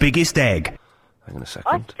lays the biggest egg? Hang on a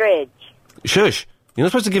second. Ostrich. Shush. You're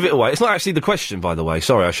not supposed to give it away. It's not actually the question, by the way.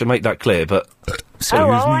 Sorry, I should make that clear, but...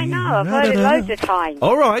 I know. I've heard it loads of times.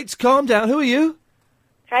 All right, calm down. Who are you?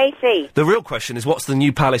 Tracy. The real question is, what's the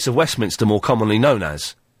new Palace of Westminster more commonly known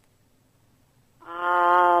as?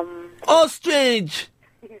 Ostrich!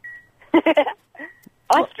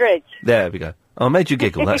 Ostrich. There we go. I made you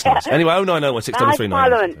giggle, that's nice. Anyway, 0901633.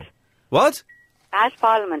 Parliament. What? How's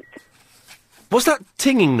Parliament? What's that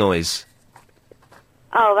tinging noise?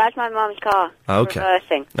 Oh, that's my mum's car. Okay.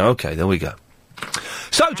 Reversing. Okay, there we go.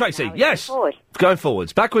 So, Tracy, yes. Going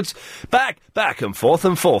forwards. Backwards. Back and forth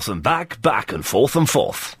and forth and back and forth and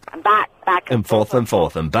forth. And back And forth and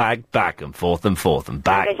forth and back and forth and forth and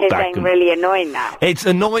back. This is getting really annoying now. It's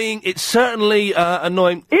annoying. It's certainly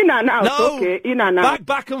annoying. In and out. No. Okay. In and out.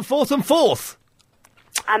 Back and forth and forth.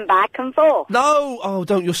 And back and forth. No. Oh,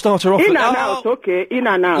 don't. You'll start her off. In and out. Okay. In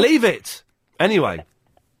and out. Leave it. Anyway.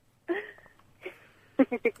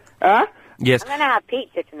 Huh? Yes. I'm going to have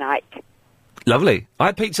pizza tonight. Lovely. I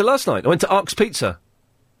had pizza last night. I went to Ark's Pizza.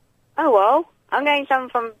 Oh, well. I'm getting some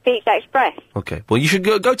from Pizza Express. Okay. Well, you should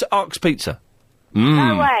go to Ark's Pizza.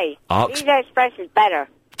 No way. Ark's. Pizza Express is better.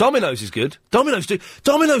 Domino's is good. Domino's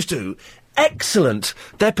do excellent.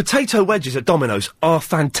 Their potato wedges at Domino's are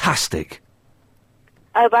fantastic.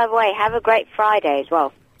 Oh, by the way, have a great Friday as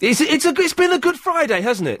well. It's been a good Friday,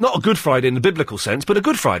 hasn't it? Not a good Friday in the biblical sense, but a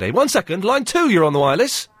good Friday. 1 second, line 2, you're on the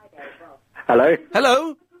wireless. Hello?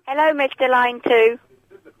 Hello? Hello, Mr. Line 2.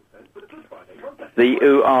 The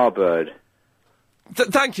ooh-ah bird.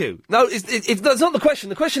 Thank you. No, that's not the question.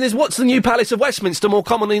 The question is, what's the new Palace of Westminster more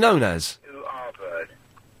commonly known as?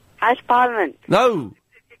 How's Parliament? No.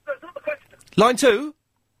 Line 2?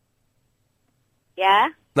 Yeah?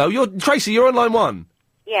 No, Tracy, you're on line 1.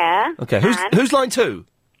 Yeah. Okay, and? who's line 2?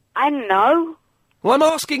 I don't know. Well, I'm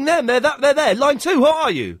asking them. They're there. Line 2, who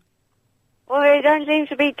are you? Well, they don't seem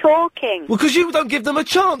to be talking. Well, because you don't give them a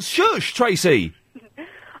chance. Shush, Tracy.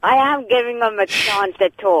 I am giving them a chance to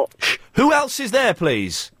talk. Shh. Who else is there,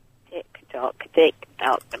 please? Tick-tock,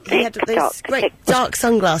 tick-tock, He had tick-tock, those great dark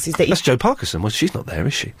sunglasses that you... That's Jo Parkinson. Well, she's not there,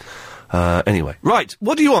 is she? Anyway. Right,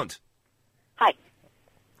 what do you want? Hi.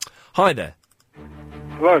 Hi there.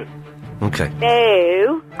 Hello. Okay.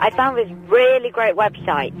 So, I found this really great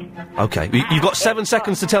website. Okay. You've got 7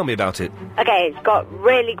 seconds to tell me about it. Okay, it's got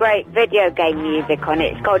really great video game music on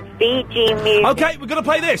it. It's called VG Music. Okay, we're going to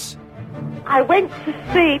play this. I went to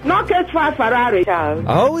see Marcus Ferrari show.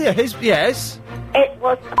 Oh, yes. It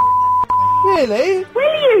was... Really?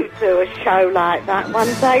 Will you do a show like that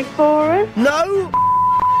one day for us? No.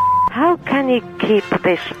 How can you keep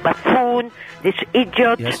this buffoon, this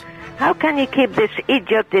idiot... Yes. How can you keep this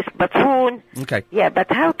idiot, this buffoon? Okay. Yeah, but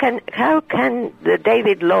how can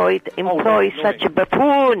David Lloyd employ such a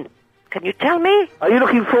buffoon? Can you tell me? Are you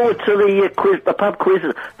looking forward to the quiz, the pub quiz,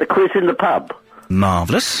 the quiz in the pub?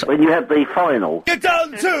 Marvellous. When you have the final. You've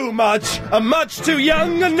done too much, much too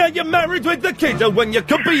young, and now you're married with the kid, when you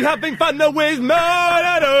could be having fun with me.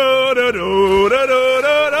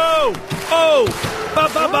 Oh,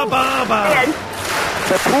 ba-ba-ba-ba-ba.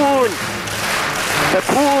 Buffoon.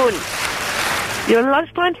 You're a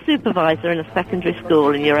lunchtime supervisor in a secondary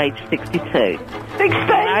school and you're age 62. 60!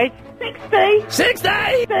 Right?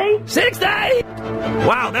 60! 60!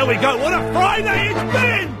 Wow, there we go. What a Friday it's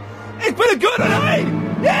been! It's been a good day!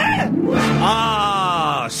 Yeah!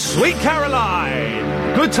 Ah, Sweet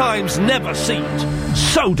Caroline. Good times never seemed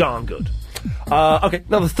so darn good. Okay,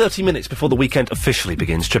 another 30 minutes before the weekend officially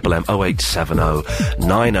begins. Triple M 0870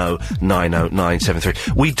 90 90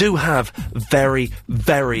 973. We do have very,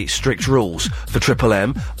 very strict rules for Triple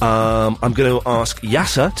M. I'm going to ask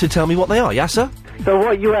Yasser to tell me what they are. Yasser? So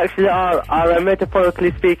what you actually are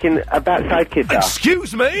metaphorically speaking, a backside kisser.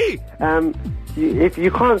 Excuse me? If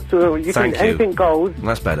you can't swear, anything goes.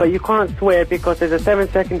 That's better. But you can't swear because there's a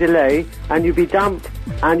 7-second delay, and you'll be dumped,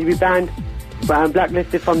 and you'll be banned,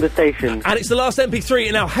 blacklisted from the station. And it's the last MP3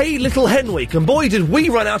 in our Hey Little Hen Week, and boy did we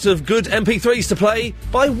run out of good MP3s to play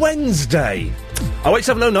by Wednesday.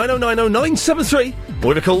 0870 9090 973.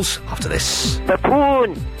 More of the calls after this.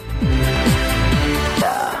 Buffoon.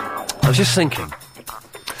 I was just thinking,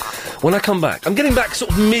 when I come back, I'm getting back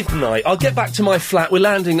sort of midnight. I'll get back to my flat. We're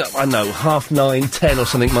landing at, I don't know, 9:30, 10 or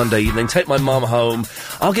something Monday evening. Take my mum home.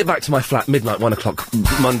 I'll get back to my flat midnight, 1 o'clock,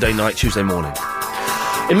 Monday night, Tuesday morning.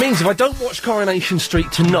 It means if I don't watch Coronation Street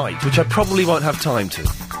tonight, which I probably won't have time to,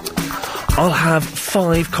 I'll have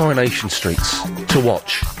 5 Coronation Streets to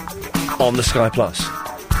watch on the Sky Plus.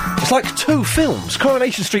 It's like 2 films,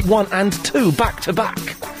 Coronation Street 1 and 2, back to back.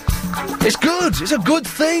 It's good. It's a good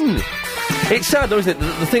thing. It's sad though, isn't it?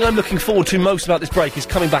 The thing I'm looking forward to most about this break is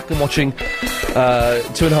coming back and watching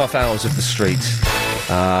 2.5 hours of The Street.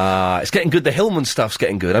 It's getting good. The Hillman stuff's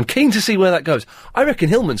getting good. I'm keen to see where that goes. I reckon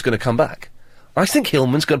Hillman's going to come back. I think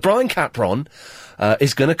Hillman's going to... Brian Capron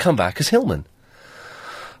is going to come back as Hillman.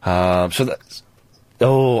 So that's...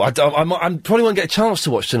 Oh, I probably won't get a chance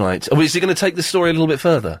to watch tonight. Or is he going to take the story a little bit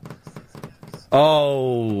further?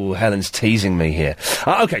 Oh, Helen's teasing me here.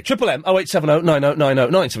 OK, Triple M, 0870 90 90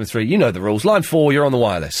 973. You know the rules. Line 4, you're on the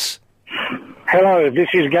wireless. Hello, this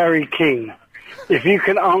is Gary King. If you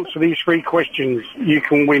can answer these 3 questions, you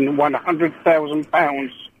can win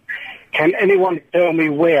 £100,000. Can anyone tell me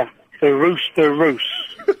where the rooster roosts?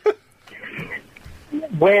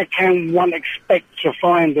 Where can one expect to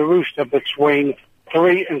find the rooster between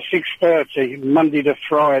 3 and 6:30, Monday to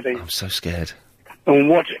Friday? I'm so scared. And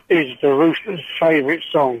what is the rooster's favourite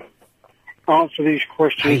song? Answer these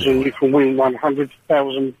questions and you can win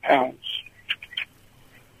 £100,000.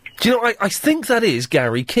 Do you know, I think that is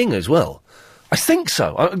Gary King as well. I think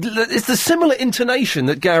so. It's the similar intonation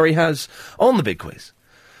that Gary has on the big quiz.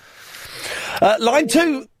 Line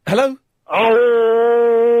 2, hello?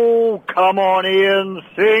 Oh, come on, Ian,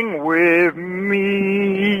 sing with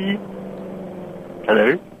me.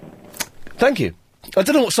 Hello? Thank you. I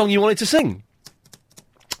don't know what song you wanted to sing.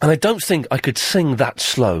 And I don't think I could sing that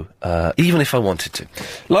slow, even if I wanted to.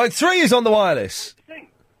 Line 3 is on the wireless.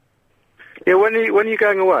 Yeah, when are you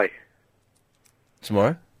going away?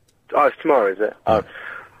 Tomorrow. Oh, it's tomorrow, is it? Oh.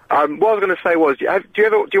 What I was going to say was, do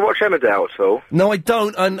you watch Emmerdale at all? No, I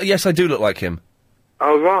don't, and yes, I do look like him.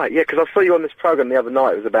 Oh, right, yeah, because I saw you on this programme the other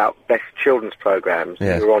night. It was about best children's programmes.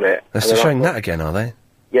 Yeah. You were on it. They're still showing that again, are they?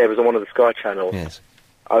 Yeah, it was on one of the Sky channels. Yes.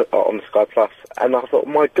 On the Sky Plus. And I thought,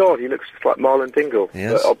 my God, he looks just like Marlon Dingle.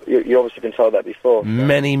 Yes. But, you've obviously been told that before. So.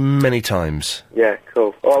 Many, many times. Yeah,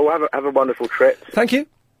 cool. Oh, well, have a wonderful trip. Thank you.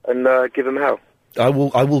 And give them hell. I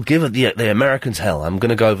will give the Americans hell. I'm going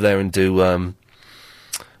to go over there and do,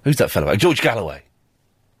 who's that fellow? George Galloway.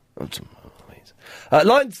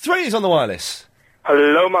 Line 3 is on the wireless.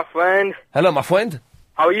 Hello, my friend. Hello, my friend.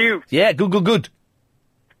 How are you? Yeah, good.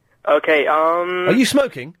 Okay, Are you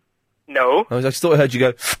smoking? No. I just thought I heard you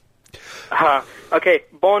go... Okay,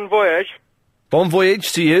 bon voyage. Bon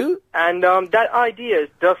voyage to you. And, that idea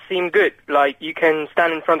does seem good. Like, you can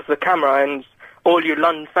stand in front of the camera and all your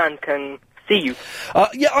London fans can see you.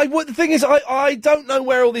 The thing is, I don't know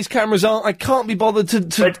where all these cameras are. I can't be bothered to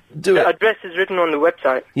do it. The address is written on the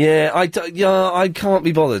website. Yeah, I can't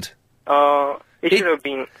be bothered. It should have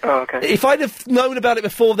been... Oh, okay. If I'd have known about it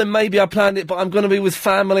before, then maybe I planned it, but I'm going to be with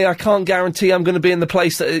family. I can't guarantee I'm going to be in the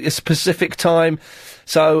place at a specific time.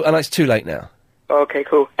 So, and it's too late now. Okay,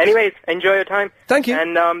 cool. Anyways, enjoy your time. Thank you.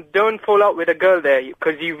 And don't fall out with a girl there,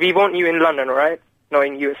 because we want you in London, right? No,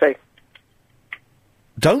 in USA.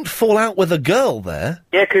 Don't fall out with a girl there?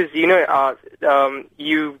 Yeah, because,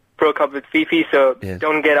 you broke up with Fifi, so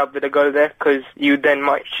don't get up with a girl there, because you then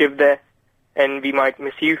might shift there. And we might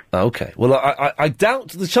miss you. Okay. Well, I doubt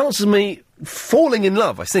the chances of me falling in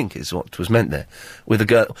love, I think, is what was meant there, with a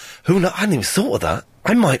girl. I hadn't even thought of that.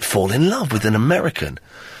 I might fall in love with an American.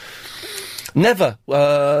 Never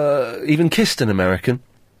even kissed an American.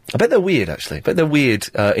 I bet they're weird, actually. I bet they're weird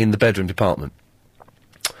in the bedroom department.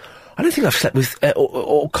 I don't think I've slept with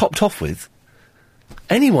or copped off with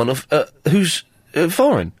anyone who's...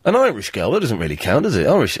 foreign. An Irish girl, that doesn't really count, does it?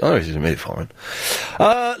 Irish isn't really foreign.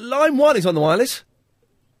 Line 1 is on the wireless.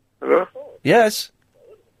 Hello? Yes.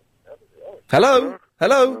 Hello?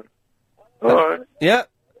 Hello? Hi. Yeah.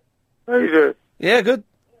 How you doing? Yeah, good.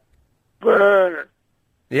 Burn.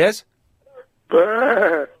 Yes?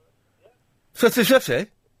 Burn. 50-50?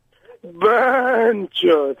 Burn,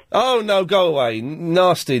 John. Oh, no, go away.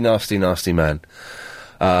 Nasty, nasty, nasty man.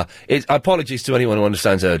 Apologies to anyone who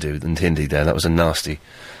understands Urdu and Hindi there. That was a nasty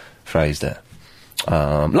phrase there.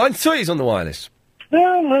 Line 3 is on the wireless. I'm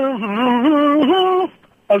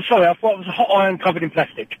sorry, I thought it was a hot iron covered in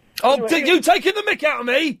plastic. Oh, did you taking the mick out of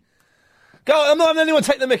me? I'm not having anyone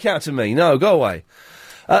take the mick out of me. No, go away.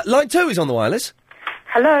 Line 2 is on the wireless.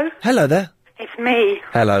 Hello? Hello there. It's me.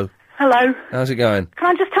 Hello. Hello. How's it going?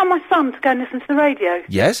 Can I just tell my son to go and listen to the radio?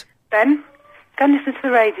 Yes? Ben, go and listen to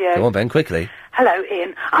the radio. Go on, Ben, quickly. Hello,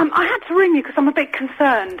 Ian. I had to ring you because I'm a bit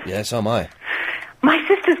concerned. Yes, so am I. My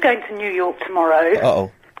sister's going to New York tomorrow.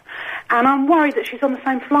 Uh-oh. And I'm worried that she's on the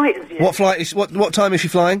same flight as you. What flight is... What time is she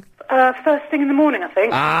flying? First thing in the morning, I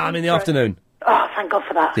think. I'm in the afternoon. Oh, thank God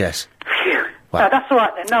for that. Yes. Phew. Wow. No, that's all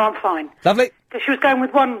right then. No, I'm fine. Lovely. Because she was going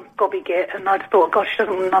with one gobby git, and I just thought, gosh, she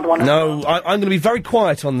doesn't want another one. No, I'm going to be very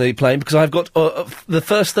quiet on the plane because I've got the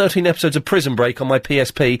first 13 episodes of Prison Break on my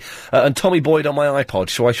PSP and Tommy Boyd on my iPod,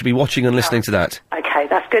 so I should be watching and listening to that. Okay,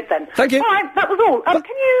 that's good then. Thank you. All right, that was all. Can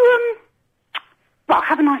you, well,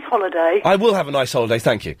 have a nice holiday. I will have a nice holiday,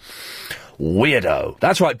 thank you. Weirdo.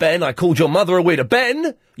 That's right, Ben, I called your mother a weirdo.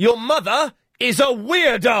 Ben, your mother is a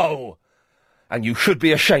weirdo! And you should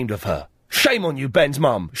be ashamed of her. Shame on you, Ben's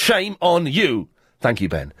mum. Shame on you. Thank you,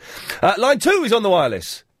 Ben. Line 2 is on the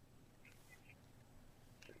wireless.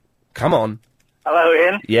 Come on. Hello,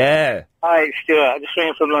 Ian. Yeah. Hi, it's Stuart. I'm just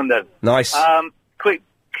ringing from London. Nice. Quick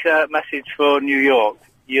message for New York.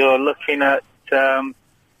 You're looking at going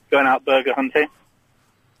out burger hunting?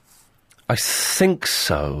 I think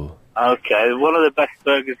so. Okay, one of the best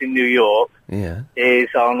burgers in New York Yeah. is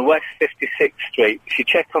on West 56th Street. If you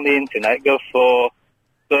check on the internet, go for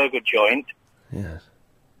Burger Joint. Yes.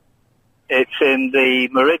 It's in the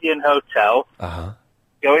Meridian Hotel. Uh-huh.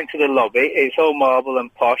 Go into the lobby. It's all marble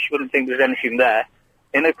and posh. You wouldn't think there's anything there.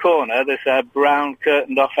 In a corner, there's a brown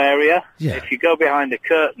curtained-off area. Yeah. If you go behind the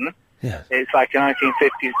curtain, it's like a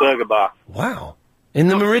 1950s burger bar. Wow. In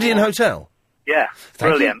the Meridian Hotel? Yeah,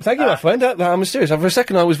 brilliant. Thank you, my friend. I'm mysterious. For a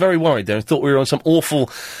second, I was very worried there and thought we were on some awful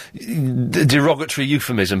derogatory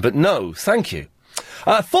euphemism, but no, thank you.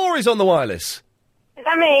 Thor is on the wireless. Is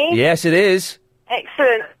that me? Yes, it is.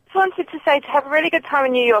 Excellent. Just wanted to say to have a really good time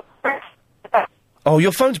in New York. Oh,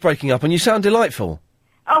 your phone's breaking up and you sound delightful.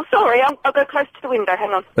 Oh, sorry. I'll go close to the window.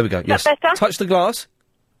 Hang on. There we go. Is Yes. that better? Touch the glass.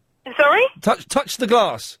 Sorry? Touch the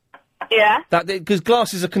glass. Yeah. Because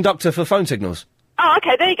glass is a conductor for phone signals. Oh,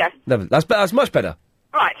 okay. There you go. No, that's much better.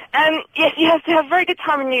 Right. Yes, you have to have a very good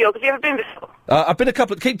time in New York. Have you ever been before? I've been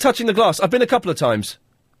keep touching the glass. I've been a couple of times.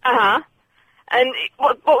 Uh-huh. And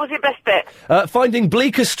what was your best bit? Finding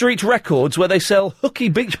Bleecker Street Records where they sell hooky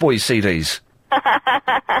Beach Boys CDs.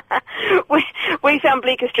 we found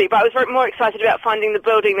Bleecker Street, but I was more excited about finding the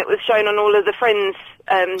building that was shown on all of the Friends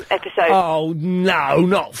episodes. Oh, no,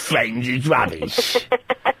 not Friends, it's rubbish.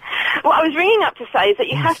 What I was ringing up to say is that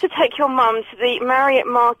you have to take your mum to the Marriott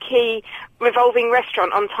Marquis revolving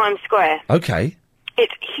restaurant on Times Square. Okay.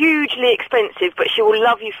 It's hugely expensive, but she will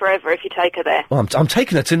love you forever if you take her there. Well, I'm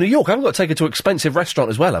taking her to New York. I haven't got to take her to an expensive restaurant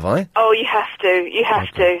as well, have I? Oh, you have to. You have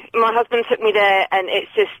to. My husband took me there, and it's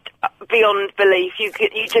just beyond belief. You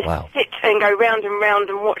just sit and go round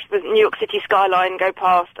and watch the New York City skyline go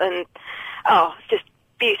past, and it's just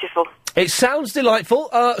beautiful. It sounds delightful.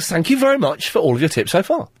 Thank you very much for all of your tips so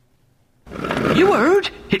far. You heard?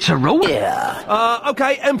 It's a roll. Yeah.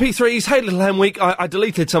 Okay, MP3s, Hey Little Hen Week. I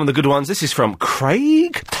deleted some of the good ones. This is from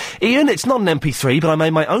Craig. Ian, it's not an MP3, but I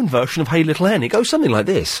made my own version of Hey Little Hen. It goes something like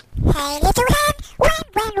this. Hey little hen, when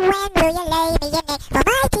will you lay me in it for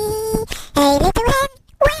my tea? Hey little hen,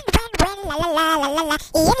 when, la la la la la,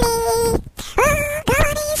 Ian Lee. Oh, go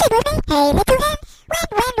on easy with me. Hey little hen,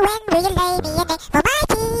 when will you lay me in it for my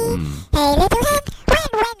tea? Hey little hen,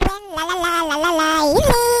 when, la la la la la, Ian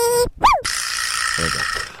Lee.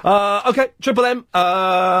 Okay, Triple M.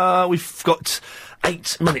 We've got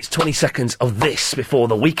 8 minutes, 20 seconds of this before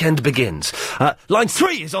the weekend begins. Line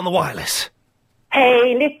 3 is on the wireless.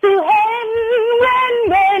 Hey, little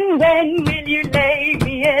hen, when will you lay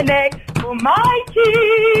me an egg for my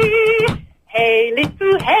tea? Hey,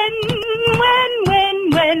 little hen,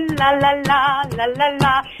 when, la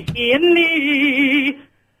la, Ian Lee.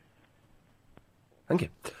 Thank you.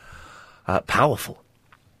 Powerful.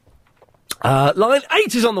 Line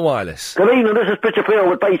 8 is on the wireless. Good evening, this is Pitcher Phil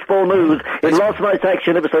with baseball news. In last night's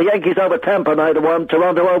action, it was the Yankees over Tampa 9-1,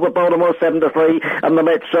 Toronto over Baltimore 7-3, and the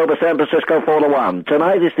Mets over San Francisco 4-1.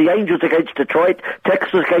 Tonight it's the Angels against Detroit,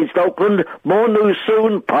 Texas against Oakland. More news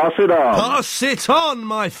soon. Pass it on. Pass it on,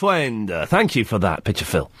 my friend. Thank you for that, Pitcher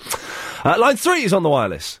Phil. Line 3 is on the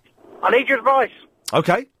wireless. I need your advice.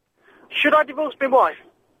 Okay. Should I divorce my wife?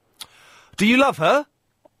 Do you love her?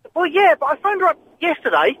 Well, yeah, but I phoned her up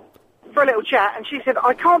yesterday for a little chat, and she said,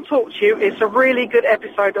 I can't talk to you. It's a really good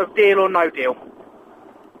episode of Deal or No Deal.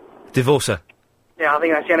 Divorce her. Yeah, I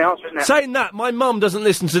think that's the only answer, isn't it? Saying that, my mum doesn't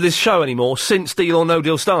listen to this show anymore since Deal or No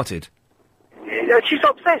Deal started. She's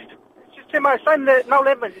obsessed. She's too much saying that Noel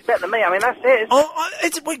Edmonds is better than me. I mean, that's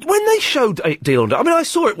it. When they showed Deal or No, I mean, I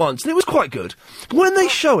saw it once, and it was quite good. But when they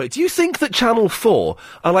show it, do you think that Channel 4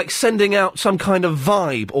 are, like, sending out some kind of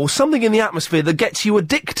vibe or something in the atmosphere that gets you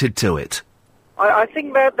addicted to it? I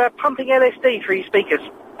think they're pumping LSD through your speakers.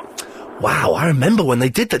 Wow, I remember when they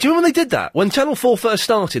did that. Do you remember when they did that? When Channel 4 first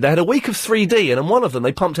started, they had a week of 3D, and in one of them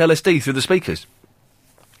they pumped LSD through the speakers.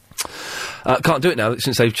 Can't do it now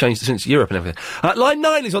since they've changed, since Europe and everything. Line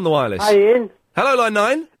 9 is on the wireless. Hi, Ian. Hello, Line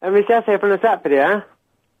 9. It's Jess here from the Stratford, yeah?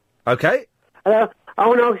 Okay. Hello. I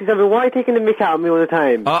want to ask you something. Why are you taking the mick out of me all the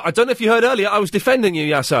time? I don't know if you heard earlier, I was defending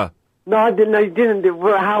you, Yasser. No, I didn't. No, you didn't.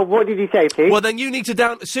 What did you say, please? Well, then you need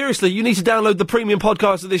to seriously, you need to download the premium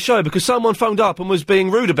podcast of this show, because someone phoned up and was being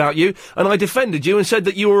rude about you, and I defended you and said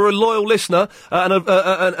that you were a loyal listener and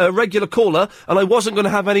a regular caller, and I wasn't going to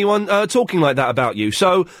have anyone talking like that about you.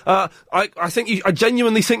 So I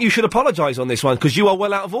genuinely think you should apologise on this one, because you are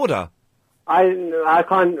well out of order. I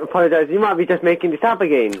can't apologise. You might be just making this up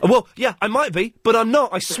again. Well, yeah, I might be, but I'm not.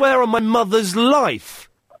 I swear on my mother's life.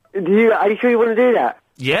 Are you sure you want to do that?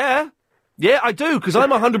 Yeah. Yeah, I do, because I'm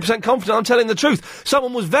 100% confident I'm telling the truth.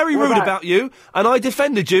 Someone was very rude about you, and I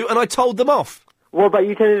defended you, and I told them off. What about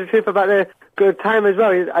you telling the truth about the good time as well?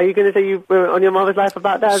 Are you going to say you were on your mother's life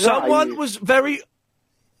about that as well? Someone was very...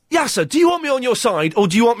 Yasser, do you want me on your side, or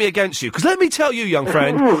do you want me against you? Because let me tell you, young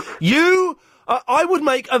friend, you... I would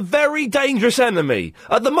make a very dangerous enemy.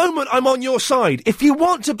 At the moment, I'm on your side. If you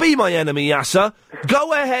want to be my enemy, Yasser,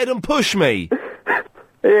 go ahead and push me.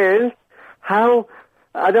 Ian, how...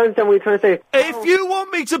 I don't understand what you're trying to say. If you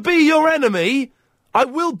want me to be your enemy, I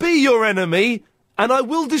will be your enemy, and I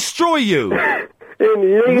will destroy you.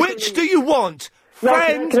 Ian, Which do you want,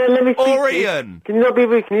 friend can I let me speak, or please? Ian? Can you not be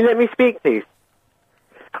rude? Can you let me speak, please?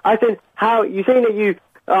 I said, how... You're saying that you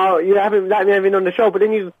haven't let me in on the show, but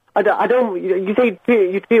then you... I don't... You say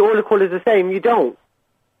you treat all the callers the same. You don't.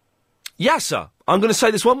 Yasser, I'm going to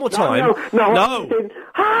say this one more time. No.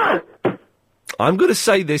 I'm going to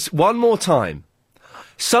say this one more time.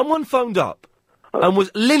 Someone phoned up and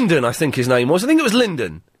was Lyndon, I think his name was. I think it was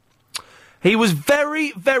Lyndon. He was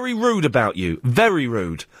very, very rude about you. Very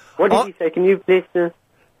rude. What did he say? Can you please...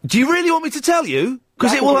 Do you really want me to tell you?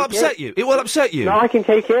 Because it will upset you. It will upset you. No, I can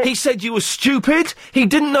take it. He said you were stupid. He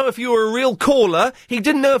didn't know if you were a real caller. He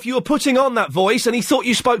didn't know if you were putting on that voice, and he thought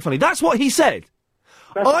you spoke funny. That's what he said.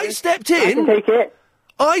 I stepped in. I can take it.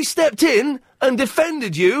 I stepped in and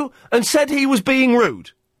defended you and said he was being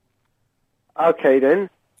rude. Okay, then.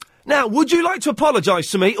 Now, would you like to apologise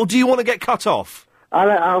to me, or do you want to get cut off?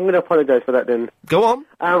 I'm going to apologise for that, then. Go on.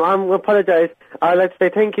 I'm going to apologise. I'd like to say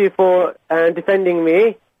thank you for defending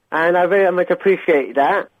me, and I very much appreciate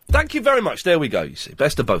that. Thank you very much. There we go, you see.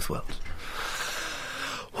 Best of both worlds.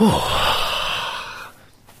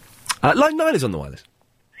 Line 9 is on the wireless.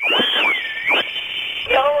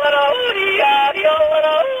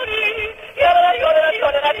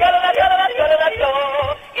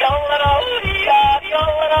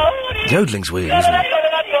 Yodeling's weird, isn't it?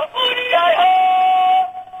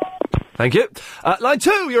 Thank you. Line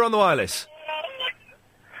 2, you're on the wireless.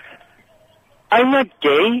 I'm not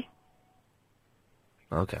gay.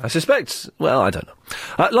 Okay, I suspect... Well, I don't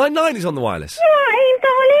know. Line 9 is on the wireless.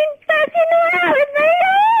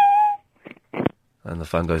 And the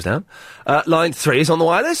phone goes down. Line 3 is on the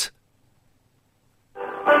wireless.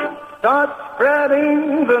 Start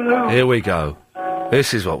spreading the news. Here we go.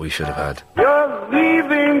 This is what we should have had. You're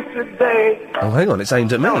leaving today. Oh, hang on, it's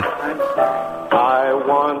aimed at me. I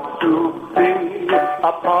want to be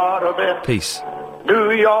a part of it. Peace.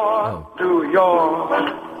 New York, New York.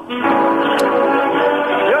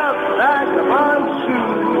 Just like my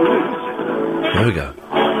shoes. There we go.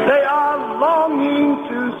 They are longing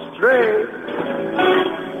to stray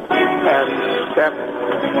and step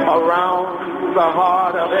around the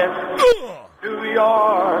heart of it. New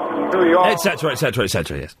York, New York. Etc., etc.,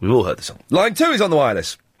 etc., yes. We've all heard the song. Line 2 is on the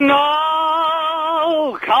wireless.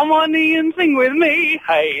 No, come on Ian, sing with me.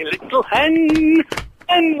 Hey, little hen.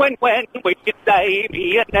 And when will you lay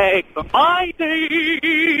me an egg for my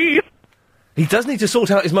tea? He does need to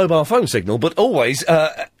sort out his mobile phone signal, but always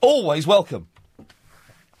welcome.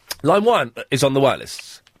 Line 1 is on the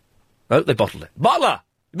wireless. Oh, they bottled it. Bottler!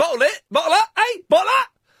 Bottle it! Bottler! Hey, bottler!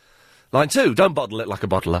 Line 2, don't bottle it like a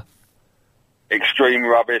bottler. Extreme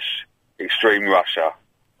rubbish, extreme Russia.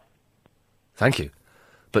 Thank you.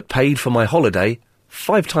 But paid for my holiday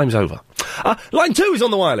 5 times over. Line 2 is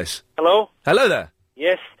on the wireless. Hello? Hello there.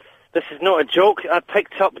 Yes, this is not a joke. I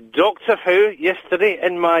picked up Doctor Who yesterday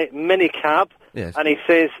in my minicab. Yes. And he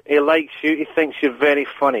says he likes you, he thinks you're very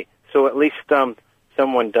funny. So at least,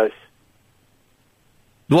 someone does.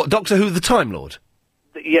 What, Doctor Who, the Time Lord?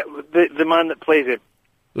 The man that plays it.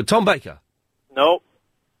 Tom Baker? No.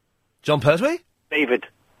 John Pertwee? David.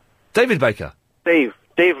 David Baker? Dave.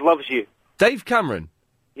 Dave loves you. Dave Cameron?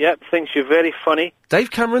 Yep, thinks you're very funny. Dave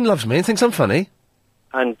Cameron loves me and thinks I'm funny?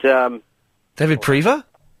 And, David Prever?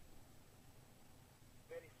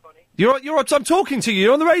 You're on, I'm talking to you,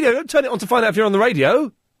 you're on the radio. Don't turn it on to find out if you're on the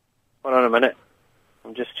radio. Hold on a minute.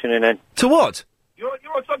 I'm just tuning in. To what? You're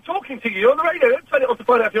on, I'm talking to you, you're on the radio. Don't turn it on to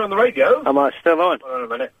find out if you're on the radio. Am I still on? Hold on a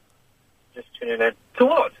minute. Just tuning in. To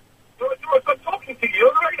what? I'm talking to you, you're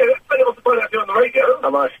on the radio. Don't turn it on to find out if you're on the radio.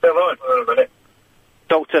 Am I still on? Hold on a minute.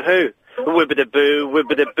 Doctor Who. Wibbida-boo,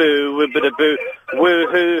 wibbida-boo, wibbida-boo.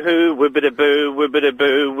 Woo-hoo-hoo, wibbida-boo,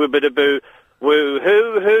 wibbida-boo, wibbida-boo.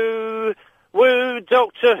 Woo-hoo-hoo, woo,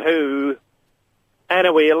 Doctor Who.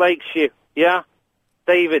 Anyway, he likes you, yeah?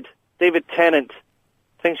 David Tennant.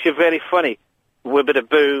 Thinks you're very funny.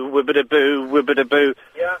 Wibbida-boo, wibbida-boo, wibbida-boo.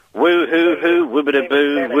 Yeah. Woo-hoo-hoo,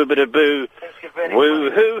 wibbida-boo, wibbida-boo.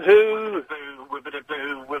 Woo-hoo-hoo.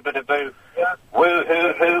 Wibbida-boo, wibbida-boo. Yeah.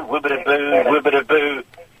 Woo-hoo-hoo, wibbida-boo, wibbida-boo.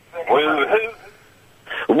 Woo-hoo.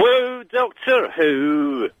 Woo, Doctor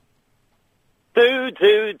Who. Do,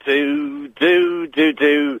 do, do, do, do,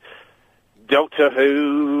 do. Doctor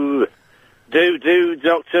Who. Do, do,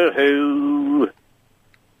 Doctor Who.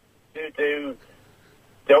 Do, do,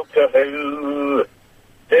 Doctor Who.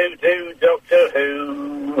 Do, do, Doctor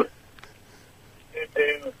Who. Do,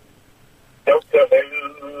 do, Doctor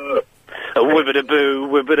Who. Wibbida-boo,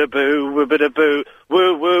 wibbida-boo, wibbida-boo,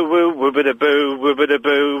 woo, woo, woo, wibbida-boo,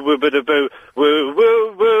 wibbida-boo, wibbida-boo, woo,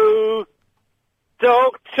 woo, woo.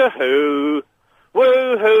 Doctor Who.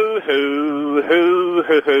 Woo, hoo, hoo, hoo,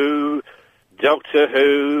 hoo, hoo. Doctor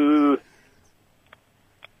Who.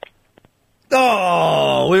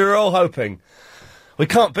 Oh, we were all hoping. We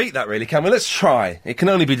can't beat that, really, can we? Let's try. It can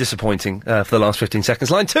only be disappointing for the last 15 seconds.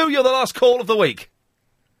 Line 2, you're the last call of the week.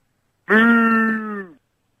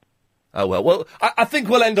 Oh, well, I think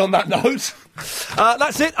we'll end on that note.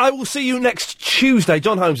 That's it. I will see you next Tuesday.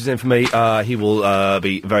 John Holmes is in for me. He will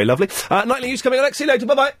be very lovely. Nightly news coming on next. See you later.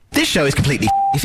 Bye-bye. This show is completely